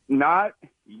 unfortunately. Not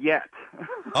yet.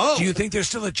 Oh, do you think there's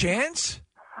still a chance?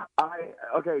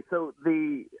 So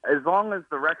as long as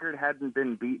the record hadn't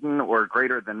been beaten or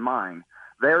greater than mine,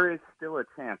 there is still a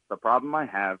chance. The problem I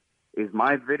have is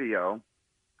my video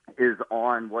is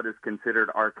on what is considered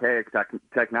archaic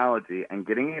technology, and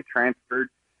getting it transferred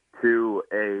to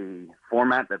a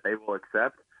format that they will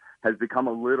accept has become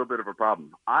a little bit of a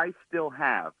problem. I still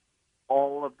have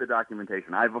all of the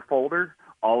documentation. I have a folder,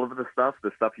 all of the stuff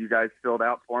you guys filled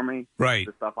out for me, right?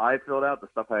 The stuff I filled out, the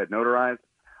stuff I had notarized.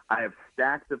 I have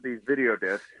stacks of these video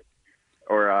discs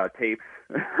or tapes,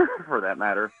 for that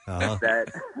matter.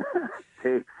 That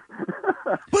tapes.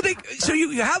 Well, so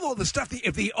you have all the stuff.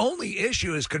 If the only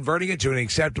issue is converting it to an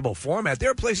acceptable format,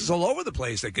 there are places all over the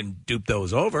place that can dupe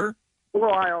those over.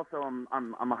 Well, I also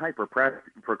I'm a hyper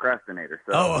procrastinator.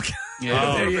 So. Oh, okay.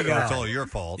 Yeah, there you go. It's all your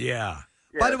fault. Yeah.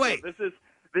 By the way, so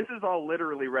this is all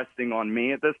literally resting on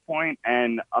me at this point,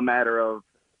 and a matter of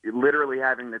literally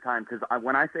having the time. Because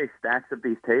when I say stacks of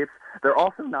these tapes, they're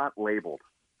also not labeled.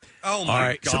 Oh my All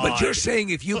right. God! So, but you're saying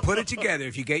if you put it together,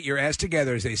 if you get your ass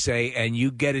together, as they say, and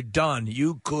you get it done,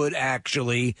 you could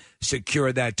actually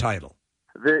secure that title.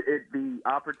 The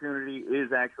opportunity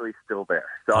is actually still there.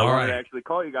 So I wanted to actually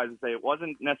call you guys and say it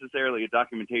wasn't necessarily a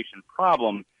documentation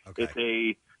problem. Okay. It's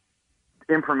a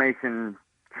information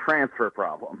transfer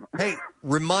problem. Hey,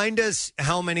 remind us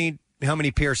how many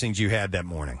piercings you had that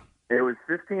morning. It was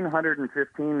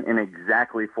 1,515 in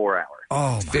exactly 4 hours.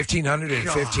 Oh,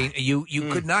 1,515. You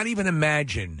could not even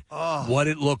imagine what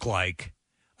it looked like.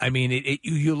 I mean,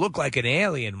 you look like an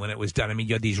alien when it was done. I mean,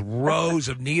 you had these rows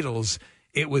of needles.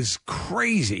 It was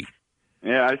crazy.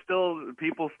 Yeah,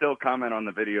 people still comment on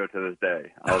the video to this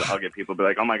day. I'll get people be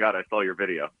like, "Oh my God, I saw your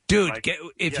video." Dude, like,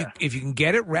 if you can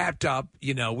get it wrapped up,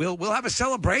 we'll have a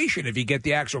celebration if you get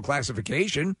the actual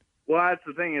classification. Well, that's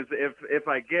the thing is, if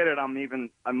I get it,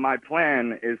 my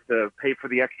plan is to pay for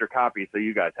the extra copy so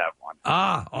you guys have one.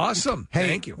 Ah, awesome! Hey,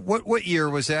 thank you. What year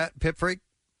was that, Pip Freak?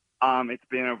 It's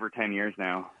been over 10 years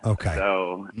now. Okay,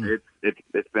 so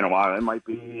it's been a while. It might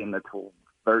be in the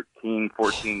 13,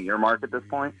 14 year mark at this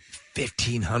point.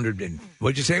 1,500 and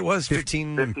what'd you say it was?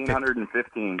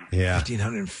 1,515. Yeah,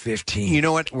 1,515. You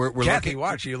know what? We're Kathy, looking.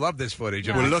 watch. You love this footage.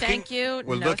 No, we're looking. thank you.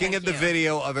 We're No, looking thank at the you.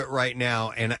 video of it right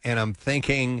now, and I'm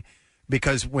thinking,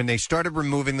 because when they started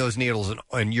removing those needles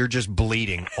and you're just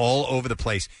bleeding all over the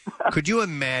place, could you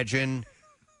imagine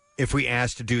if we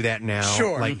asked to do that now?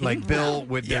 Sure. Like Bill,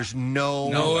 there's no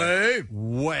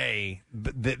way.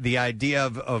 The idea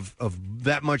of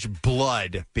that much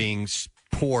blood being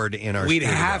poured in our We'd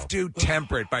studio. have to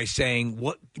temper it by saying,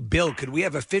 "What, Bill? Could we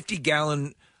have a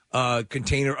 50-gallon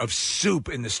container of soup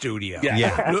in the studio?"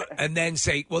 Yeah. And then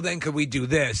say, "Well, then could we do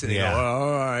this?" And they Yeah. go,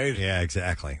 "All right." Yeah,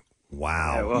 exactly.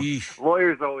 Wow. Yeah, well,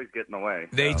 lawyers always get in the way.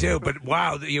 They do, but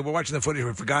wow, we're watching the footage.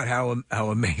 We forgot how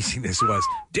amazing this was.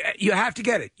 You have to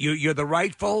get it. You're the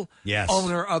rightful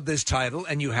owner of this title,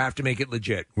 and you have to make it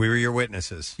legit. We were your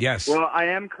witnesses. Yes. Well, I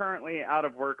am currently out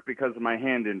of work because of my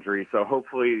hand injury, so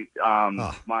hopefully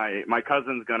my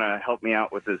cousin's going to help me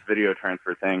out with this video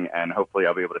transfer thing, and hopefully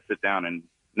I'll be able to sit down and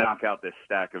knock out this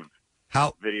stack of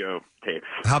video tapes.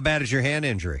 How bad is your hand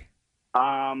injury?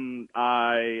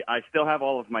 I still have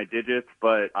all of my digits,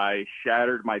 but I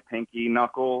shattered my pinky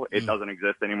knuckle. It doesn't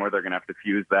exist anymore. They're going to have to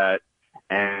fuse that.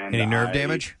 And Any nerve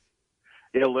damage?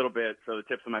 A little bit. So the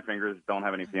tips of my fingers don't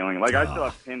have any feeling. Like I still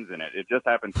have pins in it. It just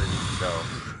happened 3 weeks ago.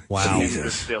 Wow. The pins are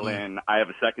still in. I have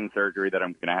a second surgery that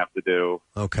I'm going to have to do.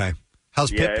 Okay.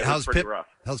 How's Pip? it was How's pretty Pip? rough.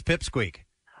 How's Pip Squeak?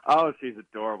 Oh, she's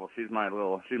adorable. She's my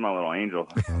little angel.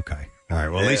 Okay. All right.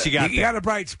 Well, at least you got a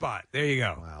bright spot. There you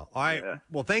go. Wow. All right.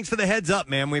 Well, thanks for the heads up,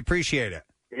 man. We appreciate it.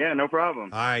 Yeah, no problem.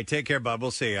 All right. Take care, bud.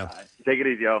 We'll see you. Take it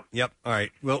easy, yo. Yep. All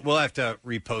right. We'll have to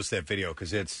repost that video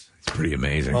because it's pretty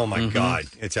amazing. Oh my God,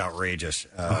 it's outrageous.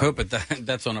 I hope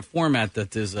that's on a format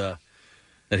that is that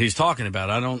he's talking about.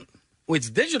 I don't. Well,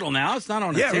 it's digital now. It's not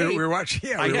on a tape. we're watching.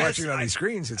 Yeah, we're watching it on these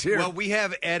screens. It's here. Well, we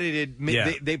have edited.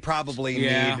 Yeah. They probably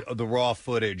need the raw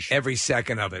footage, every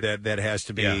second of it. That has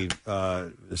to be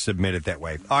submitted that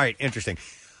way. All right, interesting.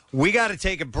 We got to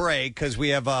take a break because we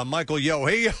have Michael Yo.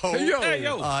 Hey yo. Hey, yo. Hey,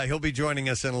 yo. He'll be joining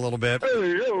us in a little bit.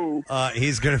 Hey yo.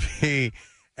 He's going to be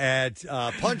at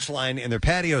Punchline in their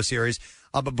patio series.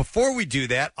 But before we do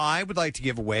that, I would like to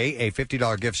give away a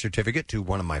 $50 gift certificate to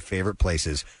one of my favorite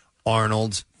places,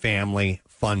 Arnold's Family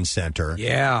Fun Center.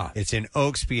 Yeah. It's in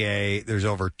Oaks, PA. There's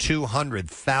over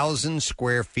 200,000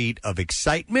 square feet of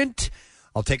excitement.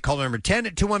 I'll take caller number 10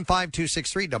 at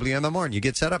 215-263-WMMR, and you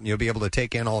get set up, and you'll be able to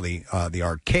take in all the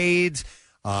arcades,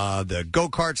 the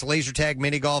go-karts, laser tag,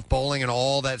 mini golf, bowling, and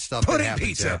all that stuff. Pudding that happens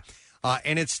pizza. there.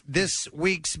 And it's this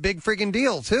week's big freaking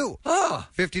deal, too. Oh.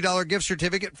 $50 gift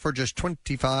certificate for just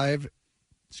 $25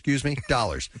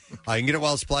 dollars. You can get it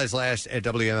while supplies last at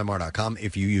WMMR.com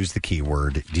if you use the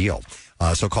keyword deal.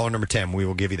 So caller number 10, we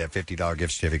will give you that $50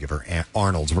 gift certificate for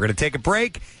Arnold's. We're going to take a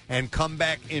break and come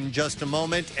back in just a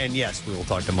moment. And yes, we will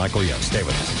talk to Michael Yo. Stay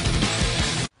with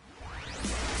us.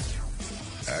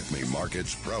 At Acme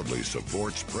Markets proudly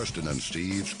supports Preston and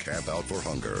Steve's Camp Out for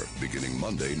Hunger, beginning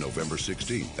Monday, November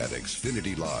 16th at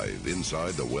Xfinity Live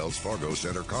inside the Wells Fargo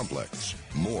Center complex.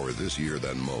 More this year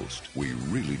than most. We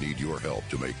really need your help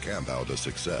to make Camp Out a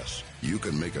success. You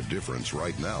can make a difference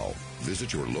right now.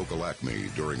 Visit your local Acme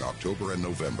during October and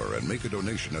November and make a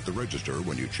donation at the register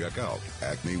when you check out.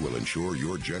 Acme will ensure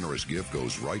your generous gift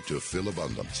goes right to Phil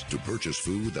Abundance to purchase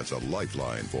food that's a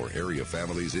lifeline for area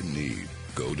families in need.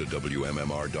 Go to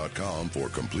WMMR.com for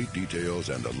complete details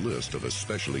and a list of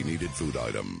especially needed food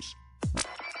items.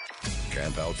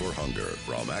 Camp Out for Hunger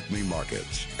from Acme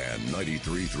Markets and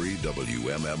 93.3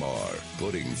 WMMR,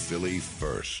 putting Philly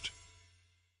first.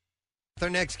 Our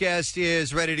next guest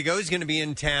is ready to go. He's going to be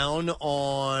in town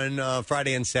on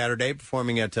Friday and Saturday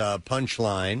performing at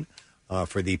Punchline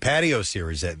for the patio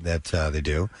series that they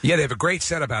do. Yeah, they have a great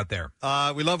setup out there.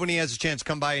 We love when he has a chance to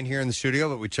come by in here in the studio,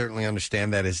 but we certainly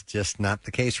understand that is just not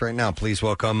the case right now. Please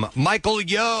welcome Michael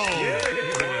Yo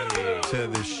to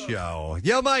the show.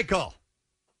 Yo, Michael.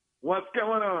 What's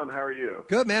going on? How are you?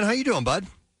 Good, man. How you doing, bud?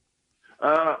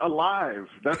 Alive.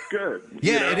 That's good.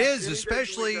 Yeah, it is,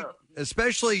 especially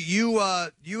you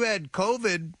had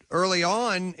COVID early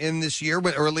on in this year,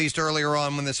 or at least earlier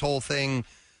on when this whole thing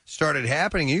started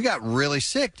happening. You got really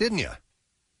sick, didn't you?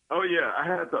 Oh yeah, I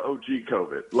had the OG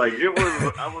COVID. Like it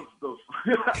was, I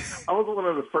was one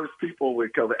of the first people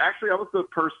with COVID. Actually, I was the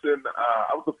first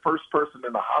person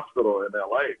in the hospital in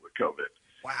LA with COVID.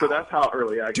 Wow. So that's how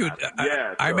early I got it.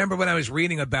 Yeah, I remember when I was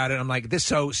reading about it, I'm like, this,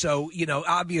 so,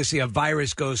 obviously a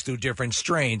virus goes through different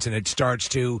strains and it starts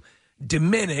to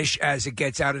diminish as it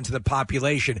gets out into the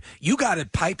population. You got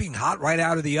it piping hot right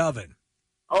out of the oven.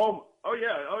 Oh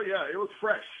yeah. It was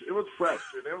fresh.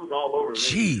 And it was all over me.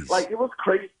 Jeez. Like it was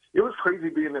crazy. It was crazy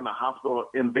being in the hospital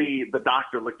and the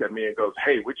doctor looked at me and goes,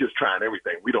 "Hey, we're just trying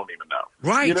everything. We don't even know."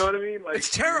 Right. You know what I mean? Like, it's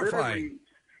terrifying.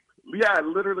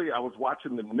 Literally, I was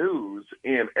watching the news,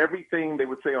 and everything they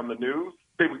would say on the news,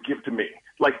 they would give to me,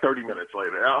 like 30 minutes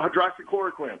later.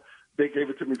 Hydroxychloroquine, they gave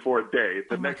it to me for a day.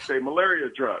 The next day, malaria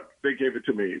drug, they gave it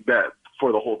to me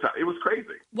for the whole time. It was crazy.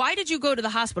 Why did you go to the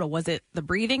hospital? Was it the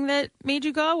breathing that made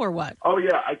you go, or what? Oh,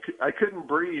 yeah, I couldn't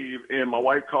breathe, and my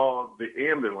wife called the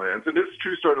ambulance, and this is a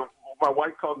true story. My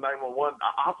wife called 911.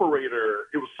 The operator,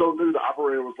 it was so new, the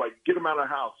operator was like, get him out of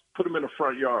the house, put him in the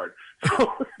front yard.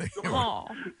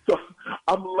 So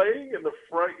I'm laying in the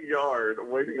front yard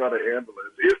waiting on an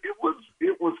ambulance.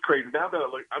 It was crazy. Now that I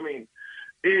look, I mean,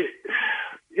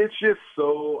 it's just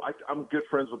so, I'm good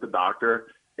friends with the doctor,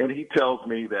 and he tells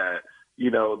me that,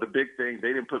 the big thing, they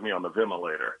didn't put me on the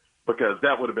ventilator, because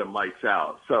that would have been lights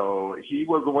out. So he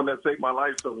was the one that saved my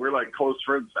life. So we're like close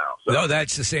friends now. So. No,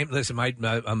 that's the same. Listen, my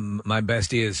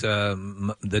bestie is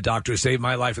the doctor saved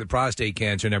my life with prostate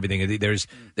cancer and everything. There's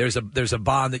a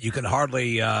bond that you can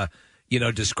hardly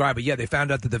describe. But yeah, they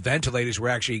found out that the ventilators were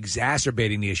actually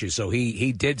exacerbating the issue. So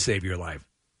he did save your life.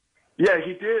 Yeah,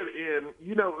 he did. And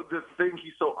the thing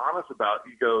he's so honest about,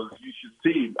 he goes, you should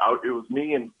see, it was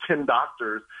me and 10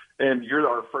 doctors, and you're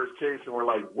our first case, and we're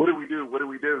like, what do we do? What do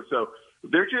we do? So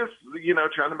they're just,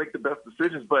 trying to make the best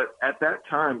decisions. But at that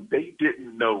time, they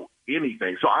didn't know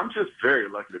anything. So I'm just very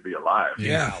lucky to be alive.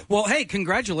 Yeah. Well, hey,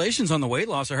 congratulations on the weight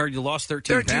loss. I heard you lost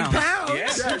 13 pounds.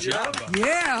 Yeah, good job.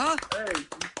 Yeah. Hey,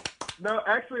 no,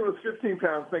 actually, it was 15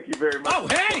 pounds. Thank you very much. Oh,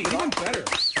 hey, even better.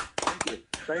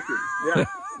 Thank you. Yeah.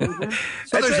 Mm-hmm.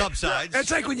 So there's upsides. That's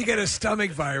like when you get a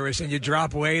stomach virus and you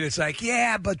drop weight. It's like,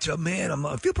 yeah, but man,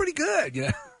 I feel pretty good.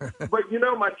 Yeah. But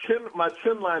my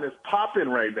chin line is popping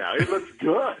right now. It looks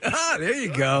good. There you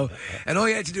go. And all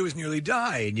you had to do was nearly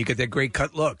die, and you get that great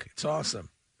cut look. It's awesome.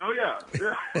 Oh yeah.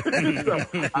 So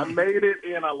I made it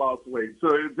and I lost weight. So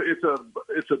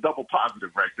it's a double positive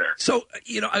right there. So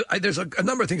there's a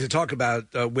number of things to talk about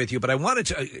with you, but I wanted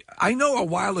to. I know a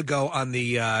while ago on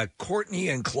the Courtney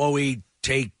and Chloe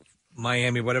Take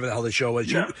Miami, whatever the hell the show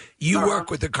was. Yeah. You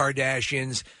work with the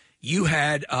Kardashians. You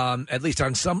had at least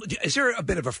on some. Is there a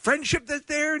bit of a friendship that's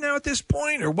there now at this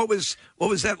point, or what was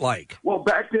that like? Well,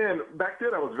 back then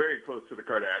I was very close to the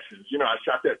Kardashians. I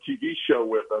shot that TV show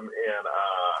with them, and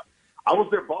I was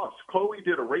their boss. Chloe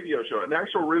did a radio show, a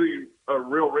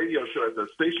real radio show at the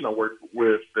station I worked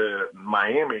with in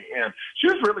Miami, and she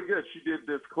was really good. She did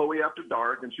this Chloe After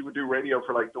Dark, and she would do radio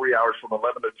for like 3 hours from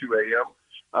 11 to 2 a.m.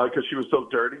 Because she was so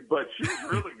dirty, but she was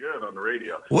really good on the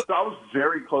radio. So I was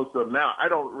very close to them. Now I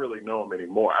don't really know them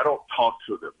anymore. I don't talk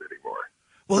to them anymore.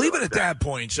 Well, even at that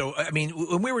point, so I mean,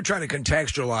 when we were trying to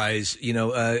contextualize,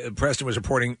 Preston was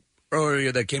reporting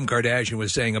earlier that Kim Kardashian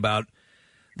was saying about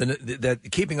that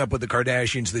keeping up with the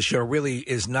Kardashians, the show really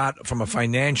is not from a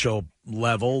financial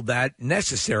level that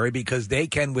necessary, because they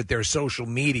can, with their social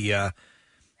media,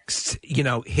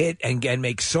 hit and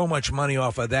make so much money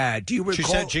off of that. Do you recall? She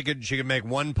said she could make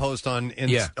one post on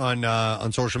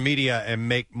social media and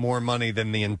make more money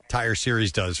than the entire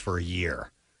series does for a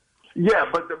year. Yeah,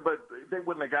 but they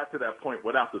wouldn't have got to that point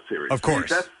without the series. Of course.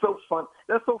 That's so fun.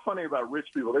 That's so funny about rich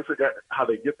people. They forget how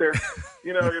they get there.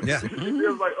 It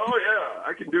was like, oh yeah,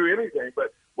 I can do anything.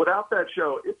 But without that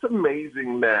show, it's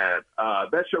amazing that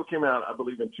that show came out, I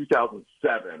believe, in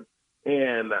 2007,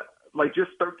 and like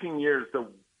just 13 years,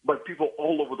 people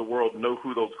all over the world know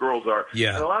who those girls are.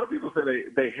 Yeah. And a lot of people say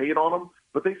they hate on them,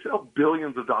 but they sell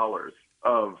billions of dollars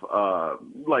of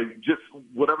just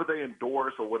whatever they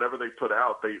endorse or whatever they put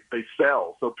out, they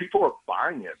sell. So people are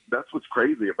buying it. That's what's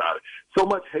crazy about it. So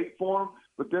much hate for them,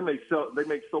 but then they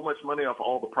make so much money off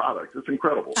all the products. It's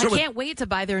incredible. I can't wait to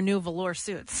buy their new velour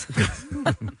suits.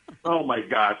 Oh my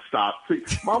God! Stop. See,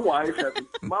 my wife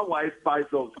buys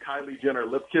those Kylie Jenner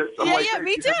lip kits. I'm like, hey,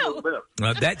 me too.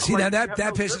 That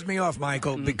pisses me off,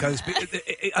 Michael, because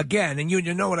again, and you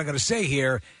know what I'm going to say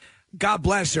here. God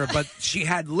bless her, but she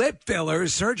had lip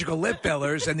fillers, surgical lip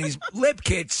fillers, and these lip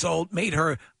kits made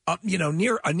her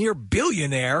near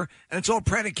billionaire, and it's all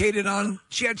predicated on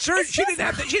she had surgery. She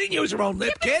didn't use her own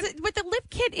lip kit. But the lip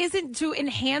kit isn't to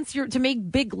enhance to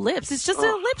make big lips. It's just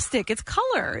a lipstick. It's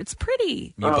color. It's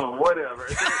pretty. Oh, whatever.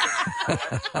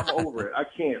 I'm over it. I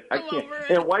can't.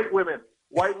 And white women,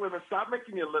 stop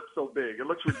making your lips so big. It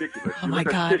looks ridiculous. Oh my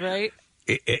God! Right.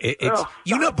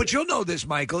 But you'll know this,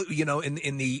 Michael.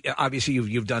 In the obviously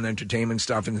you've done entertainment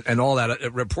stuff and all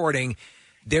that reporting.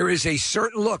 There is a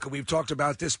certain look, and we've talked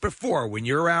about this before. When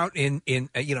you're out when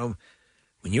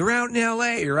you're out in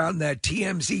L.A., you're out in that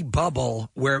TMZ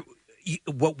bubble where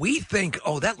what we think,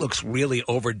 that looks really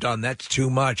overdone. That's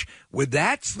too much.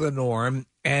 That's the norm,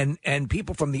 and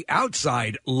people from the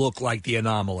outside look like the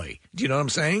anomaly. Do you know what I'm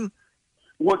saying?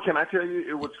 What can I tell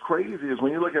you? What's crazy is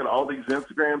when you look at all these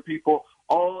Instagram people,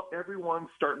 everyone's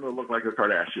starting to look like a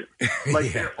Kardashian.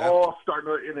 Like they're all starting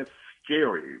to, and it's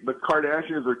scary. The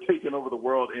Kardashians are taking over the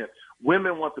world, and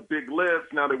women want the big lips.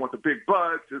 Now they want the big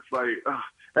butts. It's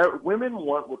like women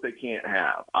want what they can't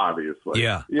have, obviously.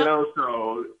 Yeah.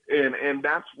 So and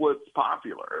that's what's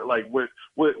popular. Like what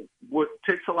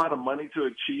takes a lot of money to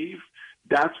achieve,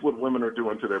 that's what women are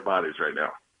doing to their bodies right now.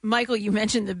 Michael, you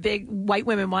mentioned the big white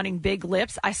women wanting big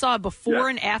lips. I saw a before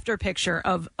and after picture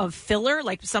of filler,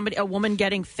 like a woman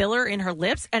getting filler in her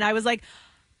lips, and I was like,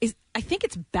 I think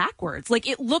it's backwards. Like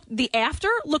the after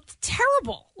looked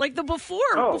terrible. Like the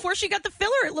before she got the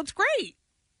filler, it looked great.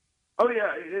 Oh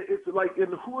yeah, it's like,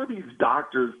 and who are these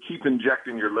doctors keep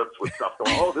injecting your lips with stuff?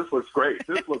 Going, oh, this looks great.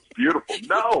 This looks beautiful.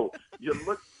 No, you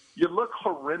look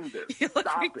horrendous. You look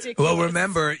ridiculous. Well,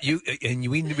 remember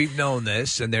we've known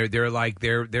this, and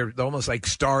they're almost like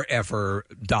star effer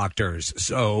doctors.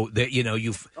 So that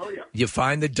you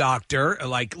find the doctor,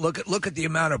 like look at the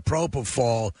amount of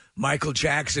propofol Michael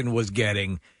Jackson was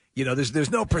getting.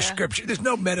 There's no prescription, there's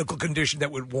no medical condition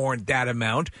that would warrant that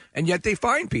amount, and yet they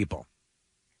find people.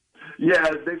 Yeah,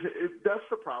 that's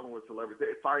the problem with celebrities.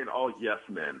 They find all yes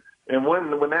men. And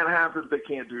when that happens, they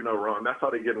can't do no wrong. That's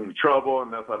how they get into trouble,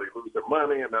 and that's how they lose their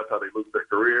money, and that's how they lose their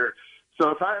career. So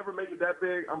if I ever make it that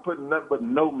big, I'm putting nothing but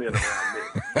no men around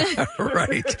me.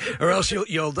 Right, or else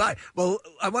you'll die. Well,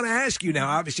 I want to ask you now,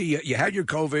 obviously you had your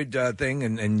COVID thing,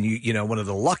 and you one of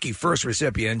the lucky first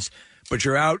recipients, but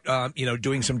you're out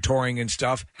doing some touring and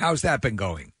stuff. How's that been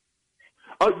going?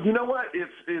 Oh, you know what?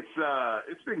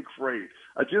 It's been great.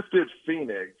 I just did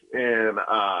Phoenix, and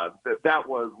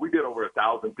we did over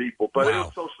 1,000 people, but It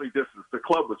was socially distanced. The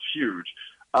club was huge.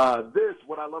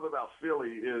 What I love about Philly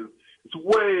is it's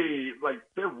way,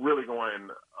 they're really going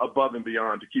above and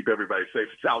beyond to keep everybody safe.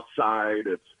 It's outside.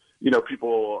 It's,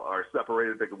 people are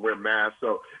separated. They can wear masks.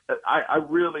 So I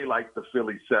really like the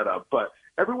Philly setup, but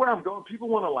everywhere I'm going, people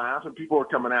want to laugh and people are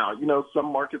coming out. Some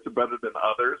markets are better than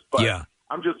others, but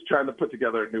I'm just trying to put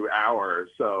together a new hour.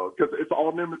 So, because it's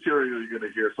all new material you're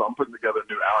going to hear. So I'm putting together a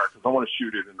new hour because I want to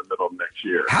shoot it in the middle of next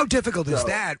year. How difficult is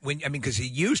that? Because it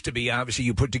used to be, obviously,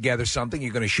 you put together something,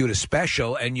 you're going to shoot a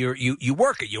special, and you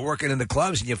work it. You work it in the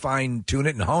clubs, and you fine tune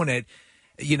it and hone it.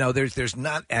 There's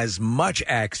not as much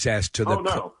access to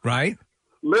the right?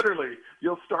 Literally,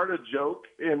 you'll start a joke,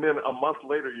 and then a month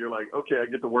later, you're like, okay, I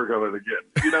get to work on it again.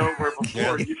 Where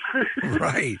before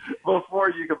right.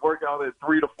 Before you could work on it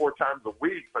 3 to 4 times a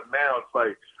week, but now it's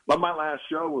like my last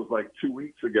show was 2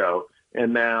 weeks ago,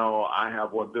 and now I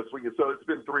have one this week. And so it's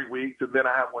been 3 weeks, and then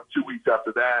I have one 2 weeks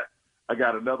after that. I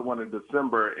got another one in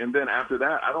December, and then after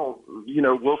that,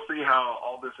 we'll see how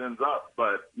all this ends up.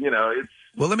 But it's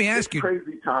let me ask you,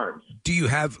 crazy times. Do you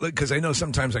have, because I know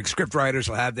sometimes script writers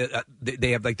will have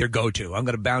they have their go-to. I'm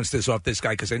going to bounce this off this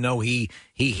guy because I know he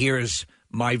hears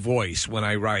my voice when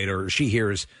I write, or she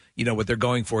hears, what they're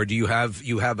going for. Do you have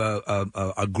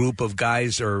a group of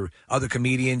guys or other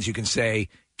comedians you can say,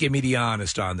 give me the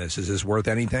honest on this? Is this worth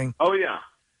anything? Oh, yeah.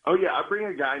 I bring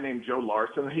a guy named Joe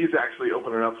Larson. He's actually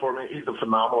opening up for me. He's a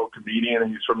phenomenal comedian,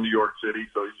 and he's from New York City,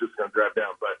 so he's just going to drive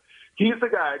down. But he's the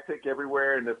guy I take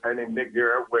everywhere, and this guy named Nick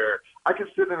Guerra, where I can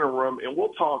sit in a room, and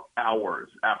we'll talk hours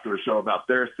after the show about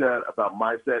their set, about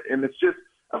my set, and it's just,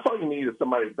 that's all you need is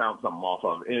somebody to bounce something off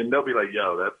of. And they'll be like,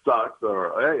 yo, that sucks,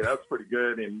 or hey, that's pretty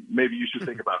good, and maybe you should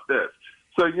think about this.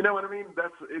 So you know what I mean?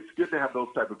 It's good to have those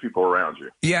type of people around you.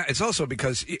 Yeah, it's also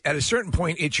because at a certain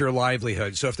point, it's your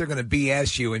livelihood. So if they're going to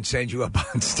BS you and send you up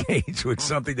on stage with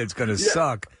something that's going to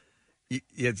suck,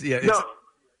 it's true.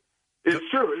 It's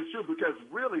true because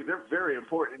really they're very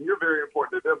important, and you're very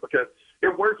important to them because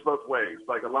it works both ways.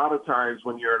 Like a lot of times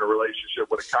when you're in a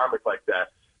relationship with a comic like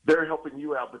that, they're helping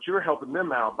you out, but you're helping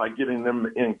them out by getting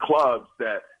them in clubs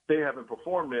that they haven't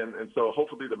performed in, and so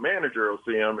hopefully the manager will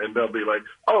see them, and they'll be like,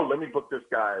 oh, let me book this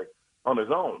guy on his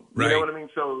own. Right. You know what I mean?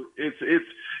 So it's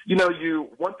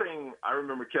one thing I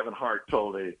remember Kevin Hart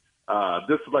told me,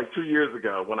 this was like 2 years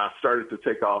ago when I started to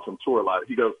take off and tour a lot.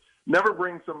 He goes, never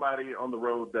bring somebody on the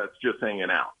road that's just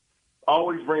hanging out.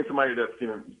 Always bring somebody that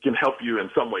can help you in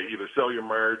some way, either sell your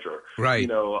merch or,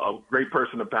 a great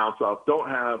person to bounce off. Don't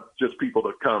have just people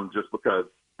that come just because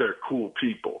they're cool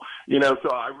people. So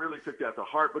I really took that to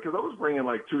heart because I was bringing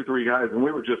like 2 or 3 guys and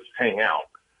we would just hang out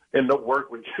and no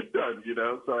work would get done,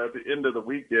 So at the end of the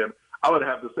weekend, I would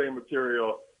have the same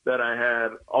material that I had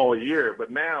all year. But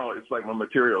now it's like my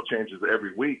material changes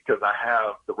every week because I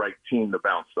have the right team to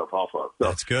bounce stuff off of. So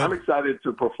that's good. I'm excited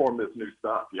to perform this new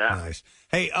stuff. Yeah. Nice.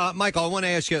 Hey, Michael, I want to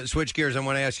ask you, switch gears. I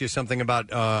want to ask you something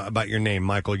about your name,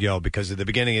 Michael Yo, because at the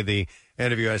beginning of the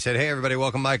interview, I said, hey, everybody,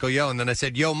 welcome Michael Yo. And then I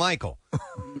said, Yo, Michael.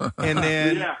 And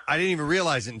then I didn't even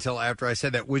realize it until after I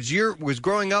said that. Was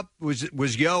growing up,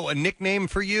 was Yo a nickname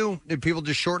for you? Did people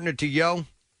just shorten it to Yo?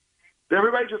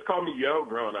 Everybody just called me Yo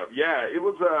growing up. Yeah, it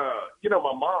was,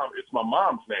 my mom, it's my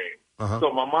mom's name. Uh-huh.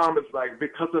 So my mom is like,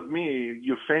 because of me,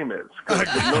 you're famous. 'Cause with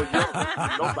no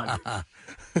Yo, nobody.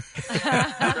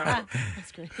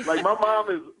 That's great. Like my mom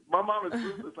is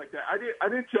ruthless like that. I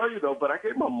didn't tell you though, but I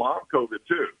gave my mom COVID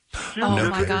too. She was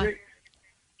my God.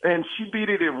 And she beat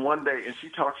it in one day, and she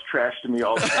talks trash to me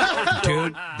all the time.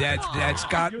 Dude, that's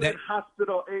got You're that. in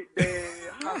hospital 8 days,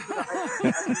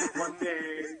 hospital 1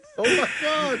 day. Oh my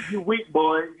God, you weak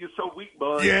boy. You're so weak,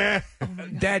 boy. Yeah,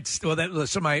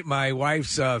 so my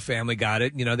wife's family got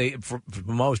it. They for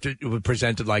most it was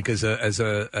presented like as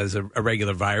a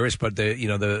regular virus, but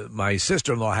my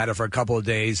sister-in-law had it for a couple of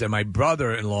days, and my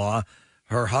brother-in-law,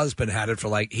 her husband, had it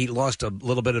for he lost a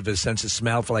little bit of his sense of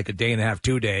smell for like a day and a half,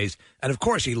 2 days, and of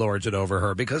course he lords it over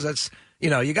her because that's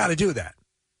you got to do that.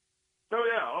 Oh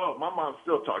yeah. Oh, my mom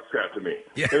still talks crap to me,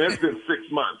 Yeah. and it's been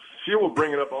 6 months. She will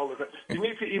bring it up all the time. You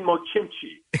need to eat more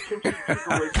kimchi. Kimchi takes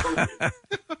away COVID.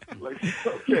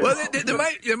 Well,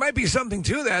 there might be something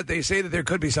to that. They say that there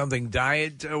could be something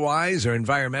diet-wise or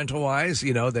environmental-wise,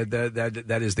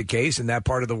 that is the case. In that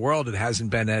part of the world, it hasn't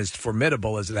been as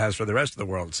formidable as it has for the rest of the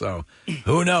world. So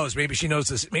who knows? Maybe she knows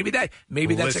this. Maybe that's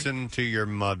Listen to your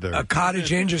mother. a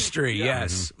cottage industry.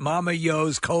 Yes. Mama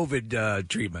Yo's COVID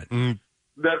treatment.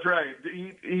 That's right.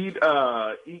 Eat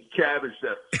cabbage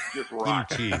that's just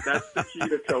rotten. That's the key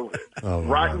to COVID. Oh,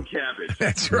 rotten cabbage.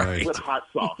 That's right. With hot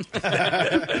sauce.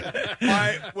 All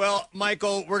right. Well,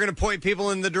 Michael, we're going to point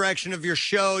people in the direction of your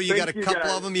show. You got a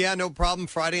couple of them. Yeah, no problem.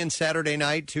 Friday and Saturday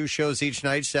night, 2 shows each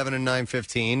night, 7 and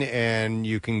 9:15. And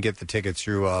you can get the tickets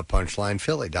through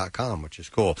punchlinephilly.com, which is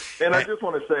cool. And I just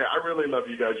want to say, I really love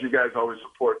you guys. You guys always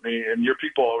support me, and your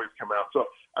people always come out. So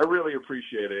I really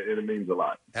appreciate it, and it means a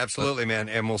lot. Absolutely, man.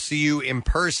 And we'll see you in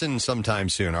person sometime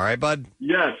soon. All right, bud?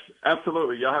 Yes,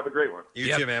 absolutely. Y'all have a great one.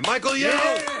 You too, man. Michael Yo!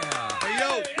 Hey,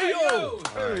 yo! Hey, yo!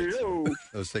 All right.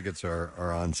 Those tickets are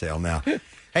on sale now.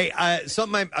 Hey,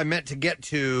 something I meant to get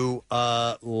to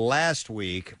last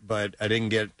week, but I didn't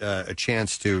get a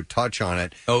chance to touch on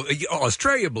it. Oh,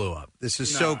 Australia blew up. This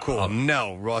is so cool.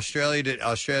 No, Australia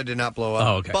did not blow up.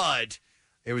 Oh, okay. But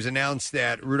it was announced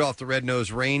that Rudolph the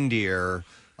Red-Nosed Reindeer,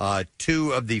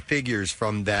 2 of the figures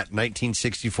from that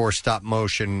 1964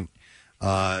 stop-motion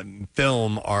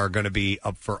film are going to be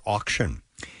up for auction.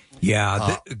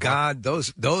 Yeah, God,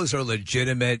 those are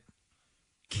legitimate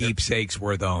keepsakes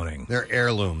worth owning. They're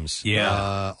heirlooms.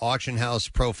 Yeah. Auction House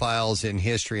Profiles in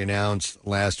History announced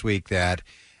last week that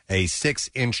a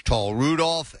 6-inch tall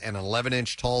Rudolph and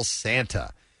 11-inch tall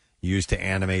Santa used to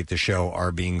animate the show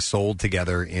are being sold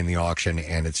together in the auction,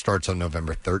 and it starts on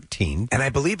November 13th. And I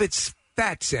believe it's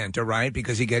fat Santa, right?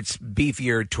 Because he gets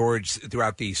beefier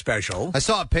throughout the special. I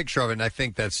saw a picture of it, and I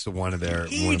think that's one of their...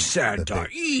 Eat, Santa,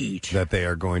 eat! That they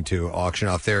are going to auction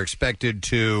off. They're expected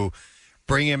to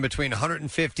bring in between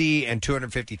 $150,000 and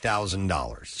 $250,000.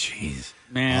 Jeez.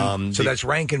 Man. So that's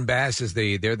Rankin Bass.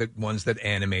 They're the ones that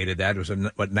animated that. It was,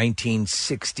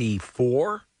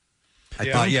 1964?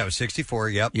 It was 64,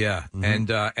 yep. Yeah,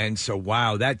 and so,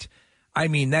 wow, that's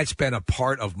been a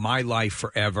part of my life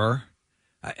forever.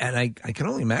 And I can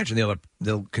only imagine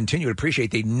they'll continue to appreciate.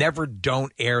 They never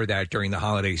don't air that during the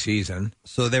holiday season.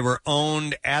 So they were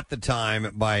owned at the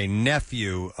time by a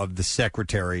nephew of the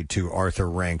secretary to Arthur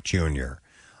Rank Jr.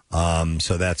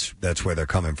 So that's where they're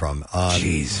coming from.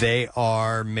 They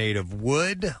are made of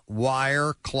wood,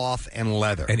 wire, cloth, and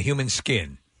leather. And human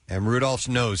skin. And Rudolph's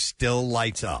nose still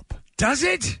lights up. Does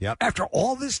it? Yep. After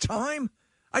all this time?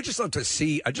 I just love to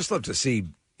see, it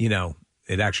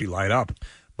actually light up.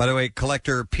 By the way,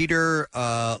 collector Peter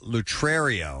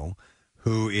Lutrario,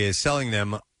 who is selling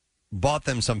them, bought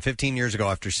them some 15 years ago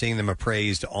after seeing them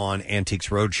appraised on Antiques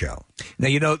Roadshow.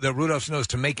 Now, the Rudolph's nose,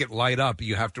 to make it light up,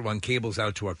 you have to run cables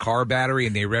out to a car battery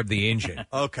and they rev the engine.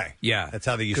 Okay. Yeah. That's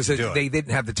how they used to do it. They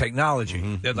didn't have the technology.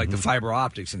 They had like the fiber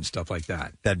optics and stuff like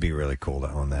that. That'd be really cool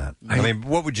to own that. I mean,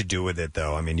 what would you do with it,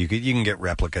 though? I mean, you can get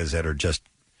replicas that are just,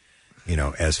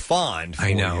 as fond.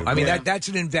 I know. You. I mean, that's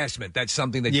an investment. That's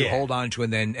something that you hold on to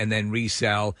and then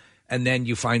resell. And then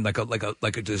you find like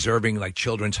a deserving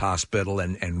children's hospital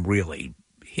and really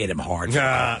hit him hard.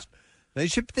 They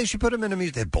should put him in a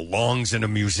museum. It belongs in a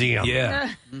museum.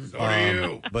 Yeah. So do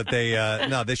you. But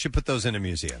they should put those in a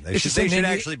museum. They should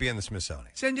actually be in the Smithsonian.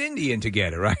 Send Indy in to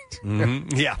get it, right?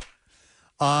 Mm-hmm. Yeah.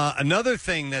 Another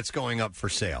thing that's going up for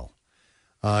sale.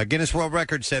 Guinness World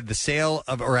Records said the sale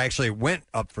of, or actually went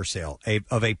up for sale,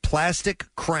 of a plastic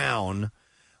crown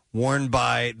worn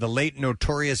by the late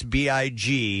Notorious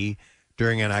B.I.G.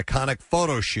 during an iconic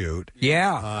photo shoot.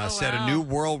 Yeah. Set a new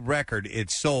world record.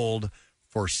 It sold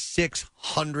for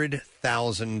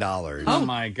 $600,000. Oh,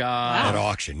 my God. At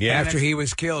auction. Yeah. After he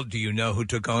was killed, do you know who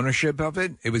took ownership of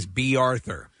it? It was B.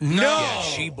 Arthur. No. Yeah,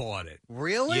 she bought it.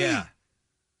 Really? Yeah.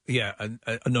 Yeah,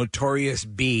 a Notorious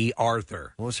B.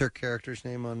 Arthur. What was her character's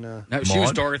name on... No, she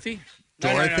was Dorothy.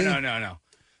 Dorothy? No.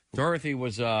 Dorothy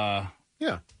was... Yeah.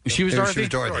 She was Dorothy? She was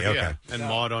Dorothy, okay. Yeah. And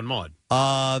Maud on Maud.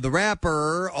 The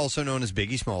rapper, also known as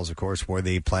Biggie Smalls, of course, wore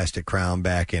the plastic crown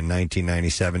back in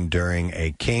 1997 during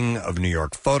a King of New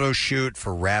York photo shoot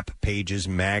for Rap Pages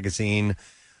magazine.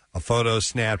 A photo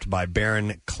snapped by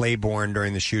Baron Claiborne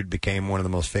during the shoot became one of the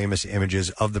most famous images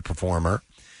of the performer.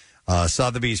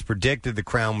 Sotheby's predicted the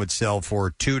crown would sell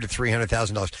for $200,000 to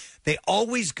 $300,000. They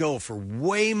always go for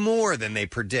way more than they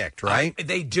predict, right?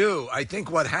 They do. I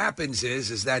think what happens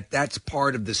is that's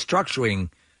part of the structuring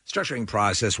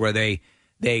process where they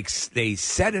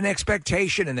set an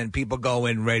expectation and then people go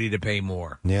in ready to pay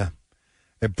more. Yeah.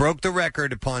 It broke the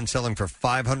record upon selling for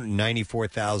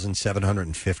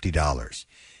 $594,750.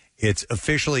 It's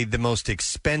officially the most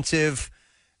expensive,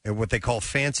 what they call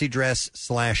fancy dress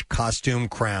 / costume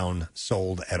crown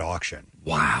sold at auction.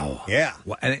 Wow. Yeah.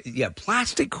 Well, and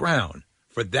plastic crown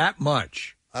for that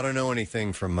much. I don't know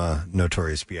anything from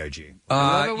Notorious B.I.G.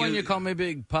 Another one you call me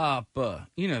Big Papa.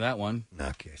 You know that one.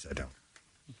 No, case I don't.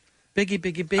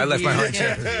 Biggie. I left my heart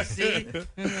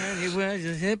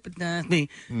me.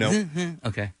 Nope.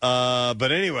 Okay.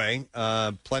 But anyway,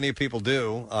 plenty of people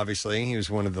do, obviously. He was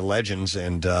one of the legends.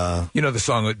 And you know the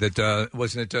song that,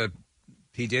 wasn't it...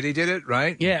 P. Diddy did it,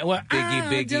 right? Yeah, well,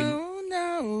 Biggie. I don't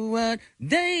know what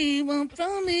they want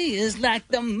from me. It's like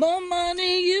the more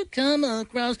money you come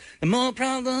across, the more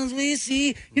problems we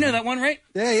see. You know that one, right?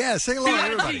 Yeah, sing along,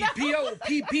 everybody.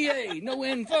 P-O-P-P-A, no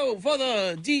info for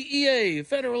the DEA,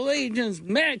 federal agents,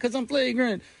 mad because I'm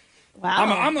flagrant.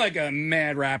 Wow. I'm like a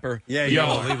mad rapper. Yeah,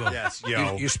 yo. Yes,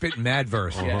 yo. You're spitting mad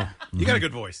verse. Yeah. You got a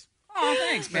good voice. Oh,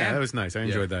 thanks, man. Yeah, that was nice. I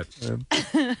enjoyed that.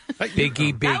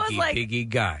 Biggie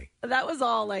guy. That was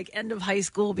all like end of high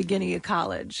school, beginning of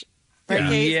college. Right,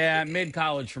 Kate? Yeah,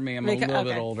 mid-college for me. I'm a little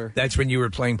bit older. That's when you were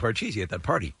playing Parcheesi at that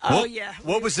party. Oh, yeah.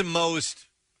 What was the most,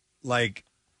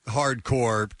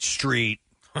 hardcore street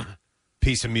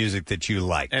piece of music that you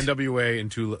liked? NWA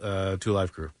and Two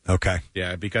Live Crew. Okay.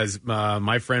 Yeah, because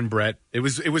my friend Brett, it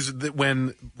was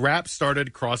when rap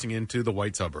started crossing into the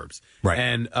white suburbs, right?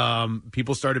 And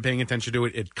people started paying attention to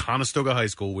it at Conestoga High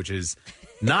School, which is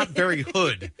not very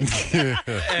hood.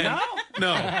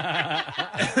 No.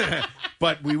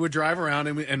 But we would drive around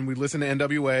and we'd listen to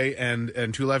NWA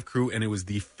and Two Live Crew, and it was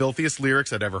the filthiest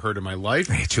lyrics I'd ever heard in my life.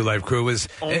 Hey, Two Live Crew was.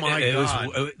 Oh my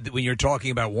God! When you're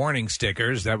talking about warning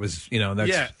stickers, that was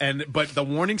that's but the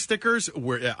warning stickers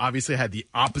were obviously had the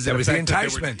opposite. That was the effect that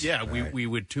enticement. We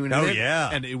would tune Oh, in. yeah.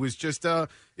 And it was just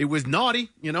it was naughty,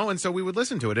 and so we would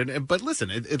listen to it. But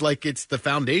listen, it's the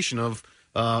foundation of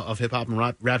hip hop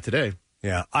and rap today.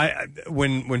 Yeah,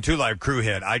 when Two Live Crew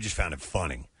hit, I just found it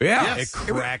funny. Yeah, it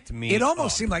cracked me. It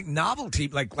almost up. seemed like novelty,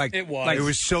 like it was. It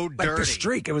was so like dirty. the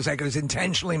streak. It was like it was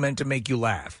intentionally meant to make you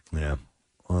laugh. Yeah.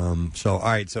 So all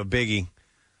right. So Biggie,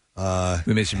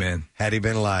 we miss you, man. Had he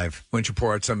been alive, why don't you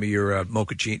pour out some of your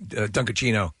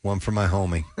Dunkachino? One for my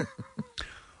homie.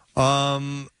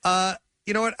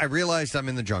 You know what? I realized I'm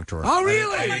in the junk drawer. Oh,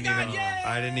 really?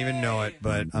 I didn't even know it,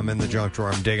 but I'm in the junk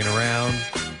drawer. I'm digging around.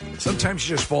 Sometimes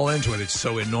you just fall into it. It's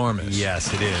so enormous.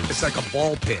 Yes, it is. It's like a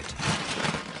ball pit.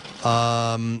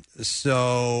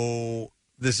 So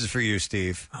this is for you,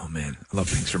 Steve. Oh, man. I love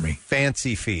things for me.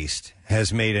 Fancy Feast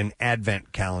has made an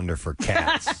advent calendar for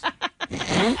cats.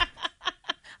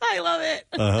 I love it.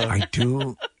 I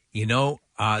do.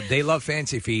 They love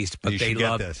Fancy Feast, but You they should get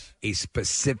love this. a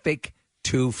specific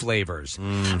 2 flavors,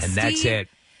 and that's Steve, it.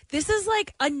 This is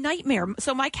like a nightmare.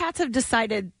 So my cats have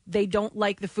decided they don't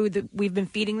like the food that we've been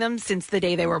feeding them since the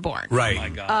day they were born. Right. Oh, my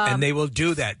God. And they will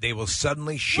do that. They will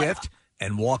suddenly shift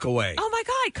and walk away. Oh, my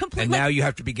God. Completely. And now you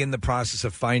have to begin the process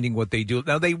of finding what they do.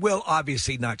 Now, they will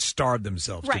obviously not starve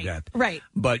themselves to death. Right.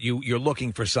 But you're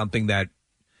looking for something that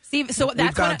Steve, so that's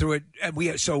we've gone through it. And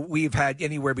we've had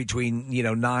anywhere between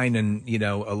 9 and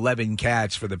 11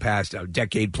 cats for the past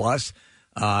decade plus.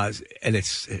 And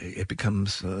it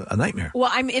becomes a nightmare. Well,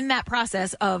 I'm in that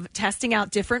process of testing out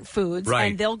different foods, Right.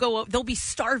 and they'll be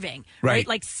starving, Right.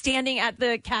 Like standing at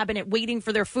the cabinet waiting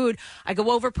for their food. I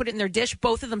go over, put it in their dish,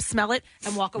 both of them smell it,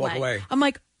 and walk away. I'm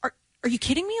like, are you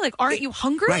kidding me? Like, aren't you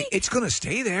hungry? Right, it's going to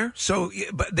stay there. So,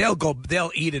 but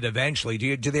they'll eat it eventually.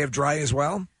 Do they have dry as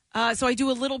well? So I do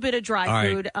a little bit of dry All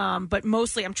right. food, but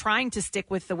mostly I'm trying to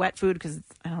stick with the wet food because,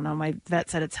 I don't know, my vet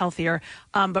said it's healthier.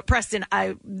 But Preston,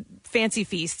 Fancy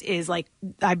Feast is like,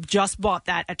 I just bought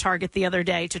that at Target the other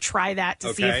day to try that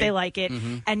to see if they like it.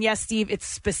 Mm-hmm. And yes, Steve, it's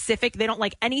specific. They don't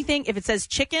like anything. If it says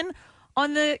chicken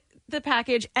on the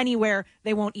package anywhere,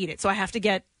 they won't eat it. So I have to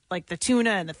get like the tuna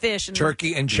and the fish and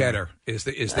Turkey and cheddar is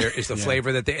the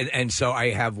flavor that they and so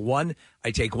I have one.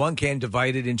 I take one can,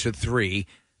 divide it into 3.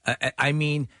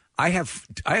 I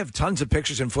have tons of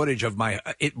pictures and footage of my.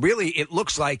 It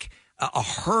looks like a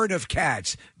herd of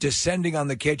cats descending on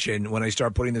the kitchen when I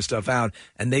start putting this stuff out,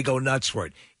 and they go nuts for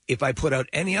it. If I put out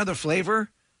any other flavor,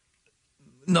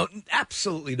 no,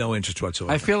 absolutely no interest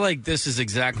whatsoever. I feel like this is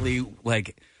exactly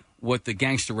like what the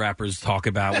gangster rappers talk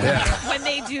about. when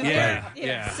they do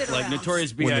sit like around.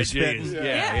 Notorious When they're B.I.G. spitting.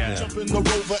 Yeah. Jump in the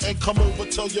Rover and come over.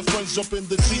 Tell your friends jump in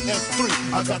the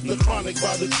GM3. I got the chronic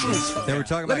by the trees. They were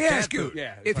talking Let about me cat ask you, food.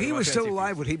 if he was still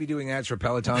alive, would he be doing ads for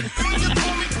Peloton? Throw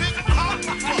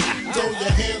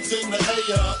your hands in the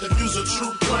air if you's a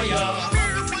true player.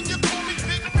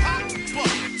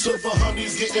 To the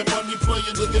honeys getting money, playing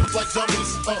looking like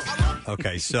dummies.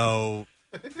 Okay, so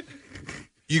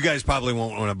you guys probably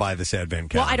won't want to buy this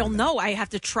advent Well, calendar. I don't know. I have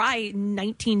to try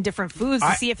 19 different foods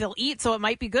to see if they'll eat, so it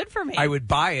might be good for me. I would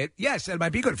buy it. Yes, it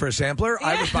might be good for a sampler.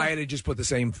 I would buy it and just put the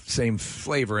same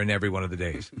flavor in every one of the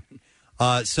days.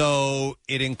 So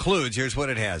it includes, here's what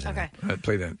it has in it.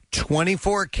 Play that.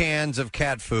 24 cans of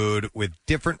cat food with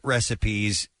different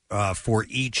recipes for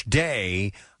each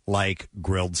day, like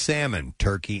grilled salmon,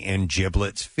 turkey and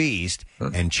giblets feast,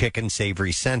 and chicken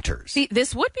savory centers. See,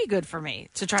 this would be good for me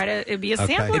to try to. It'd be a Okay.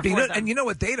 sampler It'd be for good. them. And you know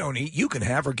what they don't eat? You can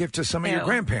have or give to some of your Ew.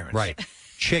 grandparents. Right.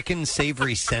 Chicken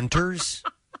savory centers?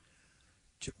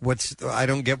 I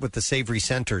don't get what the savory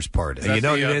centers part is. You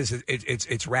know what it is?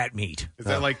 It's rat meat. Is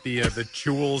that like the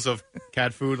jewels of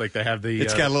cat food? Like they have the.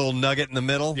 It's got a little nugget in the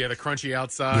middle. Yeah, the crunchy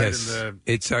outside Yes. and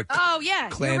the. It's a Oh yeah, you're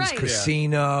Clams right.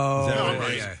 Casino. Is that what it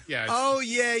right. is? Yeah. Oh,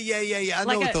 yeah. I Like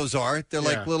know what a- those are. They're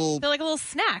like little. They're like a little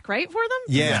snack, right, for them?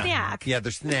 Yeah. Snack. Yeah,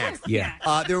 they're snacks.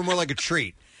 Yeah. They were more like a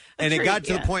treat. And it treat, got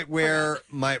to yeah. the point where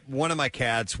one of my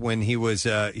cats, when he was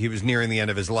nearing the end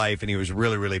of his life and he was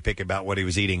really, really picky about what he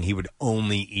was eating, he would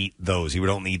only eat those. He would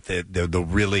only eat the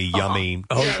really yummy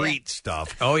treat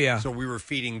stuff. Oh, yeah. So we were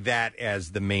feeding that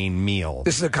as the main meal.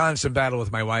 This is a constant battle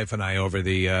with my wife and I over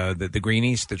the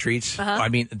greenies, the treats. Uh-huh. I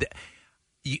mean,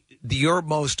 your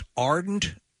most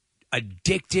ardent,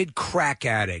 addicted crack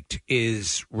addict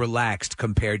is relaxed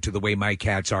compared to the way my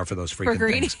cats are for those freaking For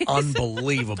things. greenies?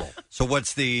 Unbelievable. So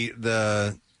what's the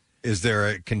Is there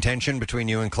a contention between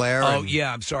you and Claire? Oh, And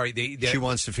yeah, I'm sorry. she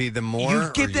wants to feed them more? You or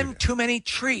give them too many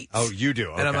treats. Oh, you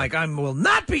do. And I'm like, I will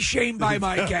not be shamed by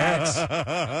my cats.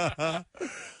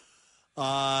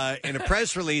 In a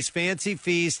press release, Fancy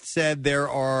Feast said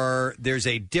there's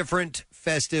a different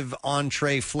festive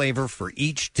entree flavor for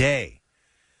each day.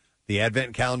 The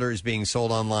Advent calendar is being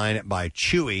sold online by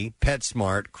Chewy,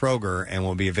 PetSmart, Kroger, and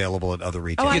will be available at other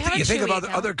retailers. You think of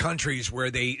other countries where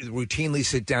they routinely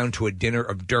sit down to a dinner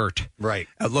of dirt, right?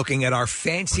 Looking at our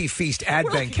Fancy Feast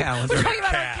Advent calendar. We're talking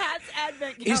about our cat's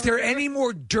Advent calendar. Is there any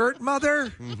more dirt,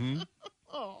 Mother? Mm-hmm.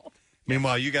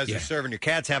 Meanwhile, you guys are serving your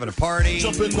cats, having a party.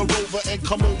 Jump in the rover and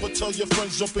come over, tell your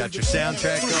friends, jump Got your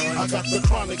soundtrack going. I got the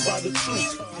chronic by the tree.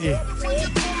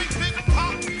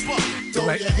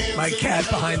 My cat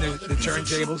behind the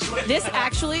turntables. This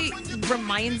actually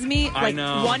reminds me, I like,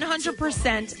 know.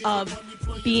 100% of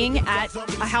being at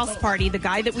a house party. The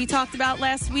guy that we talked about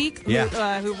last week,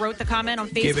 who wrote the comment on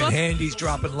Facebook. Giving handies,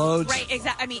 dropping loads. Right,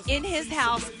 exactly. I mean, in his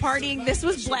house, partying. This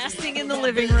was blasting in the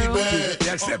living room.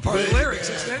 That's that part of the lyrics,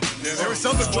 isn't it? Yeah, there was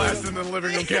something blasting in the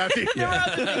living room, Kathy. There were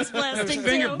other things blasting,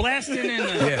 Finger too. blasting in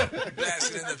the... Yeah.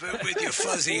 Blasting in the with your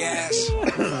fuzzy ass.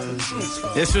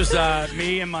 This was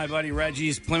me and my buddy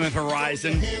Reggie's Plymouth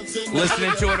Horizon,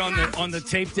 listening to it on the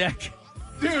tape deck.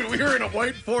 Dude, we were in a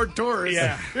white Ford Taurus.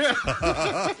 Yeah.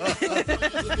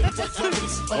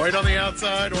 White on the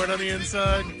outside, white on the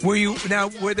inside. Were you now?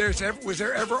 Was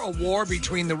there ever a war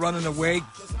between the running away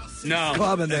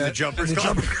club and the jumpers?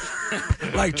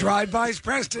 Like drive-bys,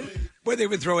 Preston, where they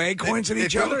would throw acorns at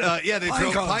each other. They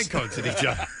throw pine cones at each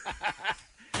other.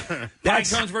 Pine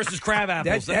cones versus crab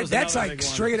apples. That's like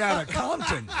straight out of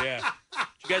Compton. Yeah.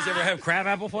 Did you guys ever have crab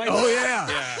apple fights? Oh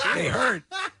yeah, they hurt.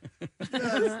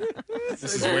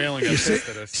 This is wailing You're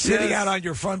at us. sitting out on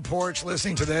your front porch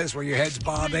listening to this, where your head's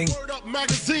bobbing.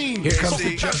 Magazine. Here comes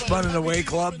the Just Running Away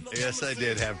Club. Yes, I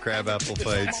did have crab apple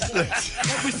fights.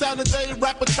 Every Saturday,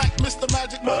 rap attack, Mr.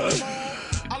 Magic Man.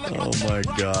 Oh my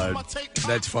God,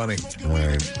 that's funny. All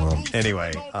right. Well,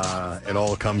 anyway, it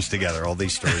all comes together. All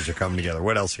these stories are coming together.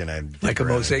 What else can I? Like a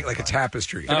mosaic, like a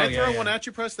tapestry. Can I throw one at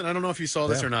you, Preston? I don't know if you saw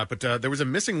this or not, but there was a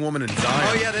missing woman in Zion.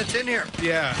 Oh yeah, that's in here.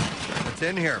 Yeah, it's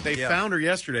in here. They found her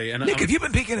yesterday. And Nick, have you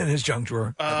been peeking in his junk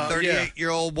drawer? A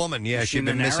 38-year-old woman. Yeah, Is she she'd in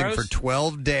been the missing Narrows? for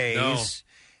 12 days.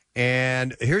 No.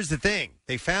 And here's the thing: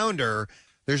 they found her.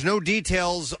 There's no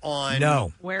details on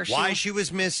Where why she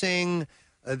was missing.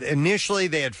 Initially,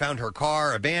 they had found her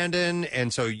car abandoned,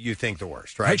 and so you think the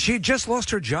worst, right? Had she just lost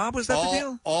her job? Was that the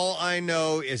deal? All I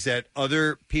know is that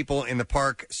other people in the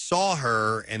park saw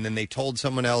her, and then they told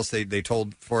someone else. They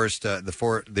told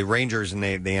the rangers, and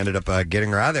they ended up getting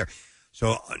her out of there.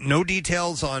 So no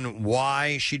details on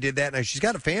why she did that. Now she's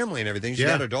got a family and everything. She's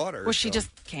got a daughter. Was she just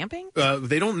camping?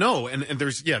 They don't know, and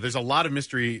there's a lot of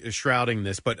mystery shrouding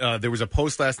this. But there was a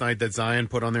post last night that Zion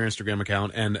put on their Instagram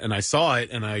account, and I saw it,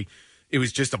 and it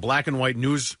was just a black and white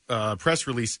news press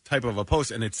release type of a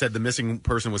post, and it said the missing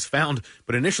person was found,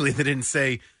 but initially they didn't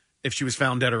say if she was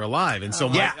found dead or alive. And so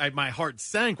my heart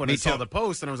sank when I saw the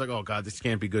post, and I was like, oh, God, this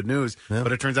can't be good news. Yeah.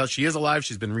 But it turns out she is alive.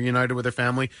 She's been reunited with her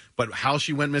family. But how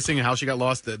she went missing and how she got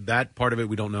lost, that part of it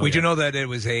we don't know We yet. do know that it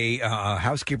was a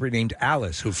housekeeper named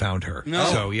Alice who found her. No.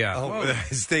 So, yeah. Oh,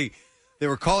 they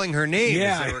were calling her name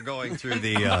as they were going through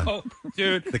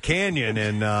the canyon,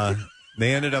 and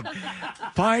they ended up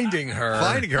finding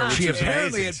her. She which is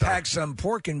apparently amazing. had packed some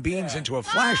pork and beans into a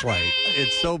flashlight.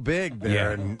 It's so big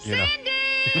there, and you know.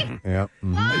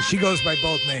 Yeah. She goes by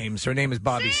both names. Her name is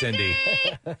Bobby Cindy.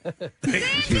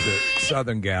 She's a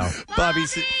Southern gal.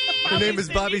 Her name is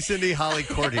Bobby Cindy Holly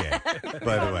Cordier,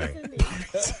 by the way.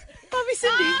 Bobby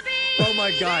Cindy. Oh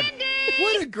my God!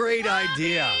 What a great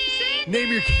idea!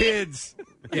 Name your kids.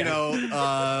 You know.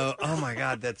 Oh my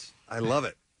God! I love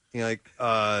it. You know,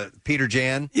 like Peter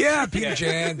Jan. Yeah, Peter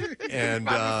Jan. And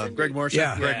Greg Marshall.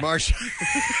 Yeah. Greg Marshall.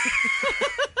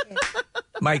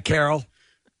 Mike Carroll.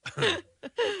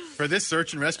 For this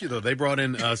search and rescue, though, they brought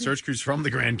in search crews from the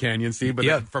Grand Canyon, Steve,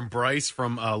 but from Bryce,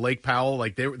 from Lake Powell.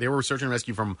 Like they were search and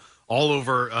rescue from all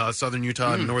over southern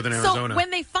Utah and northern Arizona. So when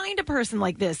they find a person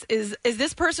like this, is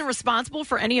this person responsible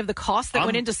for any of the costs that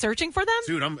went into searching for them?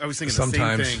 Dude, I was thinking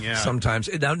Sometimes, the same thing. Yeah. sometimes.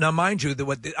 Now, mind you,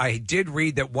 I did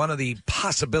read that one of the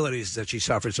possibilities is that she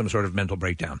suffered some sort of mental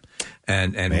breakdown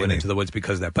and went into the woods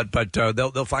because of that. But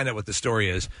they'll find out what the story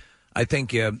is. I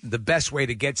think the best way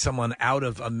to get someone out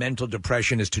of a mental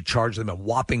depression is to charge them a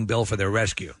whopping bill for their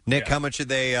rescue. Nick, how much did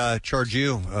they charge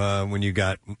you when you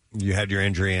had your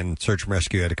injury and search and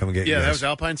rescue had to come and get you? Yeah, guys? that was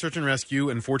Alpine Search and Rescue.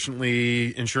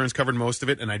 Unfortunately, insurance covered most of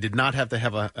it, and I did not have to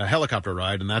have a helicopter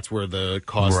ride, and that's where the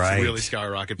costs really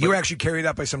skyrocket. You were actually carried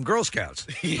out by some Girl Scouts.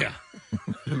 Yeah.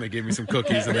 And they gave me some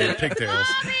cookies and they had pigtails.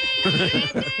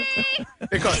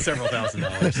 It cost several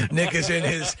 $1,000s. Nick is in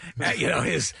his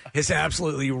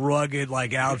absolutely rugged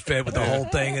outfit with the whole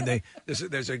thing, and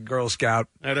there's a Girl Scout.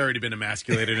 I'd already been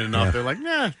emasculated enough. Yeah. They're like,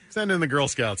 nah, send in the Girl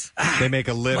Scouts. They make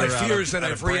a litter My out fears of, that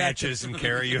out I've of branches and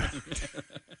carry you.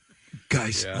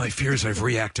 Guys, my fears I've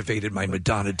reactivated my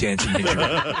Madonna dancing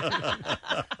ninja.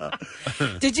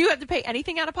 Did you have to pay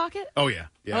anything out of pocket? Oh, yeah.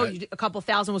 Oh, a couple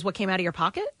thousand was what came out of your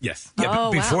pocket? Yes. Yeah,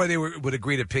 Oh, before wow. they would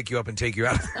agree to pick you up and take you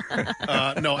out.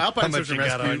 No, How Alpine much Search and you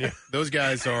got on Rescue, you? those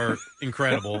guys are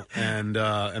incredible, and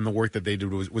the work that they did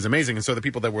was amazing. And so the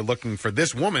people that were looking for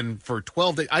this woman for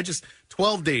 12 days,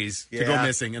 12 days to go Yeah.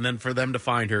 missing, and then for them to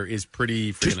find her is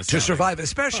pretty freaking to astounding. survive,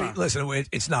 especially listen,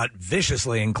 it's not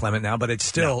viciously inclement now, but it's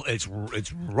still it's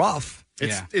rough.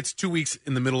 It's 2 weeks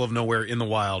in the middle of nowhere in the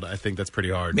wild. I think that's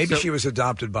pretty hard. Maybe So- she was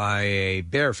adopted by a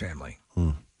bear family.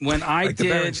 When I Like the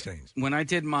Berensteins.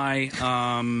 did my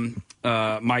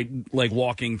my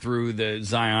walking through the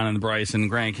Zion and the Bryce and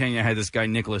Grand Canyon, I had this guy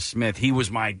Nicholas Smith. He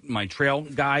was my trail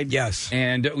guide. Yes,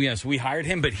 and yes, we hired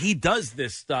him, but he does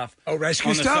this stuff. Oh, rescue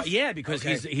on the stuff? yeah, because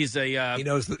Okay. he's a He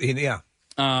knows.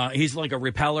 he's like a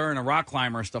repeller and a rock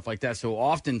climber and stuff like that. So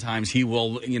oftentimes he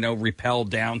will rappel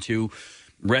down to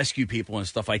rescue people and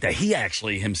stuff like that. He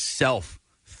actually himself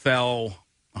fell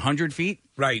 100 feet.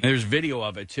 Right. There's video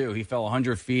of it too. He fell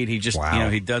 100 feet. He just,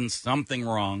 he'd done something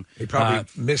wrong. He probably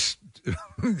missed.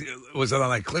 Was it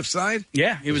on a cliffside?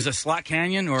 Yeah, it was a slot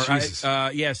canyon, or Jesus. so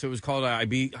it was called. I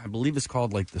believe it's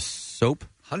called like the Soap.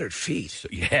 100 feet. So,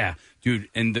 yeah, dude.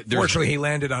 And Fortunately, he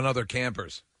landed on other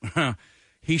campers.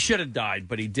 He should have died,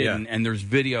 but he didn't. Yeah. And there's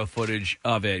video footage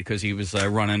of it because he was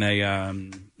running a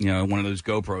one of those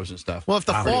GoPros and stuff. Well, if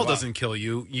the fall doesn't kill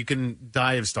you, you can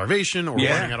die of starvation or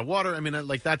Yeah. running out of water. I mean,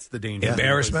 that's the danger.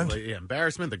 Embarrassment.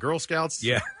 Embarrassment. The Girl Scouts.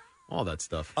 Yeah. All that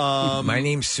stuff. My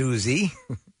name's Susie.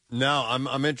 No,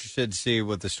 I'm interested to see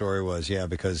what the story was. Yeah,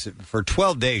 because for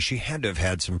 12 days she had to have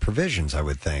had some provisions, I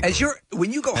would think.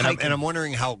 When you go and hiking, I'm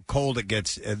wondering how cold it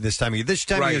gets this time of year. This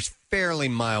time of year is fairly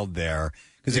mild there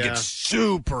because it Yeah. gets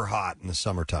super hot in the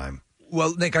summertime.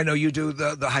 Well, Nick, I know you do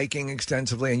the hiking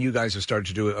extensively, and you guys have started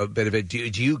to do a bit of it. Do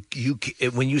you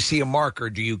when you see a marker,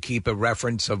 do you keep a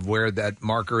reference of where that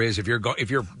marker is? If you're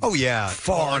Oh yeah,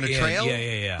 far on a in, trail.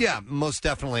 yeah. Yeah, most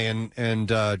definitely, and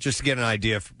just to get an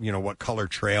idea of what color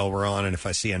trail we're on, and if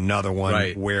I see another one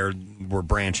Right. where we're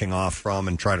branching off from,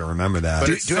 and try to remember that.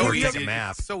 But it's so Or take easy, a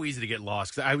map. it's so easy to get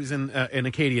lost. 'Cause I was in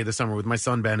Acadia this summer with my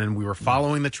son Ben, and we were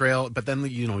following the trail. But then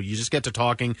you just get to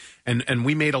talking, and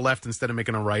we made a left instead of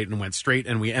making a right, and went straight,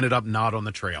 and we ended up not on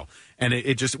the trail. And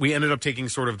we ended up taking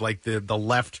sort of like the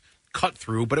left cut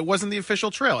through, but it wasn't the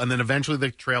official trail. And then eventually the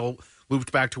trail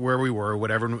looped back to where we were, or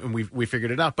whatever, and we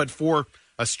figured it out. But for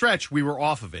a stretch, we were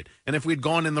off of it. And if we'd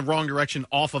gone in the wrong direction,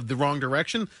 off of the wrong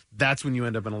direction, that's when you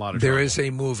end up in a lot of trouble. There is a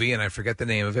movie, and I forget the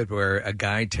name of it, where a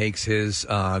guy takes his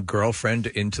girlfriend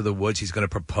into the woods. He's going to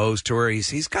propose to her.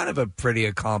 He's kind of a pretty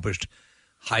accomplished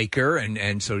hiker,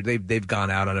 and so they've gone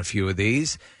out on a few of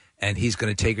these, and he's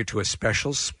going to take her to a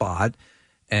special spot,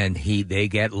 and they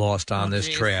get lost on this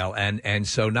trail, and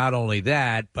so not only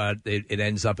that, but it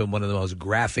ends up in one of the most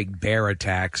graphic bear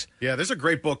attacks. Yeah, there's a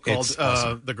great book called It's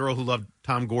awesome. The Girl Who Loved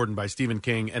Tom Gordon by Stephen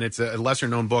King, and it's a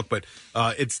lesser-known book, but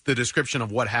it's the description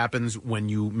of what happens when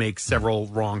you make several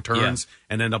wrong turns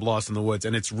and end up lost in the woods,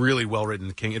 and it's really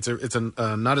well-written. King, it's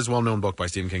a not as well-known book by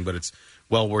Stephen King, but it's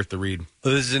well worth the read.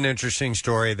 Well, this is an interesting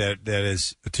story that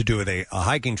is to do with a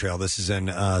hiking trail. This is in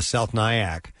South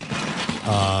Nyack.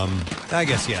 I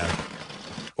guess, yeah.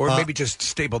 Or maybe just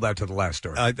staple that to the last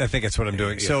story. I think that's what I'm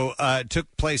doing. Yeah. So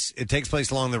it takes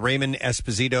place along the Raymond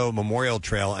Esposito Memorial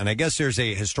Trail, and I guess there's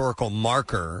a historical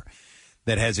marker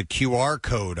that has a QR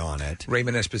code on it.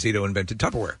 Raymond Esposito invented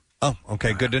Tupperware. Oh,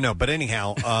 okay, good to know. But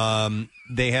anyhow,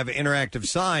 they have interactive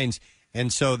signs,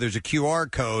 and so there's a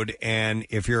QR code, and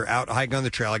if you're out hiking on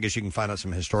the trail, I guess you can find out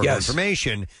some historical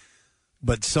information,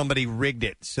 but somebody rigged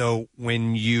it. So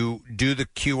when you do the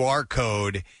QR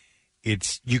code,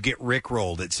 you get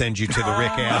Rickrolled. It sends you to the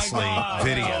Rick Astley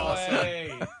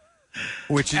video.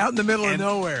 Which is out in the middle of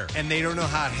nowhere. And they don't know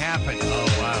how it happened.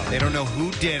 Oh, wow. They don't know who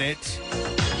did it.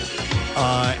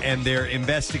 And they're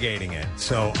investigating it.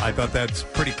 So I thought that's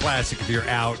pretty classic if you're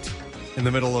out in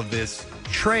the middle of this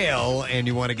trail and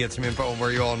you want to get some info on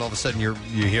where you are, and all of a sudden you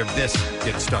hear this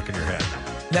get stuck in your head.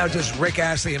 Now, does Rick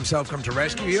Astley himself come to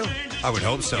rescue you? I would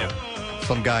hope so.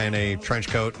 Some guy in a trench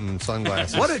coat and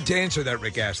sunglasses. What a dancer that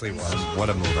Rick Astley was. What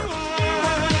a mover.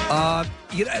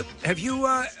 Have you,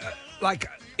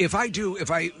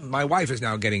 my wife is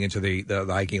now getting into the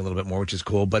hiking a little bit more, which is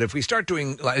cool. But if we start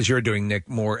doing, as you're doing, Nick,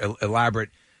 more elaborate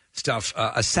stuff,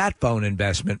 a sat phone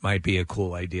investment might be a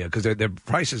cool idea because their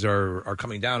prices are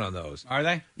coming down on those. Are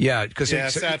they? Yeah, because a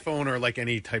sat phone or like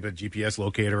any type of GPS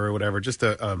locator or whatever. Just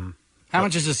a How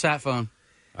much is a sat phone?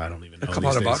 I don't even know. A couple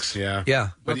 $100. Yeah.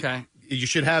 But okay. You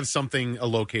should have a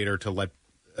locator to let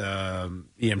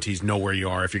EMTs know where you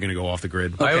are if you're going to go off the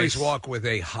grid. I always walk with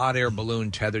a hot air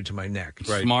balloon tethered to my neck.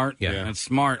 Right. Smart. Yeah. That's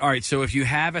smart. All right. So if you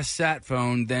have a sat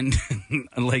phone, then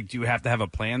like, do you have to have a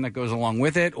plan that goes along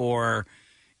with it, or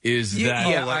is that?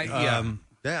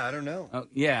 I don't know.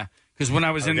 Yeah. Because when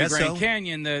I was in the guess Grand so.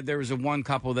 Canyon, there was one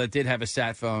couple that did have a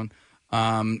sat phone,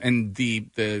 and the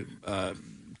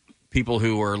people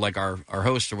who were like our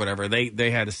hosts or whatever, they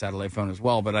had a satellite phone as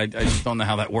well. But I just don't know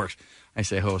how that works. I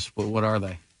say hosts, but what are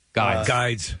they? Guides.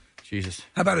 Guides. Jesus.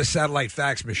 How about a satellite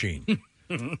fax machine?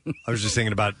 I was just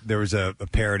thinking about there was a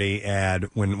parody ad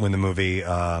when the movie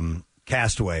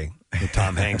Castaway with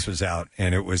Tom Hanks was out,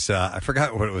 and it was I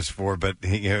forgot what it was for, but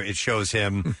it shows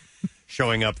him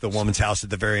showing up at the woman's house at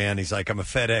the very end. He's like, "I'm a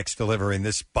FedEx delivery, and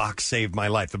this box saved my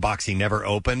life." The box he never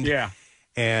opened. Yeah.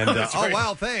 And That's right.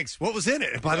 wow, thanks. What was in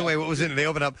it? And by the way, what was in it? They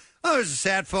open up. Oh, there's a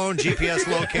sat phone, GPS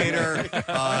locator,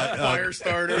 fire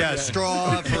starter, yeah,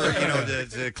 straw for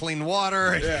to clean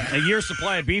water, A year's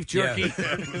supply of beef jerky,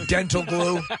 dental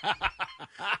glue.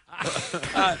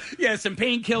 Some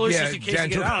painkillers just in case you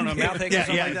get, I don't know, mouthache or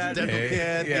something like that. Dental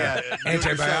kit,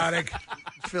 Antibiotic,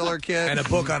 filler kit, and a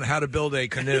book on how to build a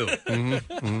canoe.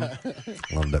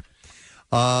 Loved it.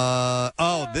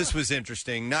 This was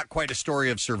interesting. Not quite a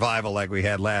story of survival like we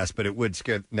had last, but it would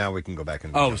scare. Now we can go back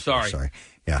and. Oh, sorry.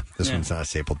 Yeah, this one's not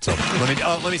stapled. So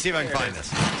let me see if I can find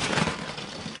this.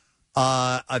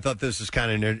 I thought this was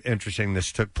kind of interesting.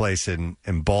 This took place in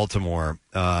Baltimore.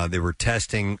 They were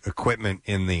testing equipment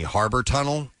in the harbor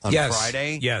tunnel on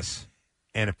Friday. Yes.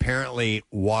 And apparently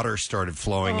water started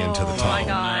flowing into the tunnel. Oh, my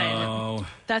God.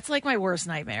 That's like my worst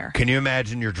nightmare. Can you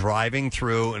imagine you're driving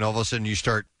through and all of a sudden you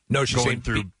start going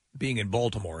through... being in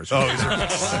Baltimore.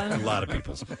 A lot of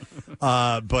people's.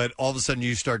 But all of a sudden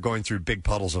you start going through big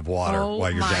puddles of water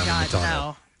while you're down in the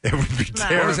tunnel. No. It would be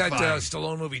terrifying. Or was that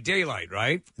Stallone movie Daylight,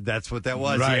 right? That's what that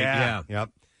was. Right, Yeah. Yep.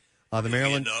 The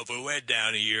Maryland... Getting awful wet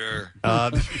down here.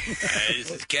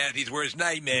 This is Kathy's worst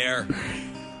nightmare.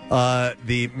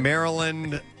 The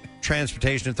Maryland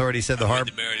Transportation Authority said the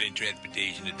harbor... The Maryland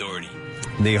Transportation Authority.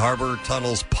 The harbor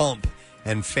tunnel's pump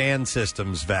and fan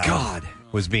systems valve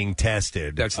was being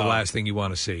tested. That's the last thing you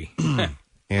want to see.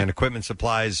 And equipment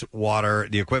supplies water.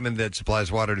 The equipment that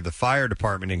supplies water to the fire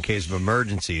department in case of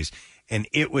emergencies, and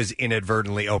it was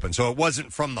inadvertently open. So it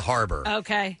wasn't from the harbor.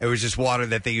 Okay. It was just water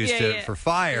that they used for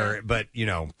fire. Yeah. But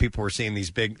people were seeing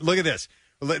these big. Look at this.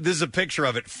 This is a picture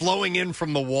of it flowing in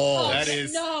from the wall. That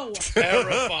is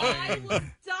terrifying. I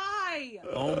would die.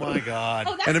 Oh my God!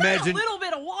 Oh, that's and not imagine a little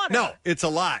bit of water. No, it's a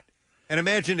lot. And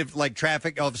imagine if, like,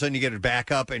 traffic, all of a sudden you get it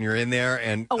back up and you're in there.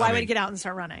 And I would get out and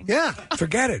start running. Yeah.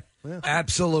 Forget it. Yeah.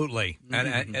 Absolutely.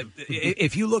 And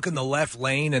if you look in the left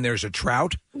lane and there's a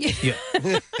trout. Yeah.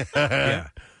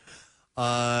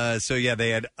 They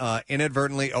had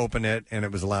inadvertently opened it, and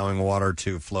it was allowing water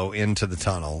to flow into the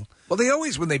tunnel. Well, they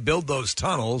always, when they build those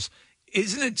tunnels,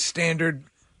 isn't it standard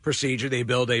procedure? They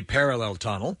build a parallel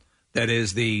tunnel. That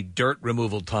is the dirt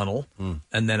removal tunnel,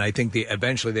 and then I think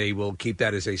eventually they will keep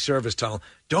that as a service tunnel.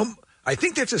 I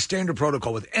think that's a standard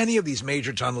protocol with any of these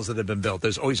major tunnels that have been built.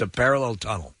 There's always a parallel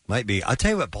tunnel. Might be. I'll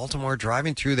tell you what, Baltimore,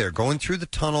 driving through there, going through the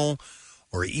tunnel,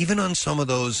 or even on some of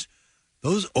those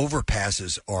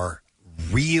overpasses are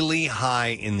really high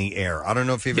in the air. I don't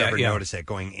know if you've ever noticed that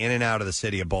going in and out of the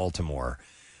city of Baltimore,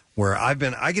 where I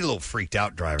get a little freaked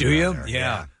out driving. Do you? There.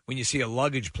 Yeah. When you see a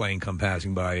luggage plane come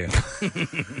passing by you.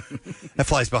 That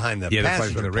flies behind the passenger that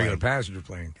flies behind the regular plane. passenger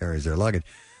plane. Carries their luggage.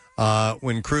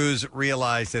 When crews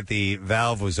realized that the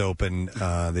valve was open,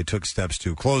 they took steps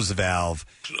to close the valve.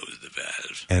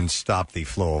 And stop the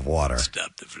flow of water.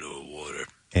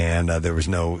 And there was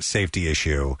no safety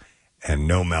issue and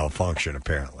no malfunction,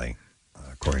 apparently,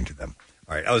 according to them.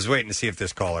 All right, I was waiting to see if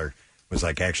this caller was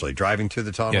like actually driving through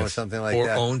the tunnel or something like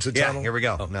that. Or owns a tunnel. Yeah, here we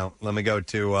go. Now let me go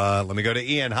to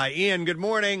Ian. Hi, Ian. Good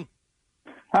morning.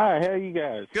 Hi, how are you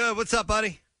guys? Good. What's up,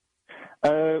 buddy?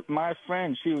 My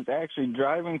friend, she was actually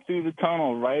driving through the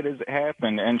tunnel right as it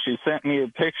happened, and she sent me a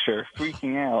picture,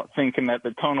 freaking out, thinking that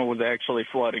the tunnel was actually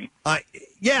flooding.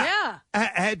 Yeah.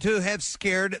 Had to have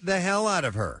scared the hell out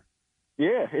of her.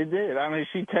 Yeah, it did. I mean,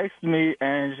 she texted me,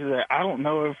 and she said, I don't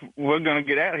know if we're going to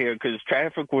get out here because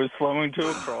traffic was slowing to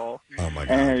a crawl. Oh, my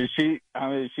God. And she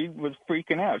was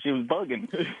freaking out. She was bugging.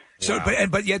 So,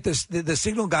 but yet the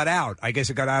signal got out. I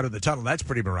guess it got out of the tunnel. That's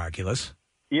pretty miraculous.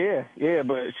 Yeah,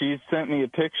 but she sent me a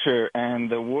picture, and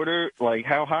the water, like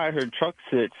how high her truck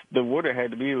sits, the water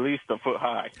had to be at least a foot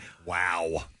high.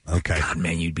 Wow. Okay. God,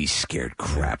 man, you'd be scared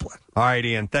crapless. All right,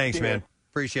 Ian. Thanks, Yeah. man.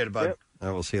 Appreciate it, bud. Yep.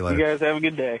 I will see you later. You guys have a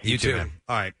good day. You too, man.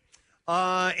 All right.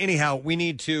 Anyhow, we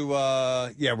need to,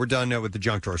 we're done with the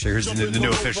junk drawer. So here's the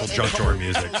new official junk drawer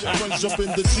music. Runs up in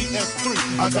the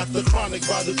GF3. I got the chronic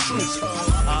by the trees.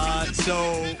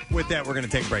 So with that, we're going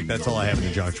to take a break. That's all I have in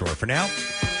the junk drawer for now.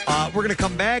 We're going to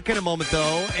come back in a moment,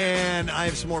 though, and I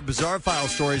have some more bizarre file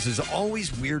stories. As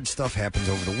always, weird stuff happens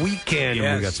over the weekend,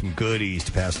 and we got some goodies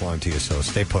to pass along to you. So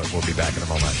stay put. We'll be back in a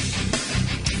moment.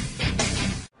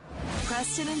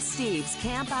 Preston and Steve's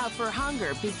Camp Out for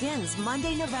Hunger begins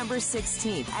Monday, November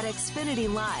 16th at Xfinity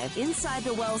Live inside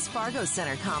the Wells Fargo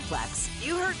Center complex.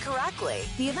 You heard correctly.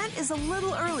 The event is a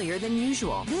little earlier than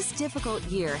usual. This difficult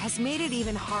year has made it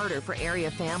even harder for area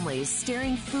families,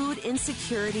 staring food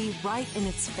insecurity right in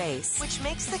its face, which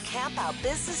makes the Camp Out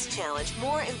Business Challenge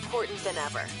more important than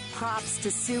ever. Props to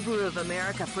Subaru of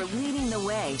America for leading the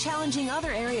way, challenging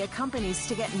other area companies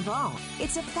to get involved.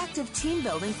 It's effective team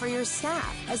building for your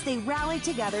staff as they rally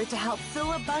together to help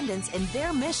fill abundance in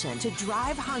their mission to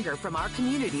drive hunger from our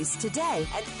communities today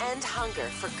and end hunger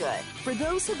for good. For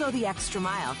those who go the extra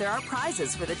mile, there are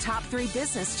prizes for the top 3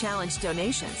 Business Challenge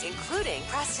donations, including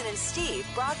Preston and Steve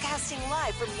broadcasting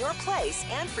live from your place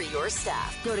and for your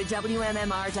staff. Go to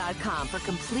WMMR.com for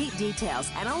complete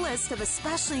details and a list of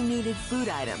especially needed food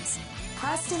items.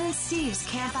 Preston and Steve's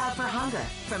Camp Out for Hunger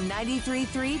from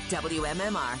 93.3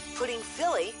 WMMR, putting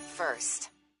Philly first.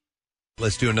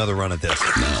 Let's do another run at this.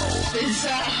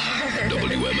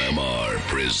 WMMR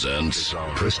presents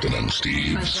Preston and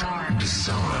Steve's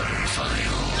Bizarre File.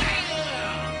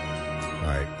 All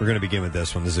right, we're going to begin with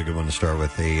this one. This is a good one to start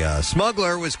with. A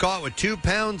smuggler was caught with 2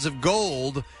 pounds of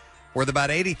gold worth about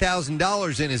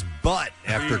 $80,000 in his butt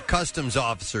after customs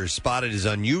officers spotted his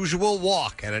unusual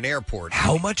walk at an airport.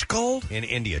 How much gold? In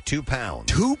India, 2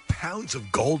 pounds. 2 pounds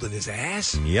of gold in his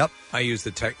ass? Yep. I use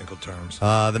the technical terms.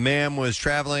 The man was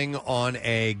traveling on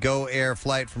a Go Air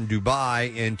flight from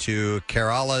Dubai into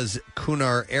Kerala's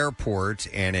Coonar Airport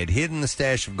and had hidden the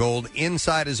stash of gold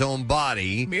inside his own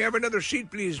body. May I have another seat,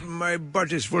 please? My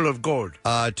butt is full of gold.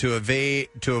 To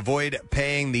avoid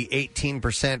paying the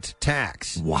 18%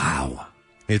 tax. Wow.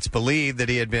 It's believed that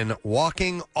he had been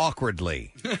walking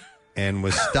awkwardly and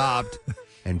was stopped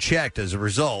and checked as a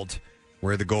result,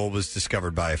 where the gold was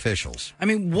discovered by officials. I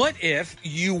mean, what if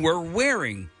you were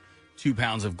wearing 2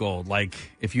 pounds of gold? Like,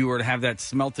 if you were to have that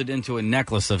smelted into a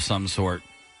necklace of some sort,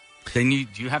 then do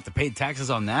you have to pay taxes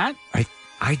on that? I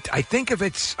think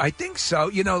I think so.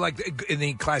 You know, like in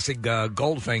the classic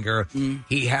Goldfinger,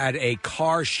 he had a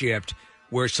car shipped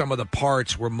where some of the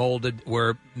parts were molded,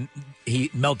 where he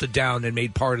melted down and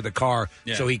made part of the car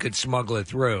so he could smuggle it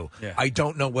through. Yeah. I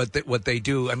don't know what they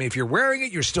do. I mean, if you're wearing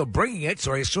it, you're still bringing it,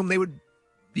 so I assume they would,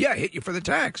 hit you for the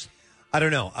tax. I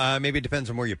don't know. Maybe it depends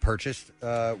on where you purchased.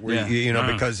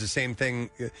 Because the same thing.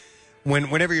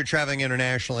 Whenever you're traveling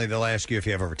internationally, they'll ask you if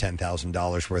you have over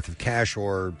 $10,000 worth of cash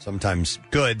or sometimes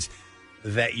goods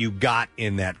that you got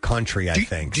in that country, I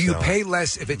think. Do you pay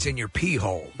less if it's in your pee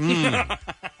hole?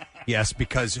 Yes,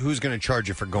 because who's going to charge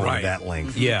you for going that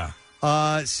length? Yeah.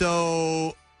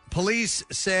 So police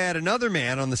said another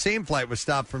man on the same flight was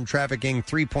stopped from trafficking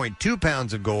 3.2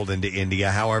 pounds of gold into India.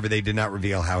 However, they did not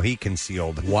reveal how he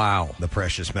concealed the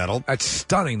precious metal. That's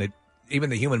stunning that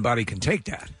even the human body can take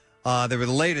that. They were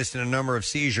the latest in a number of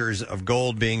seizures of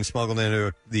gold being smuggled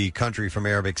into the country from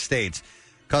Arabic states.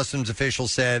 Customs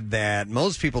officials said that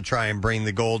most people try and bring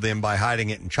the gold in by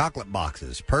hiding it in chocolate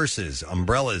boxes, purses,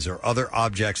 umbrellas, or other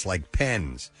objects like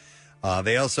pens.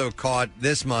 They also caught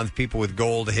this month people with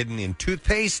gold hidden in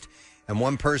toothpaste and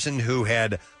one person who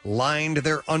had lined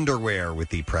their underwear with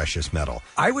the precious metal.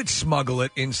 I would smuggle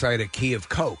it inside a key of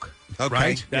Coke. Okay.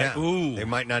 Right? They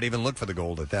might not even look for the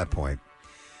gold at that point.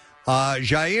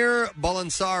 Jair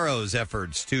Bolsonaro's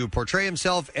efforts to portray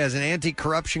himself as an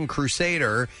anti-corruption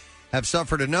crusader have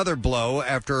suffered another blow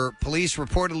after police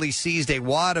reportedly seized a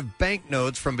wad of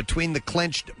banknotes from between the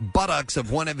clenched buttocks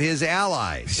of one of his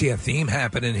allies. See a theme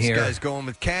happening here. This guy's going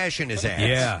with cash in his ass.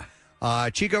 Yeah.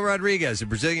 Chico Rodriguez, the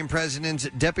Brazilian president's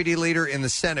deputy leader in the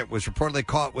Senate, was reportedly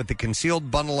caught with the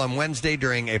concealed bundle on Wednesday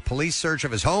during a police search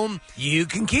of his home. You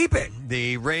can keep it.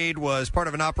 The raid was part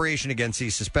of an operation against the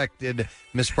suspected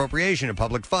misappropriation of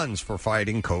public funds for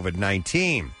fighting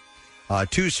COVID-19.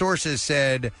 2 sources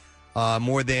said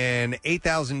more than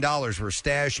 $8,000 were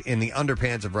stashed in the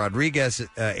underpants of Rodriguez,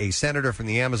 a senator from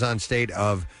the Amazon state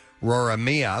of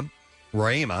Roraima.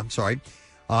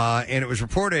 And it was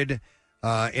reported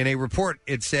in a report.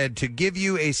 It said, to give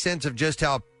you a sense of just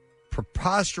how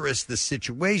preposterous the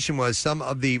situation was, some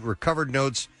of the recovered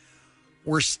notes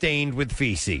were stained with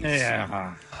feces.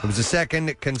 Yeah. It was a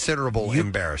second considerable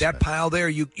embarrassment. That pile there,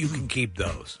 you can keep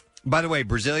those. By the way,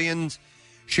 Brazilians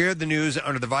shared the news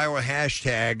under the viral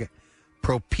hashtag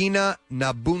Propina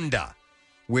na Bunda,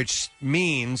 which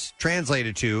means,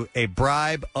 translated to, a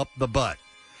bribe up the butt.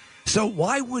 So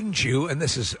why wouldn't you, and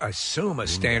this is, I assume, a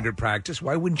standard practice,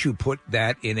 why wouldn't you put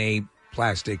that in a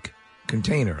plastic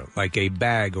container, like a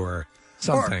bag or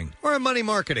something? Or a money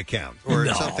market account or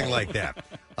something like that.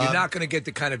 You're not going to get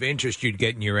the kind of interest you'd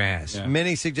get in your ass.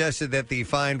 Many suggested that the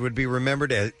find would be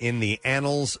remembered in the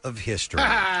annals of history.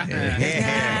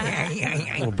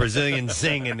 Little Brazilian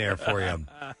sing in there for you.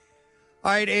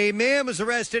 All right, a man was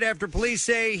arrested after police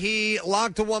say he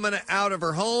locked a woman out of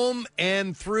her home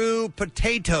and threw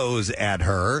potatoes at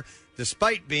her,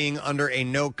 despite being under a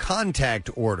no-contact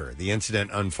order. The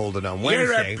incident unfolded on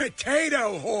Wednesday. You're a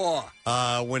potato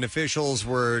whore. When officials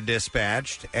were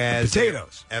dispatched. As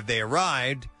they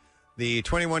arrived, the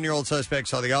 21-year-old suspect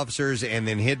saw the officers and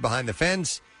then hid behind the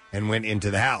fence and went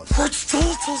into the house.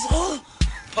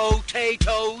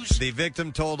 Potatoes. The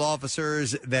victim told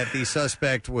officers that the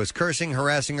suspect was cursing,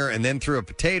 harassing her, and then threw a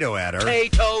potato at her.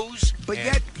 Potatoes. But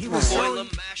yet he was boil them,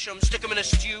 mash them, stick them in a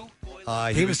stew.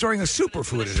 He was throwing a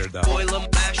superfood at her, though. Boil them,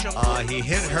 mash them.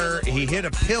 He hit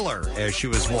a pillar as she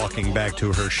was walking back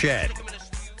to her shed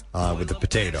with the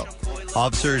potato.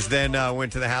 Officers then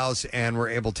went to the house and were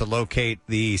able to locate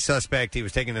the suspect. He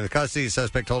was taken into custody. The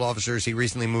suspect told officers he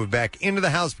recently moved back into the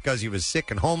house because he was sick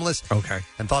and homeless. Okay.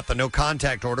 And thought the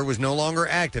no-contact order was no longer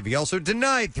active. He also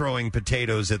denied throwing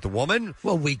potatoes at the woman.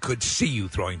 Well, we could see you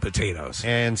throwing potatoes.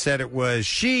 And said it was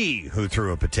she who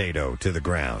threw a potato to the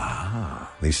ground.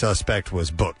 The suspect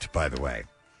was booked, by the way.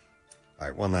 All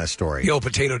right, one last story. The old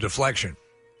potato deflection.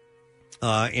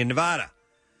 In Nevada,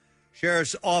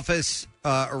 Sheriff's Office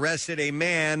arrested a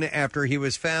man after he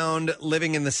was found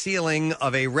living in the ceiling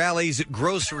of a Rally's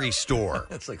grocery store.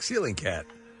 That's like ceiling cat.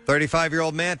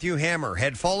 35-year-old Matthew Hammer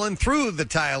had fallen through the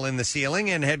tile in the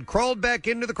ceiling and had crawled back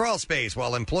into the crawl space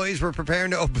while employees were preparing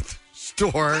to open the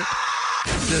store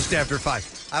just after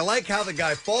 5. I like how the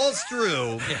guy falls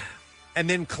through and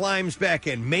then climbs back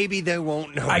in. Maybe they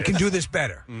won't know. I can do this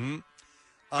better. Mm-hmm.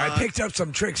 I picked up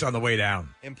some tricks on the way down.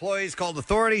 Employees called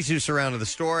authorities who surrounded the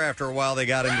store. After a while, they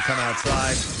got him to come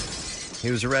outside.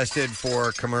 He was arrested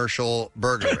for commercial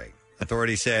burglary.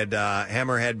 Authorities said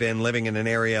Hammer had been living in an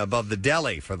area above the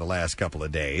deli for the last couple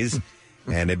of days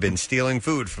and had been stealing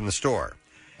food from the store.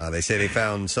 They say they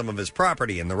found some of his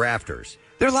property in the rafters.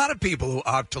 There are a lot of people who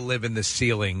opt to live in the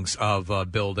ceilings of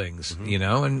buildings,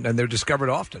 and they're discovered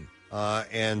often.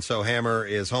 And so Hammer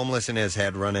is homeless and has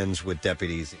had run-ins with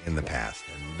deputies in the past.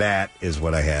 And that is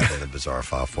what I have in the Bizarre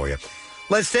File for you.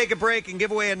 Let's take a break and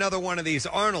give away another one of these.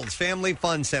 Arnold's Family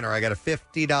Fun Center. I got a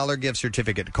 $50 gift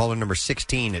certificate to caller number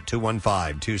 16 at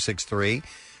 215-263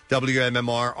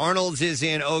 WMMR. Arnold's is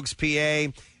in Oaks, PA,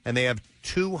 and they have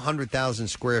 200,000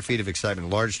 square feet of excitement.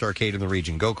 Largest arcade in the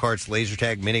region. Go-karts, laser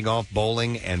tag, mini golf,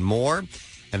 bowling, and more.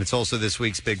 And it's also this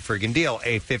week's big friggin' deal,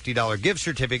 a $50 gift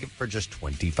certificate for just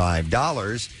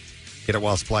 $25. Get it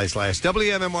while supplies last.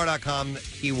 WMMR.com,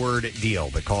 keyword deal.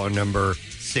 The caller number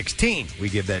 16. We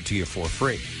give that to you for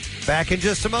free. Back in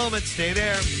just a moment. Stay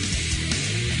there.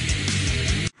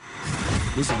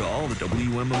 Listen to all the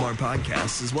WMMR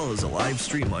podcasts as well as a live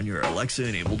stream on your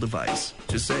Alexa-enabled device.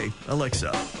 Just say, Alexa,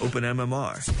 open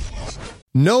MMR.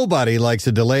 Nobody likes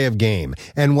a delay of game.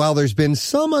 And while there's been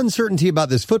some uncertainty about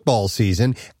this football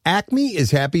season, Acme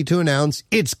is happy to announce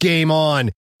it's game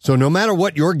on. So no matter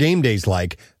what your game day's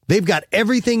like, they've got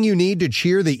everything you need to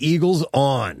cheer the Eagles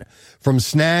on. From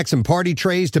snacks and party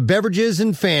trays to beverages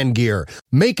and fan gear,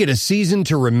 make it a season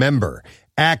to remember.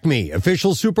 Acme,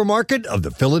 official supermarket of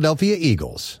the Philadelphia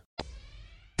Eagles.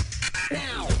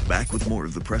 Back with more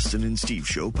of the Preston and Steve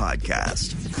Show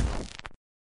podcast.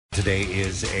 Today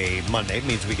is a Monday. It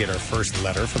means we get our first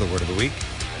letter for the word of the week.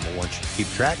 And we'll want you to keep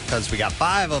track because we got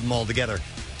 5 of them all together.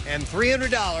 And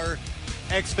 $300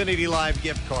 Xfinity Live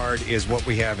gift card is what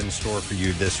we have in store for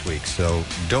you this week. So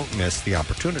don't miss the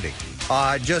opportunity.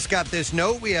 Just got this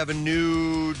note. We have a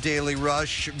new Daily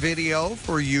Rush video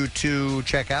for you to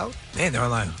check out. Man, they're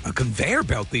on a conveyor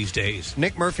belt these days.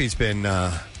 Nick Murphy's been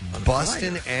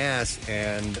busting ass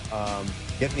and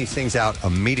getting these things out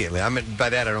immediately. I mean, by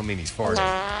that, I don't mean he's farting.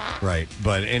 Right.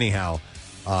 But anyhow,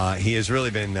 he has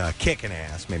really been kicking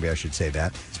ass. Maybe I should say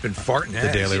that. It's been farting ass.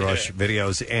 The Daily Rush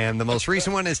videos. And the most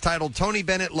recent one is titled Tony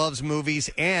Bennett Loves Movies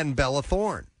and Bella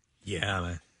Thorne. Yeah,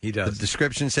 man. He does. The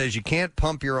description says you can't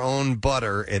pump your own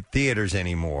butter at theaters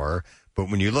anymore, but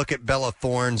when you look at Bella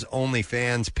Thorne's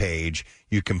OnlyFans page,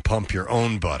 you can pump your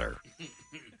own butter.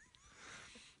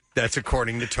 That's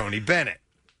according to Tony Bennett.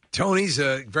 Tony's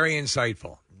very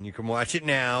insightful. You can watch it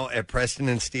now at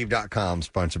PrestonandSteve.com,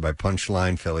 sponsored by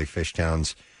Punchline, Philly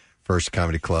Fishtown's first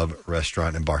comedy club,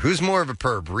 restaurant, and bar. Who's more of a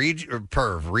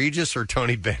perv, Regis or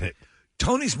Tony Bennett?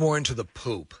 Tony's more into the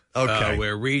poop. Okay.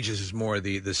 Where Regis is more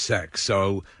the sex.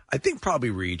 So I think probably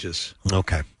Regis.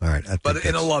 Okay. All right. But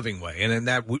in a loving way, and in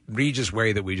that Regis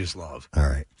way that we just love. All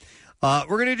right.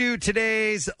 We're going to do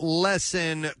today's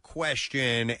lesson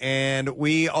question, and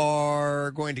we are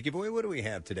going to give away, what do we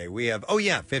have today? We have,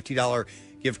 $50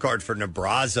 gift card for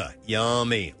Nebraska.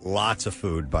 Yummy. Lots of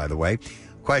food, by the way.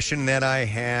 Question that I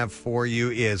have for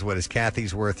you is, what is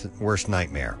Kathy's worst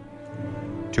nightmare?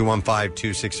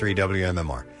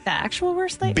 215-263-WMMR. The actual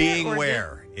worst nightmare? Being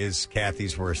where is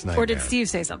Kathy's worst nightmare? Or did Steve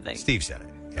say something? Steve said it,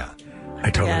 yeah. I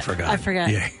totally forgot. I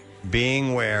forgot. Yeah.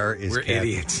 Being where is We're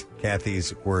idiots.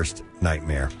 Kathy's worst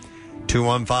nightmare?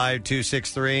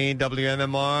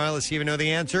 215-263-WMMR. Let's see if you know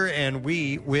the answer, and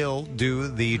we will do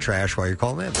the trash while you're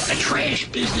calling in. The trash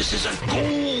business is a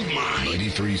gold mine.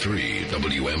 93.3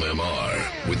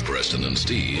 WMMR with Preston and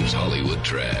Steve's Hollywood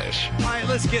Trash. All right,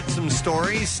 let's get some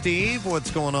stories. Steve,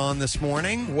 what's going on this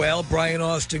morning? Well, Brian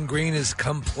Austin Green is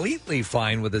completely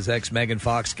fine with his ex Megan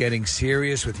Fox getting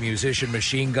serious with musician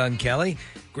Machine Gun Kelly.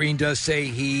 Green does say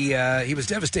he was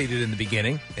devastated in the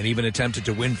beginning and even attempted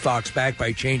to win Fox back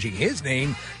by changing his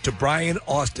name to Brian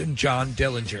Austin John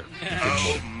Dillinger.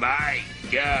 Oh, my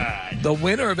God. The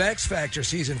winner of X Factor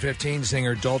Season 15,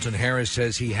 singer Dalton Harris,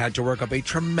 says he had to work up a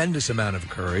tremendous amount of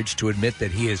courage to admit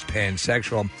that he is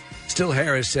pansexual. Still,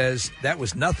 Harris says that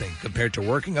was nothing compared to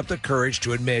working up the courage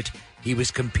to admit he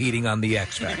was competing on the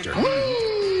X Factor.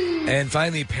 And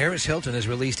finally, Paris Hilton has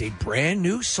released a brand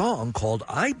new song called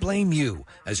I Blame You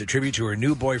as a tribute to her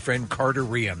new boyfriend, Carter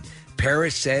Riem.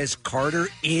 Paris says Carter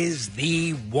is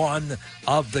the one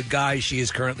of the guys she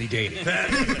is currently dating.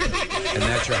 And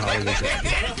that's your Hollywood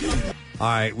Trash. All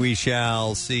right, we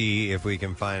shall see if we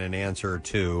can find an answer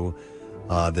to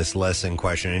this lesson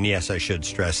question. And yes, I should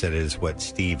stress that it is what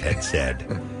Steve had said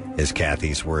is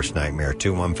Kathy's worst nightmare.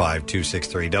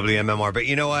 215-263-WMMR. But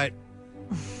you know what?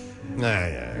 I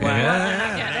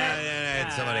had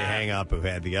somebody hang up who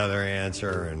had the other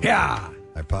answer, and I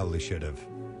probably should have.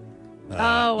 You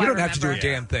don't have to do a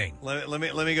damn thing. Let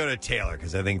me go to Taylor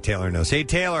because I think Taylor knows. Hey,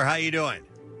 Taylor, how you doing?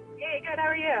 Hey, good. How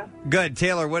are you? Good,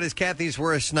 Taylor. What is Kathy's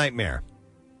worst nightmare?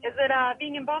 Is it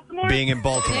being in Baltimore? Being in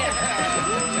Baltimore.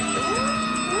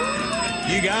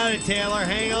 You got it, Taylor.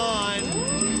 Hang on.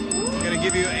 I'm going to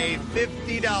give you a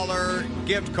 $50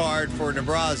 gift card for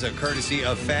Nebraska, courtesy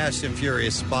of Fast and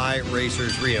Furious Spy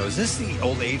Racers Rio. Is this the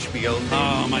old HBO thing?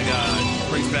 Oh, my God.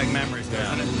 Brings back memories,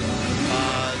 doesn't it?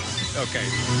 Okay.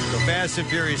 So Fast and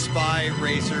Furious Spy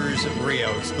Racers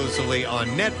Rio, exclusively on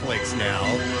Netflix now.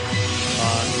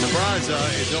 Nebraska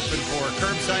is open for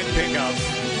curbside pickup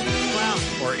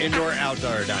or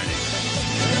indoor-outdoor dining.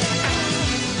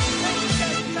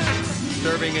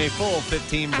 Serving a full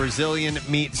 15 Brazilian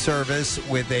meat service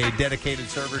with a dedicated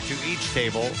server to each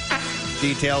table.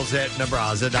 Details at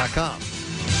Nebraska.com.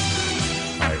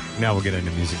 All right, now we'll get into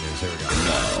music news. Here we go.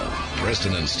 Now,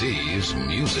 Preston and Steve's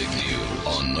Music News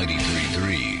on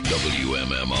 93.3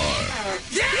 WMMR.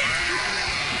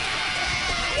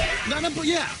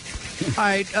 All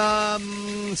right,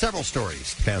 several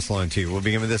stories to pass along to you. We'll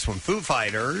begin with this one. Foo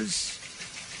Fighters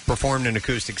performed an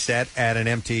acoustic set at an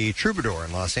empty Troubadour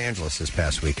in Los Angeles this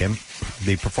past weekend.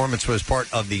 The performance was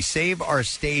part of the Save Our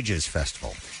Stages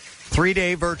Festival,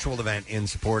 3-day virtual event in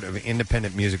support of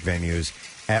independent music venues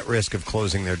at risk of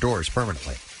closing their doors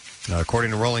permanently.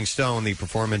 According to Rolling Stone, the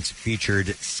performance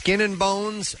featured Skin and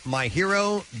Bones, My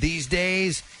Hero, These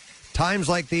Days, Times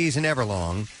Like These, and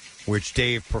Everlong, which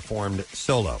Dave performed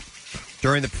solo.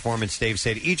 During the performance, Dave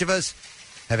said, each of us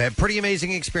have had pretty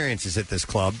amazing experiences at this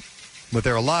club, but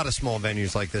there are a lot of small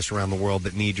venues like this around the world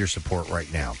that need your support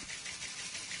right now.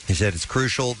 He said it's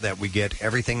crucial that we get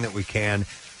everything that we can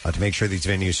to make sure these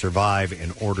venues survive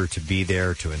in order to be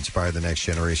there to inspire the next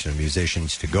generation of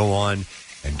musicians to go on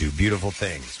and do beautiful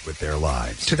things with their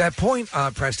lives. To that point,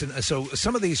 Preston, so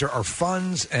some of these are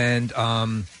funds and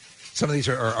some of these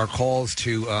are calls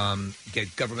to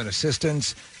get government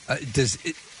assistance.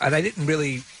 And I didn't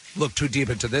really look too deep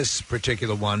into this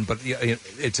particular one, but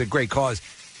it's a great cause.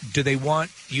 Do they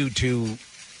want you to,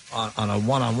 on a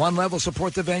one-on-one level,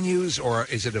 support the venues, or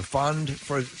is it a fund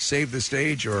for Save the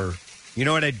Stage? Or you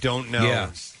know what? I don't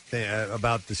know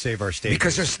about the Save Our Stage.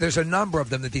 Because there's a number of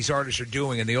them that these artists are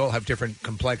doing, and they all have different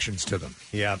complexions to them.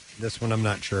 Yeah, this one I'm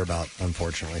not sure about,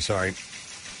 unfortunately. Sorry.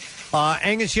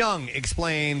 Angus Young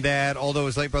explained that although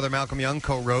his late brother Malcolm Young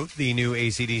co-wrote the new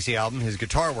AC/DC album, his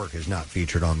guitar work is not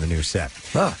featured on the new set.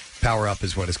 Power Up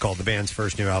is what is called the band's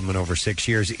first new album in over 6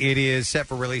 years. It is set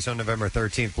for release on November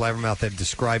 13th. Blabbermouth had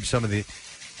described some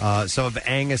of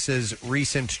Angus's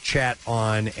recent chat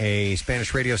on a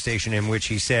Spanish radio station in which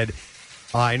he said,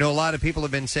 I know a lot of people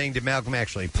have been saying, did Malcolm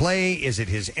actually play? Is it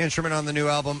his instrument on the new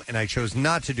album? And I chose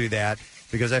not to do that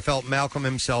because I felt Malcolm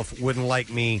himself wouldn't like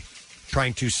me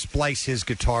trying to splice his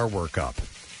guitar work up.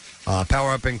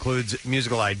 Power Up includes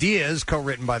musical ideas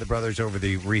co-written by the brothers over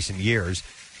the recent years,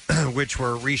 which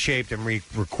were reshaped and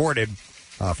re-recorded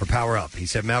for Power Up. He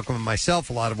said, Malcolm and myself,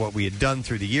 a lot of what we had done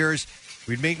through the years,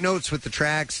 we'd make notes with the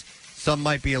tracks. Some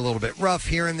might be a little bit rough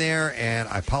here and there, and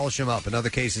I polish them up. In other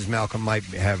cases, Malcolm might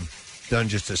have done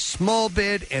just a small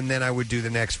bit, and then I would do the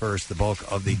next verse. The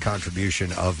bulk of the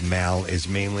contribution of Mal is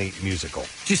mainly musical.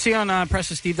 Did you see on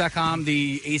PrestonSteve.com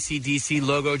the AC/DC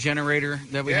logo generator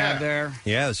that we have there?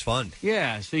 Yeah, it was fun.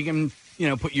 Yeah, so you can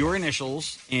put your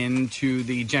initials into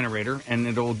the generator, and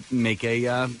it'll make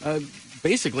a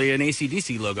basically an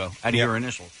AC/DC logo out of your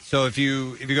initials. So if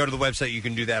you go to the website, you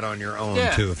can do that on your own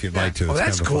too, if you'd like to. Oh, It's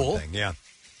that's kind of a fun cool. thing. Yeah.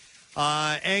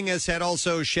 Angus had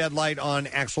also shed light on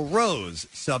Axl Rose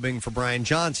subbing for Brian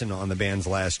Johnson on the band's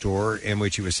last tour, in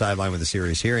which he was sidelined with a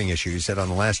serious hearing issue. He said on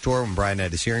the last tour, when Brian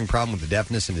had his hearing problem with the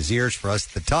deafness in his ears for us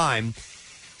at the time,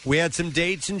 we had some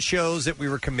dates and shows that we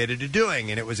were committed to doing,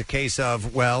 and it was a case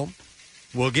of, well,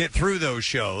 we'll get through those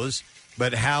shows,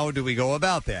 but how do we go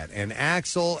about that? And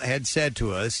Axl had said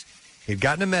to us he'd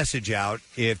gotten a message out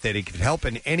that he could help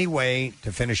in any way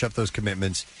to finish up those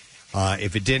commitments.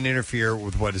 If it didn't interfere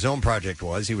with what his own project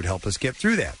was, he would help us get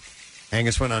through that.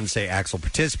 Angus went on to say Axl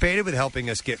participated with helping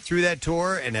us get through that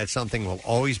tour, and that's something we'll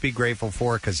always be grateful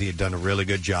for because he had done a really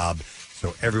good job.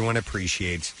 So everyone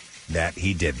appreciates that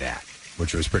he did that,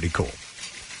 which was pretty cool.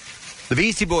 The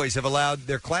Beastie Boys have allowed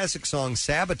their classic song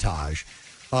Sabotage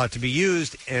to be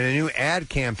used in a new ad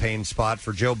campaign spot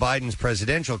for Joe Biden's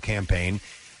presidential campaign.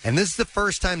 And this is the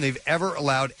first time they've ever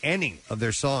allowed any of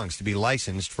their songs to be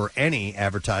licensed for any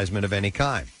advertisement of any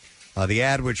kind. The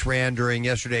ad, which ran during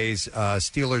yesterday's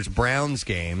Steelers-Browns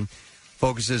game,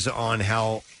 focuses on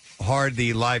how hard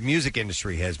the live music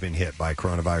industry has been hit by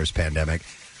coronavirus pandemic,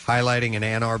 highlighting an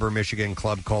Ann Arbor, Michigan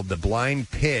club called the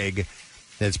Blind Pig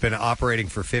that's been operating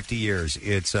for 50 years.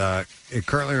 It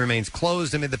currently remains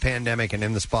closed amid the pandemic, and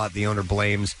in the spot, the owner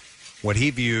blames what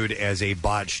he viewed as a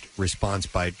botched response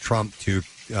by Trump to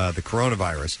the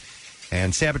coronavirus.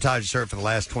 And Sabotage served for the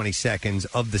last 20 seconds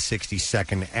of the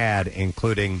 60-second ad,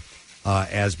 including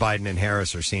as Biden and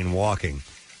Harris are seen walking.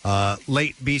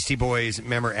 Late Beastie Boys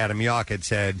member Adam Yauch had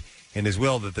said in his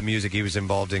will that the music he was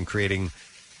involved in creating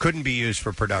couldn't be used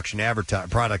for product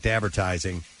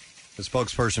advertising. The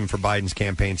spokesperson for Biden's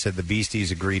campaign said the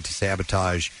Beasties agreed to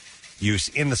Sabotage use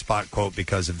in the spot, quote,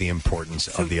 because of the importance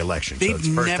of the election. So it's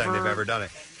the first time they've ever done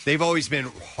it. They've always been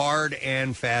hard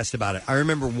and fast about it. I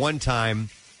remember one time,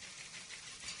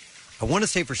 I want to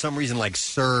say for some reason like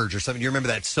Surge or something. You remember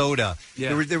that soda?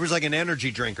 Yeah. There was like an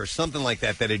energy drink or something like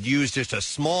that had used just a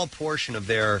small portion of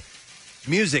their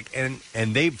music, and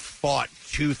they fought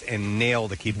tooth and nail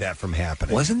to keep that from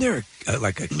happening. Wasn't there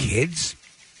like a kids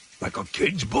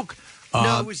book?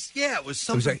 No, it was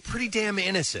something pretty damn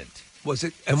innocent. Was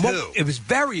it? And it was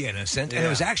very innocent, and it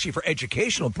was actually for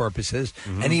educational purposes.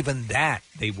 And even that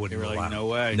they wouldn't allow. Like, no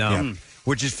way. No. Yeah.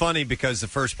 Which is funny because the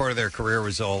first part of their career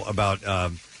was all about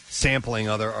sampling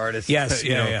other artists. Yes,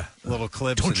 little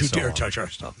clips. Don't and you so dare on. touch our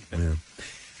stuff. Yeah.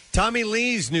 Tommy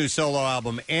Lee's new solo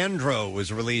album, Andro,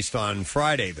 was released on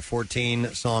Friday. The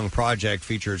 14-song project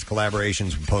features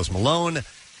collaborations with Post Malone,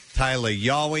 Tyler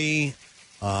Yahweh,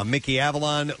 Mickey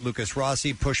Avalon, Lucas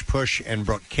Rossi, Push Push, and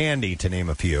Brooke Candy, to name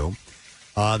a few.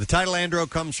 The title Andro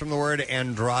comes from the word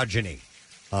androgyny.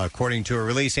 According to a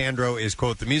release, Andro is,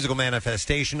 quote, the musical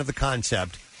manifestation of the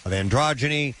concept of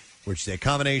androgyny, which is a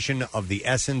combination of the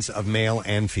essence of male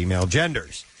and female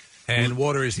genders. And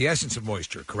water is the essence of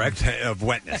moisture, correct? Of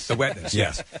wetness. The wetness,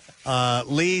 yes.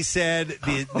 Lee said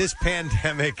this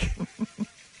pandemic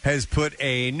has put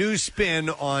a new spin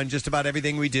on just about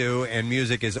everything we do, and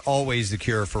music is always the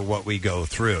cure for what we go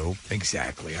through.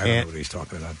 Exactly. I know what he's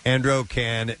talking about. Andro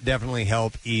can definitely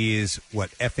help ease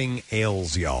what effing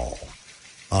ails y'all.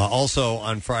 Also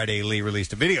on Friday, Lee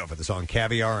released a video for the song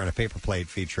Caviar on a paper plate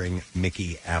featuring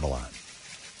Mickey Avalon.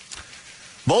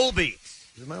 Volbeat.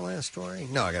 Is it my last story?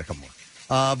 No, I got a couple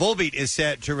more. Volbeat is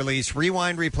set to release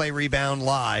Rewind, Replay, Rebound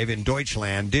live in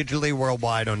Deutschland, digitally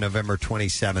worldwide on November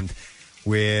 27th,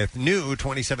 with new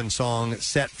 27-song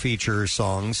set feature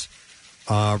songs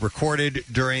recorded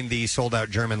during the sold-out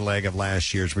German leg of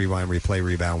last year's Rewind, Replay,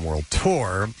 Rebound World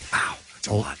Tour. Wow, that's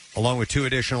a lot. Along with 2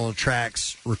 additional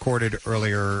tracks recorded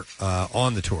earlier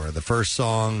on the tour. The first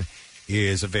song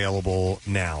is available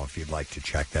now if you'd like to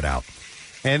check that out.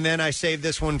 And then I saved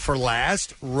this one for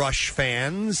last. Rush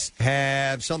fans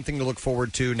have something to look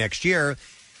forward to next year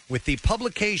with the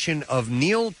publication of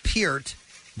Neil Peart,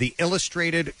 The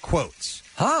Illustrated Quotes.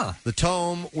 The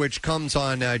tome, which comes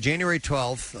on January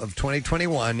 12th of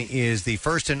 2021, is the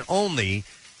first and only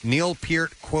Neil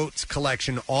Peart Quotes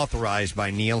collection authorized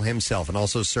by Neil himself, and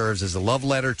also serves as a love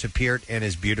letter to Peart and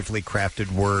his beautifully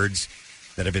crafted words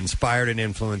that have inspired and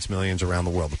influenced millions around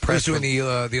the world. The Who's doing the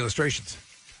illustrations?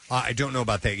 I don't know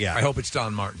about that yet. I hope it's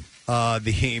Don Martin.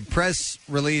 The press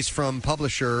release from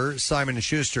publisher Simon &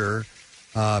 Schuster,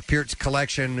 Peart's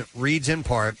collection reads in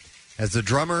part, as the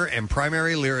drummer and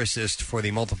primary lyricist for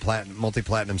the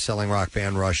multi-platinum selling rock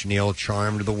band Rush, Neil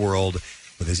charmed the world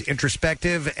with his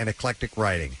introspective and eclectic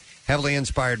writing, heavily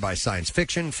inspired by science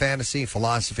fiction, fantasy,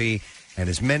 philosophy, and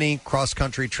his many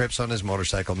cross-country trips on his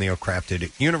motorcycle. Neil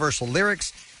crafted universal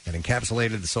lyrics that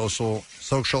encapsulated the social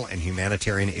and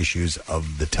humanitarian issues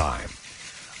of the time.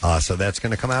 So that's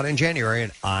going to come out in January,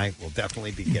 and I will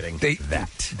definitely be getting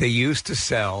that. They used to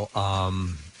sell,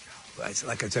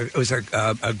 it was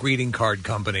a greeting card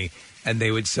company, and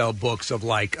they would sell books of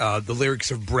like the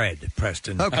lyrics of Bread,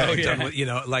 Preston. Okay. Oh,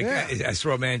 yeah. As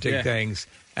romantic things.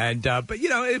 And but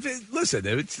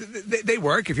they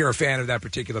work if you're a fan of that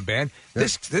particular band.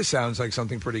 This sounds like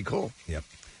something pretty cool. Yep.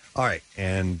 All right,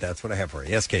 and that's what I have for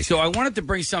you. Yes, Casey. So I wanted to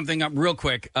bring something up real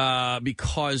quick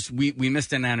because we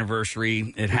missed an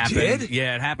anniversary. It happened. Did?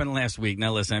 Yeah, it happened last week.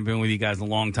 Now listen, I've been with you guys a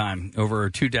long time, over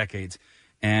 2 decades.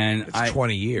 And it's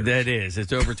 20 years. That is.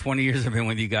 It's over 20 years I've been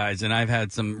with you guys, and I've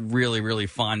had some really, really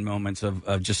fond moments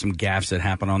of just some gaffes that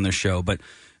happened on this show. But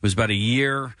it was about a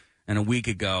year and a week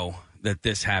ago that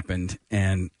this happened,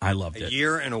 and I loved it. A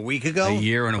year and a week ago? A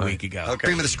year and a week ago. Okay.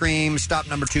 Cream of the Scream, stop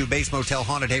number 2, Base Motel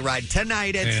Haunted Hayride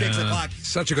tonight at 6 o'clock.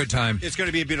 Such a good time. It's going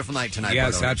to be a beautiful night tonight.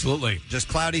 Yes, absolutely. Just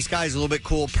cloudy skies, a little bit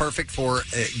cool, perfect for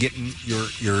getting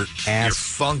your ass your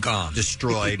funk on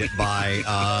destroyed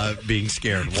by being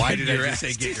scared. Why did I just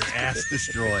say get your ass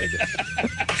destroyed?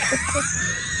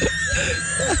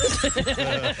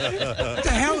 What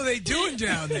the hell are they doing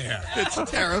down there? It's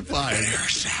terrifying.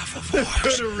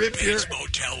 There's This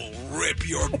motel will rip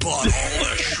your butt all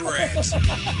to shreds.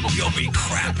 You'll be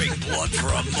crapping blood for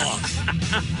a month.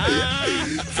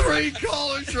 3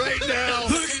 callers right now.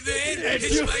 Look at that.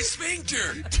 It's my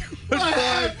sphincter.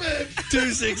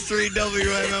 263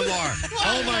 WMMR.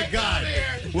 Oh, my God.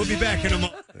 We'll be back in a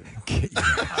moment.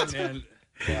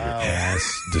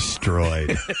 Ass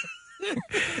destroyed.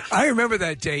 I remember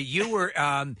that day. You were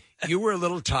a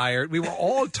little tired. We were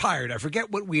all tired. I forget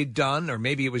what we had done, or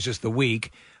maybe it was just the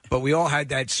week, but we all had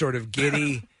that sort of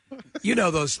giddy,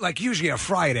 those, like usually a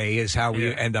Friday is how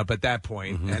we end up at that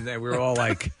point. And then we were all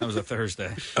like... That was a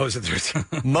Thursday.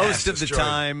 Most of the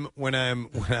time when I'm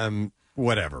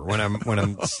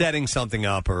setting something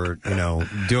up or,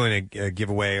 doing a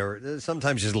giveaway or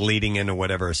sometimes just leading into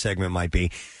whatever a segment might be,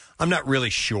 I'm not really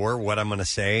sure what I'm going to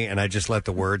say, and I just let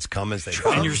the words come as they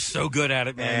come. And you're so good at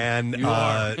it, man.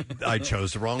 And I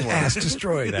chose the wrong word. Ass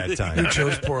destroyed that time. You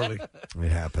chose poorly.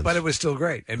 It happens. But it was still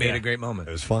great. It made a great moment.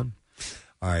 It was fun.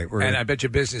 All right. And I bet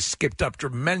your business skipped up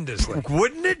tremendously.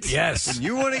 Wouldn't it? Yes.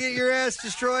 You want to get your ass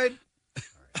destroyed?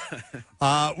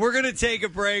 We're going to take a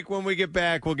break. When we get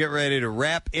back, we'll get ready to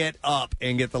wrap it up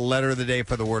and get the letter of the day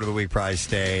for the Word of the Week prize.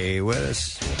 Stay with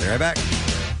us. We'll be right back.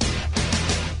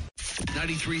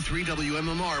 93.3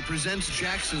 WMMR presents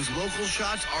Jackson's Local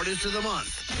Shots Artist of the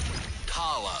Month,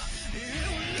 Kala.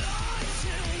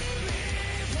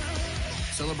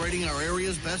 Celebrating our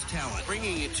area's best talent,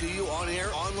 bringing it to you on air,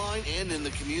 online, and in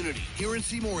the community. Hear and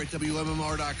see more at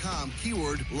WMMR.com,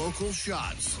 keyword Local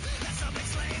Shots.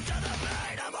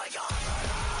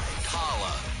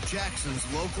 Kala,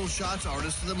 Jackson's Local Shots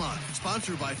Artist of the Month.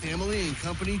 Sponsored by Family and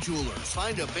Company Jewelers.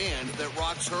 Find a band that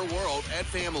rocks her world at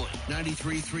Family.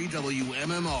 93.3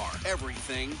 WMMR.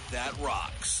 Everything that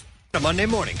rocks. A Monday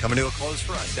morning coming to a close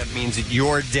for us. That means that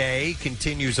your day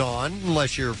continues on,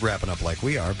 unless you're wrapping up like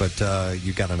we are, but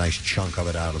you got a nice chunk of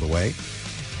it out of the way.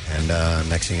 And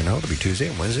next thing you know, it'll be Tuesday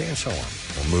and Wednesday and so on.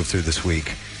 We'll move through this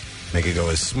week. Make it go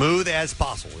as smooth as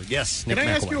possible. Yes, Nick Can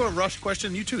I ask McElwain. you a Rush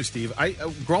question? You too, Steve.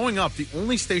 Growing up, the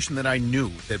only station that I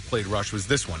knew that played Rush was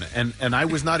this one, and I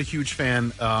was not a huge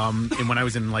fan. And when I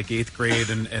was in like 8th grade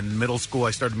and middle school,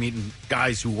 I started meeting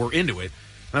guys who were into it.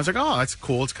 I was like, oh, that's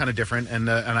cool. It's kind of different. And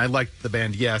I liked the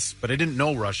band, yes, but I didn't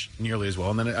know Rush nearly as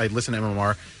well. And then I listened to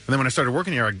MMR. And then when I started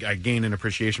working here, I gained an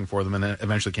appreciation for them and then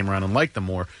eventually came around and liked them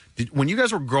more. When you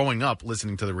guys were growing up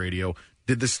listening to the radio,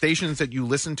 did the stations that you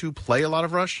listened to play a lot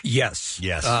of Rush? Yes.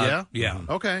 Yes. Yeah? Yeah.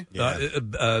 Okay.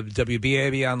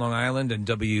 WBAB on Long Island and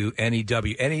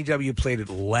WNEW. NEW played it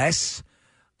less,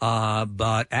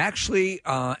 but actually,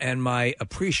 and my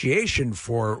appreciation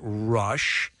for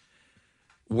Rush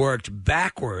worked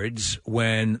backwards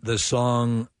when the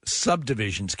song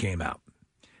Subdivisions came out.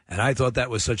 And I thought that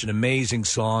was such an amazing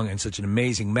song and such an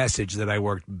amazing message that I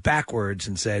worked backwards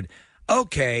and said,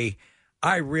 okay,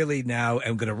 I really now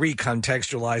am going to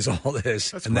recontextualize all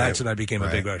this. That's when I became a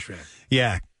big Rush fan.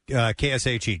 Yeah.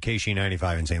 KSHE,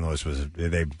 KC95 in St. Louis,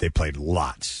 they played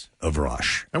lots of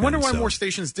Rush. I wonder why more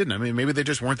stations didn't. I mean, maybe they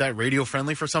just weren't that radio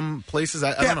friendly for some places.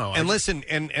 I don't know. And listen,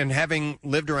 and having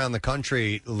lived around the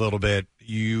country a little bit,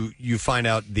 you find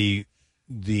out the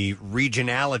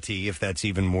regionality, if that's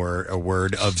even more a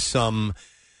word, of some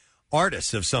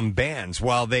artists, of some bands.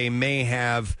 While they may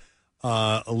have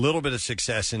a little bit of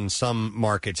success in some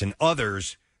markets and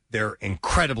others, they're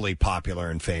incredibly popular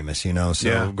and famous, you know.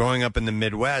 So growing up in the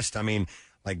Midwest, I mean,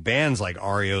 like bands like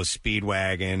REO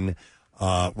Speedwagon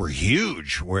were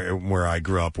huge where I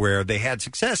grew up, where they had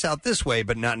success out this way,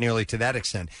 but not nearly to that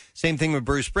extent. Same thing with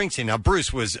Bruce Springsteen. Now,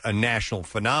 Bruce was a national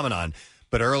phenomenon,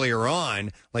 but earlier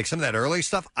on, like some of that early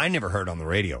stuff, I never heard on the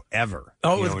radio, ever.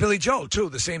 Oh, with Billy Joel, too.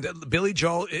 The same. Billy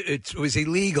Joel, it was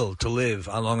illegal to live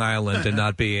on Long Island and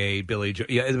not be a Billy Joel.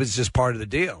 Yeah, it was just part of the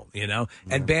deal, you know?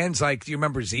 And bands like, do you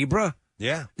remember Zebra?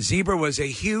 Yeah. Zebra was a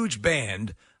huge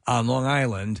band on Long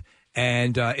Island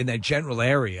and in that general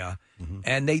area.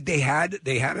 And they had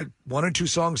one or two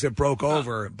songs that broke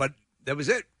over, but that was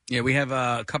it. Yeah, we have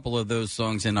a couple of those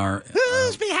songs in our...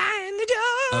 Who's behind the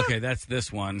door? Okay, that's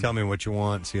this one. Tell me what you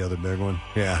want. It's the other big one.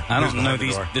 Yeah. I don't know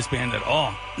this band at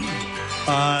all.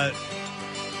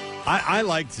 I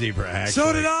liked Zebra, actually.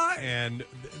 So did I. And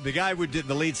the guy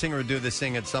the lead singer would do this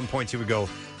thing at some points. He would go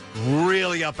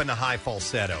really up into high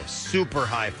falsetto, super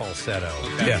high falsetto.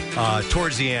 Yeah.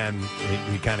 Towards the end,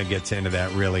 he kind of gets into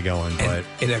that really going. But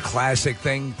in a classic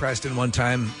thing, Preston, one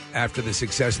time after the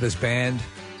success of this band,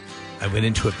 I went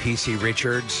into a PC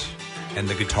Richards, and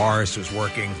the guitarist was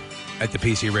working at the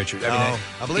PC Richards. I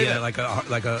believe it. Like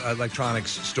a electronics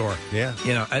store. Yeah.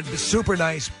 You know, and super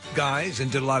nice guys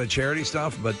and did a lot of charity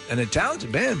stuff, and a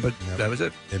talented band, but that was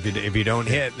it. If you don't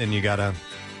hit, then you gotta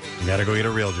go get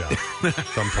a real job at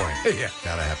some point. Yeah.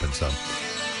 Gotta happen some.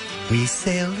 We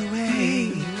sailed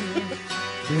away.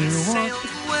 We sailed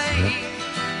away.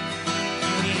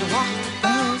 We walked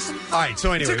All right,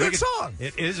 so anyway. It's a good song.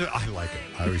 It is. I like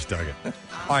it. I always dug it.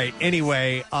 All right,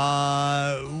 anyway,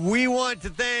 we want to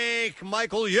thank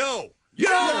Michael Yo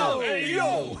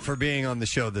for being on the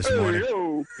show this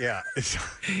morning. Yeah.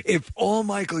 If all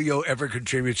Michael Yo ever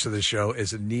contributes to the show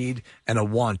is a need and a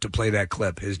want to play that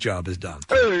clip, his job is done.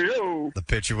 The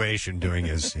Pituation doing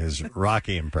his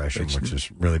Rocky impression, which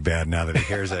is really bad now that he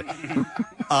hears it.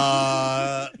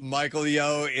 Michael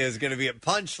Yo is going to be at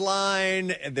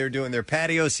Punchline. They're doing their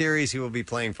patio series. He will be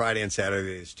playing Friday and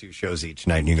Saturday. There's 2 shows each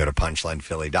night. And you can go to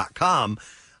punchlinephilly.com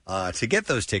to get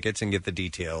those tickets and get the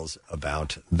details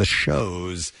about the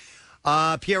shows.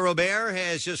 Pierre Robert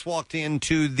has just walked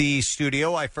into the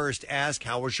studio. I first asked,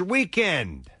 how was your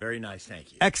weekend? Very nice,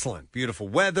 thank you. Excellent. Beautiful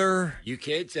weather. You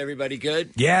kids, everybody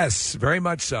good? Yes, very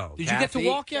much so. Did you get to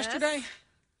walk yesterday?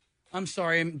 I'm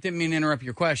sorry, I didn't mean to interrupt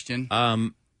your question.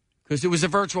 Because it was a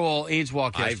virtual AIDS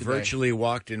walk yesterday. I virtually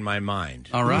walked in my mind.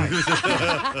 All right.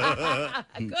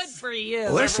 Good for you.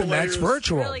 Listen, that's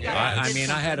virtual. Really I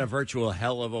mean, I had a virtual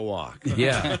hell of a walk.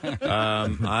 Yeah.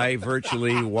 I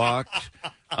virtually walked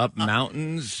up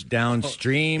mountains, down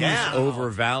streams, over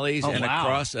valleys, and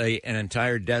across an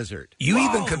entire desert. You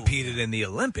even competed in the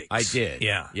Olympics. I did.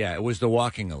 Yeah. Yeah, it was the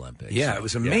walking Olympics. Yeah, it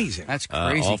was amazing. That's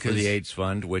crazy. All for the AIDS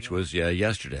Fund, which was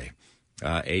yesterday.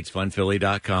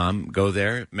 AIDSFundPhilly.com. Go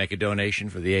there, make a donation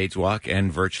for the AIDS walk,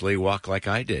 and virtually walk like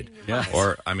I did. Yeah.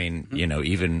 Or, I mean,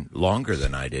 even longer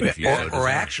than I did. If you or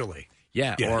actually.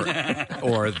 Yeah,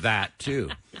 or that, too.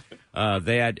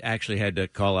 They had to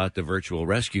call out the virtual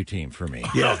rescue team for me.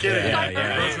 Yeah.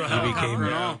 Yeah. He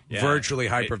became virtually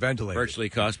hyperventilated. Virtually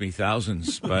cost me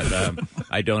thousands, but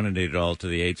I donated it all to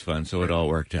the AIDS Fund, so it all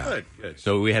worked out. Good.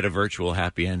 So we had a virtual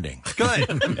happy ending. Good.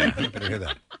 Happy to hear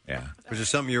that. Yeah. Was there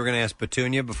something you were going to ask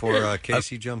Petunia before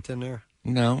Casey jumped in there?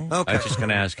 No. Okay. I was just going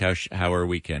to ask how her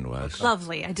weekend was.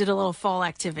 Lovely. I did a little fall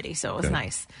activity, so it was Good.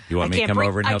 nice. You want I me to can't come breathe-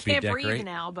 over and help you I can't decorate? breathe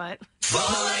now, but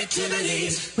Fall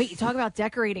activities. wait, you talk about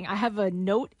decorating. I have a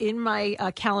note in my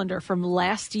calendar from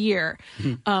last year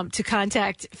to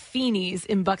contact Feeney's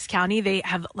in Bucks County. They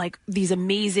have like these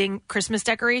amazing Christmas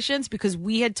decorations because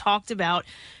we had talked about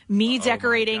me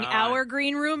decorating our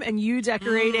green room and you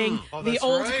decorating the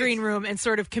old green room and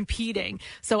sort of competing.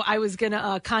 So I was going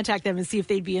to contact them and see if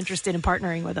they'd be interested in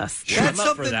partnering with us.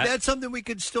 That's something we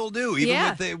could still do,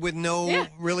 even with no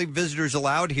really visitors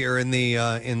allowed here in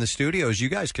the studios. You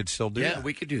guys could still do that. Yeah,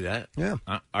 we could do that. Yeah.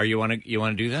 Are you want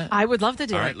to do that? I would love to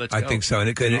do All it. right, let's I go. think so. And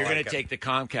You're going to take the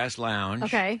Comcast Lounge.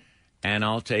 Okay. And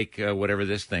I'll take whatever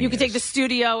this thing You is. can take the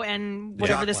studio and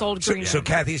whatever this old green So room.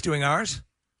 Kathy's doing ours?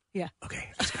 Yeah. Okay.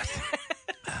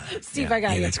 Steve, I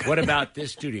got you. What about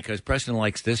this studio? Because Preston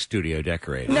likes this studio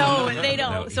decorated. No, they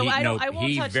don't. So I won't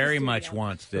He touch the very studio. much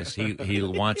wants this. He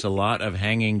wants a lot of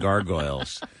hanging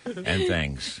gargoyles and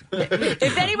things.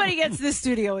 If anybody gets this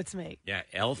studio, it's me. Yeah,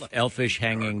 elfish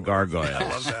hanging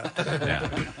gargoyles. I love that.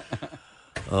 Yeah.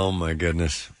 Oh my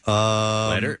goodness.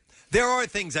 Letter? There are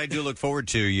things I do look forward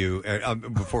to. You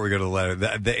before we go to the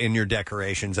letter in your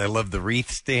decorations. I love the wreath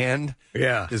stand.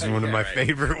 Yeah, is one of my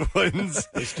favorite ones.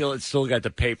 It's still got the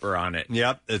paper on it.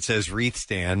 Yep, it says wreath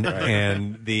stand, Right.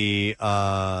 and the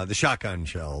shotgun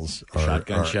shells. Are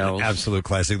Shells. an absolute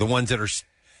classic. The ones that are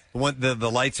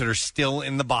the lights that are still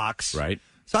in the box. Right.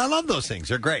 So I love those things.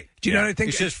 They're great. Do you know what I think?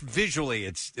 It's just visually,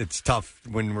 it's tough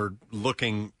when we're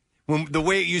looking. When the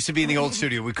way it used to be in the old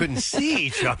studio, we couldn't see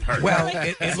each other. Well,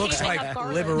 it looks like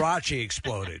Liberace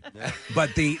exploded. But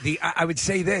I would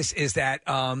say this is that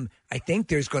I think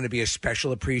there's going to be a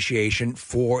special appreciation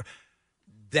for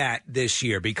that this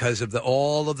year because of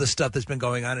all of the stuff that's been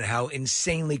going on and how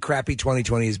insanely crappy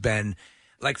 2020 has been.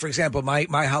 Like, for example, my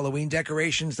Halloween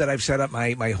decorations that I've set up,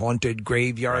 my haunted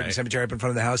graveyard and cemetery up in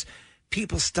front of the house,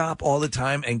 people stop all the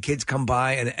time and kids come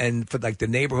by and for like the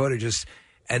neighborhood are just...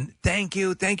 And thank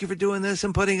you for doing this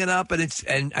and putting it up.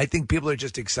 And I think people are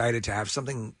just excited to have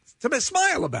something to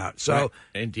smile about. So, Right.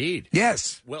 Indeed,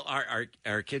 yes. Well, are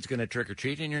kids going to trick or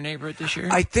treat in your neighborhood this year?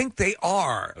 I think they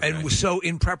are. Okay. And so,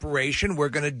 in preparation, we're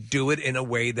going to do it in a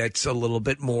way that's a little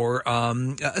bit more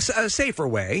a safer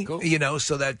way. Cool.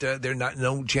 So that there's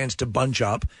no chance to bunch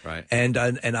up. Right. And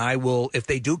I will, if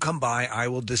they do come by, I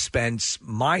will dispense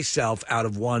myself out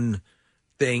of one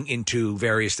thing into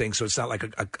various things. So it's not like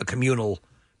a communal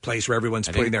place where everyone's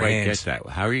I putting didn't their quite hands. get that.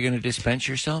 How are you going to dispense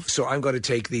yourself? So I'm going to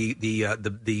take the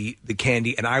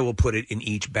candy and I will put it in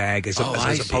each bag as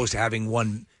opposed to having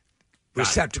one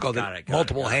receptacle that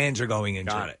multiple hands are going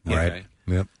into. Got it. Right. Okay.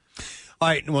 Yep. All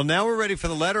right. Well, now we're ready for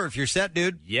the letter. If you're set,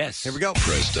 dude. Yes. Here we go.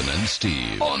 Preston and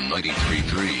Steve on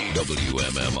 93.3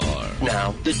 WMMR.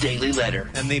 Now, the Daily Letter.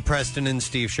 And the Preston and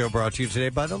Steve Show brought to you today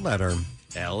by the letter.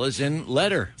 L is in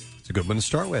letter. It's a good one to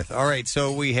start with. All right,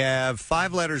 so we have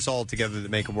 5 letters all together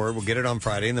that make a word. We'll get it on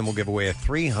Friday, and then we'll give away a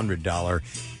 $300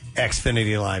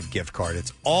 Xfinity Live gift card.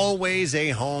 It's always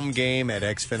a home game at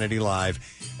Xfinity Live.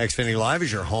 Xfinity Live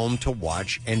is your home to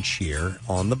watch and cheer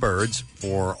on the Birds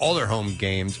for all their home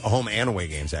games, home and away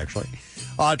games, actually.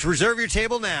 To reserve your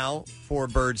table now for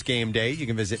Birds game day, you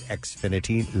can visit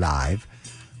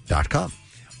xfinitylive.com.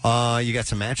 You got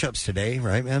some matchups today,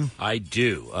 right, man? I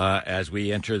do. As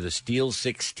we enter the Steel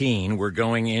 16, we're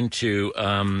going into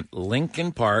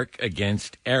Lincoln Park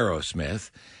against Aerosmith,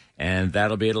 and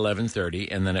that'll be at 11:30.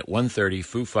 And then at 1:30,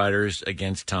 Foo Fighters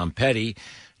against Tom Petty.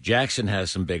 Jackson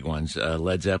has some big ones.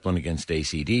 Led Zeppelin against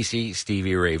AC/DC.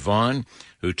 Stevie Ray Vaughan,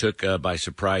 who took by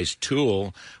surprise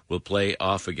Tool, will play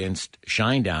off against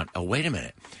Shinedown. Oh, wait a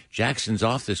minute. Jackson's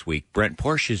off this week. Brent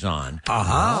Porsche is on.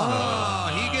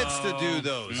 Oh, he gets to do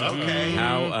those. Okay.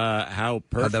 How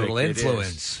perfect that'll it influence.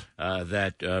 is,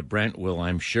 that Brent will,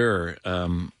 I'm sure,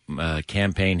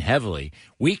 campaign heavily.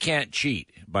 We can't cheat,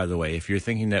 by the way. If you're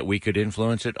thinking that we could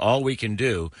influence it, all we can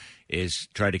do is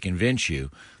try to convince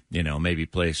you. Maybe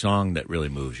play a song that really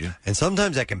moves you. And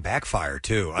sometimes that can backfire,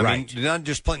 too. I mean, not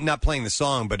just not playing the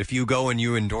song, but if you go and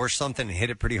you endorse something and hit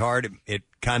it pretty hard, it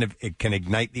can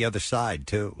ignite the other side,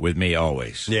 too. With me,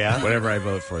 always. Yeah? Whatever I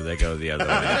vote for, they go the other way.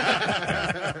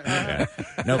 Yeah.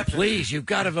 No, please, you've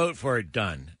got to vote for it.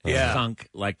 Done. Yeah. Sunk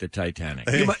like the Titanic.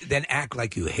 You might then act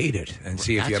like you hate it and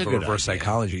see if you That's have a a good reverse idea.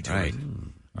 psychology to it.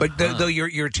 But though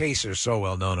your tastes are so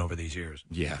well known over these years.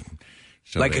 Yeah.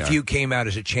 So like they if are. you came out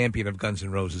as a champion of Guns N'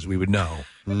 Roses, we would know.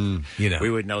 We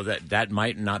would know that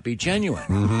might not be genuine.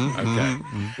 Okay.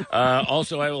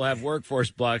 Also, I will have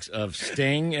workforce blocks of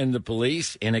Sting and the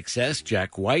Police, In Excess,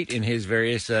 Jack White in his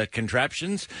various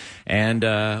contraptions, and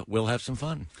we'll have some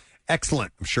fun.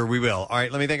 Excellent. I'm sure we will. All right,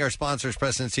 let me thank our sponsors.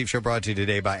 Preston and Steve Show brought to you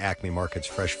today by Acme Markets,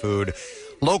 fresh food,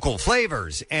 local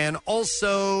flavors, and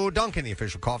also Dunkin', the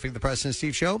official coffee of the Preston and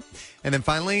Steve Show. And then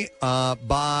finally,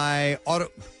 by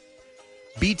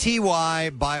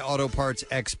BTY, by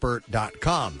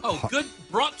AutoPartsExpert.com. Oh, good.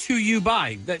 Brought to you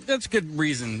by. That's good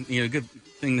reason. Good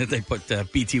thing that they put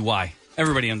BTY.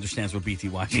 Everybody understands what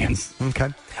BTY means. Okay.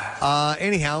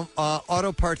 Anyhow,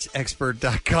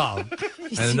 AutoPartsExpert.com.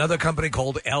 And another company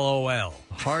called LOL.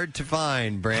 Hard to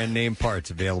find brand name parts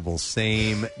available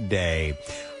same day.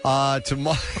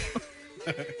 Tomorrow.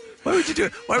 Why would you do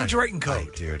it? Why would you write in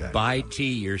code? Buy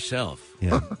tea yourself.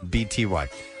 Yeah, BTY.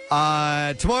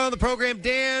 Tomorrow on the program,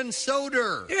 Dan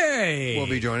Soder. Yay! Will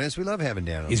be joining us. We love having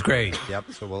Dan on. He's great.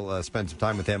 Yep. So we'll spend some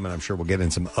time with him, and I'm sure we'll get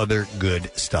in some other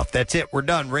good stuff. That's it. We're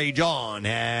done. Rage on.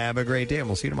 Have a great day, and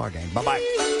we'll see you tomorrow, gang. Bye-bye.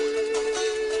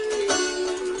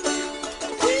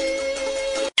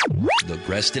 The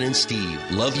Preston and Steve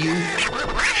Love You,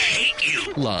 Hate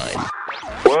You line.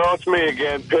 Well, it's me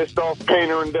again, pissed off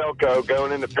painter and Delco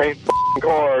going in to paint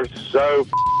cars. So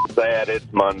sad it's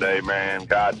Monday, man.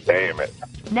 God damn it.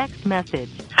 Next message.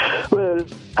 Well,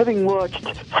 having watched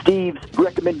Steve's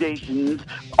recommendations,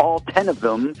 all 10 of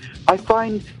them, I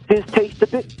find his taste a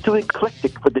bit too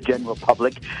eclectic for the general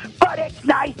public. But it's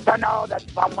nice to know that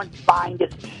someone's mind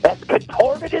is as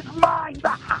contorted as mine.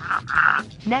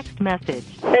 Next message.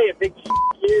 Hey, a big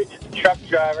you to the truck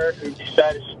driver who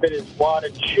decided to spit his wad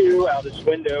of chew out his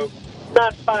window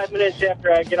not 5 minutes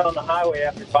after I get on the highway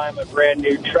after buying my brand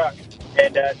new truck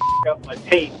and up my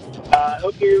paint.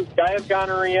 Hope you die of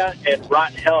gonorrhea and rot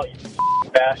in hell, you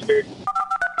bastard.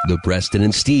 The Preston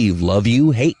and Steve Love You,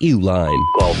 Hate You line.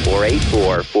 Call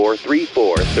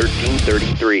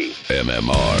 484-434-1333.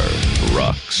 MMR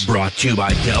rocks. Brought to you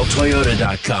by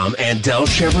DellToyota.com and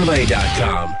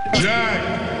DellChevrolet.com.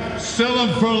 Jack, sell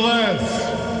them for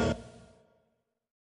less.